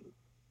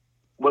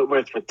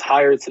 Whitworth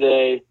retired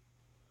today.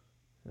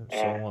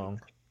 So long.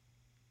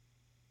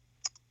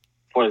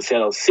 For the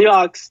Seattle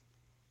Seahawks,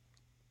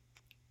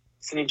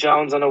 Sidney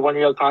Jones on a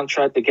 1-year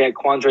contract to get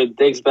Quandre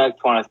Diggs back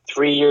on a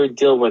 3-year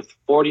deal worth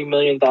 $40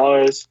 million.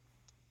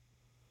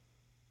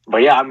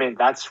 But yeah, I mean,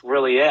 that's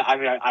really it. I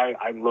mean,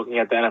 I'm looking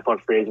at the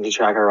NFL free agency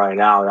tracker right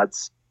now.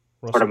 That's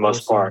for the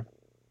most part.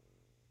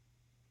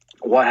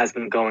 What has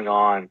been going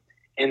on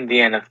in the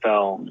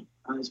NFL?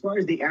 As far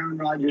as the Aaron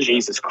Rodgers,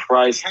 Jesus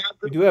Christ,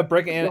 We do have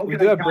breaking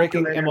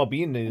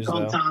MLB news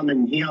call though. Tom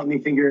and he helped me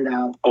figure it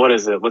out. what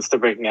is it? What's the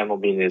breaking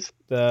MLB news?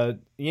 The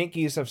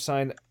Yankees have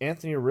signed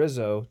Anthony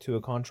Rizzo to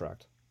a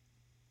contract.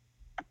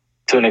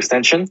 To an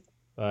extension?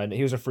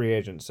 He was a free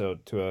agent, so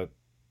to a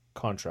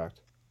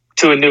contract.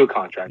 To a new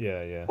contract.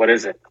 Yeah. What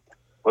is it?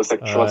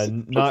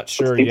 Not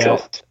sure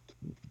yet.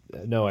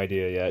 No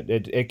idea yet.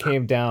 It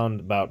came down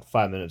about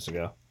 5 minutes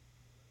ago.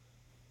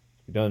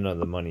 We don't know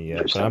the money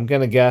yet, but I'm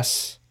gonna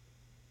guess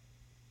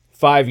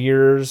 5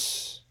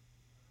 years,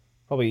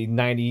 probably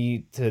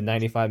 90 to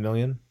 95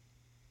 million.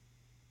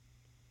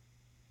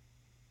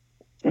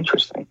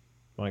 Interesting.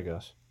 My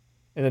guess.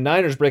 And the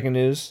Niners breaking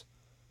news.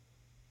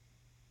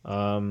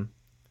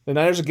 The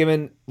Niners are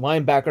giving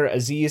linebacker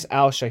Azeez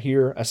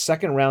Al-Shaair a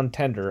second-round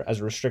tender as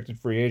a restricted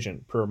free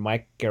agent, per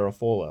Mike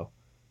Garafolo.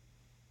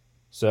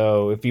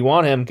 So if you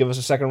want him, give us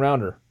a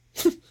second-rounder.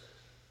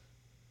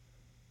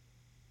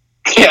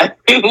 Yeah,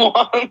 you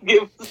want him,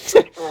 give us a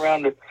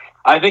second-rounder.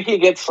 I think he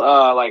gets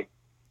like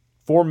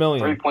 $4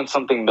 million.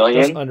 3-point-something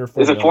million. Just under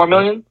 4 Is it $4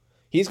 million?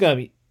 He's gonna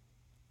be.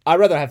 I'd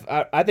rather have.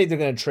 I think they're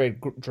gonna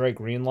trade Drake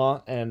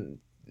Greenlaw, and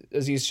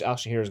Azeez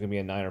Al-Shaair is gonna be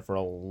a Niner for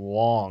a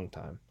long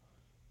time.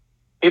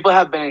 People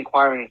have been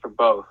inquiring for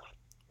both.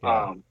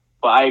 Yeah.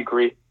 But I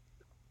agree.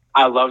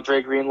 I love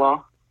Drake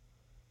Greenlaw,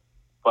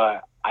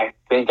 but I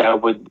think I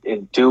would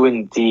do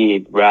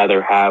indeed rather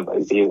have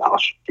Azeez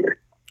Al-Shaair.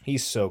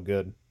 He's so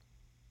good.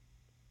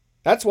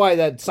 That's why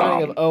that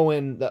signing of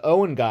Owen, the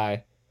Owen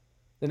guy,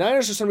 the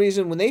Niners for some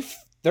reason when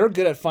they're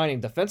good at finding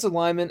defensive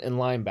linemen and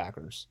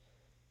linebackers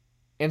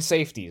and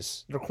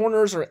safeties. Their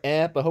corners are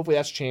but hopefully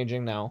that's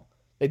changing now.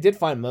 They did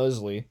find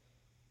Mosley,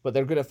 but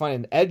they're good at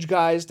finding edge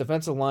guys,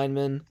 defensive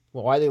linemen.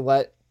 Why they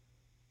let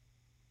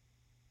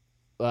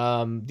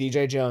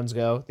DJ Jones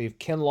go? They have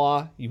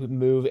Kinlaw. You would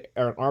move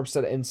Eric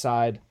Armstead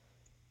inside.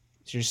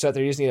 So you're set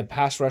there. You just need a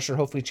pass rusher,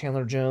 hopefully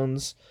Chandler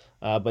Jones,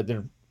 but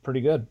they're pretty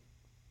good.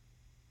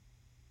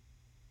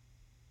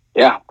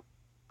 Yeah.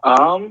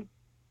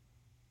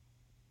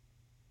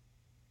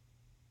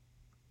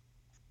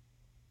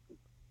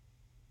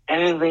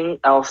 Anything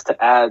else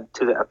to add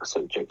to the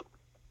episode, Jake?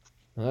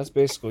 And that's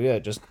basically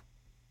it. Just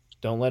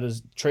don't let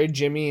us trade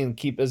Jimmy and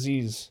keep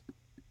Azeez.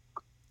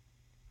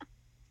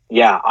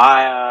 Yeah,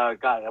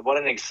 God,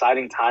 what an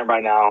exciting time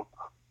right now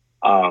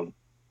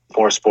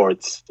for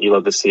sports. You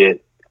love to see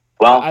it.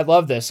 Well, I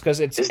love this because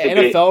it's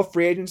NFL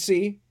free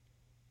agency,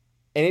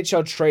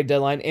 NHL trade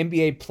deadline,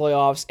 NBA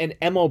playoffs, and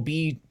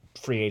MLB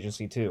free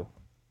agency too.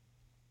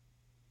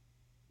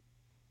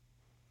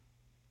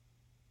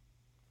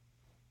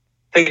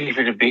 Thank you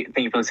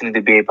for listening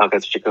to BA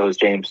Podcast with your host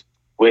James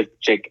with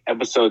Jake,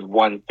 episode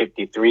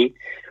 153.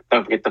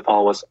 Don't forget to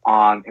follow us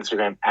on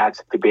Instagram at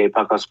the BA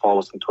Podcast. Follow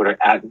us on Twitter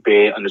at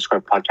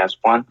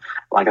BA_podcast1.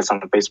 Like us on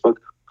Facebook.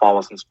 Follow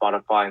us on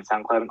Spotify and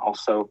SoundCloud, and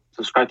also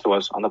subscribe to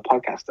us on the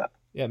podcast app.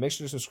 Yeah, make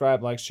sure to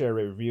subscribe, like, share,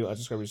 rate, review.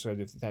 Unsubscribe,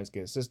 50 times to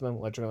get a system.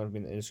 Let your have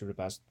been in the industry for the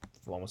past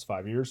almost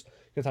 5 years.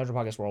 Get Tundra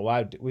Podcast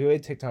Worldwide. We really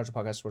take Tundra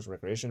Podcast sports and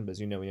recreation, but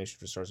as you know, we know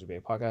you start to be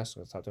a podcast.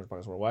 So it's Top Tundra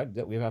Podcast Worldwide.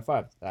 We have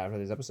 5 after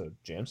this episode.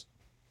 James.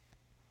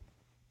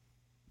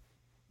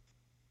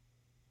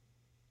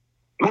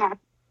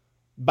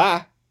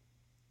 Bye.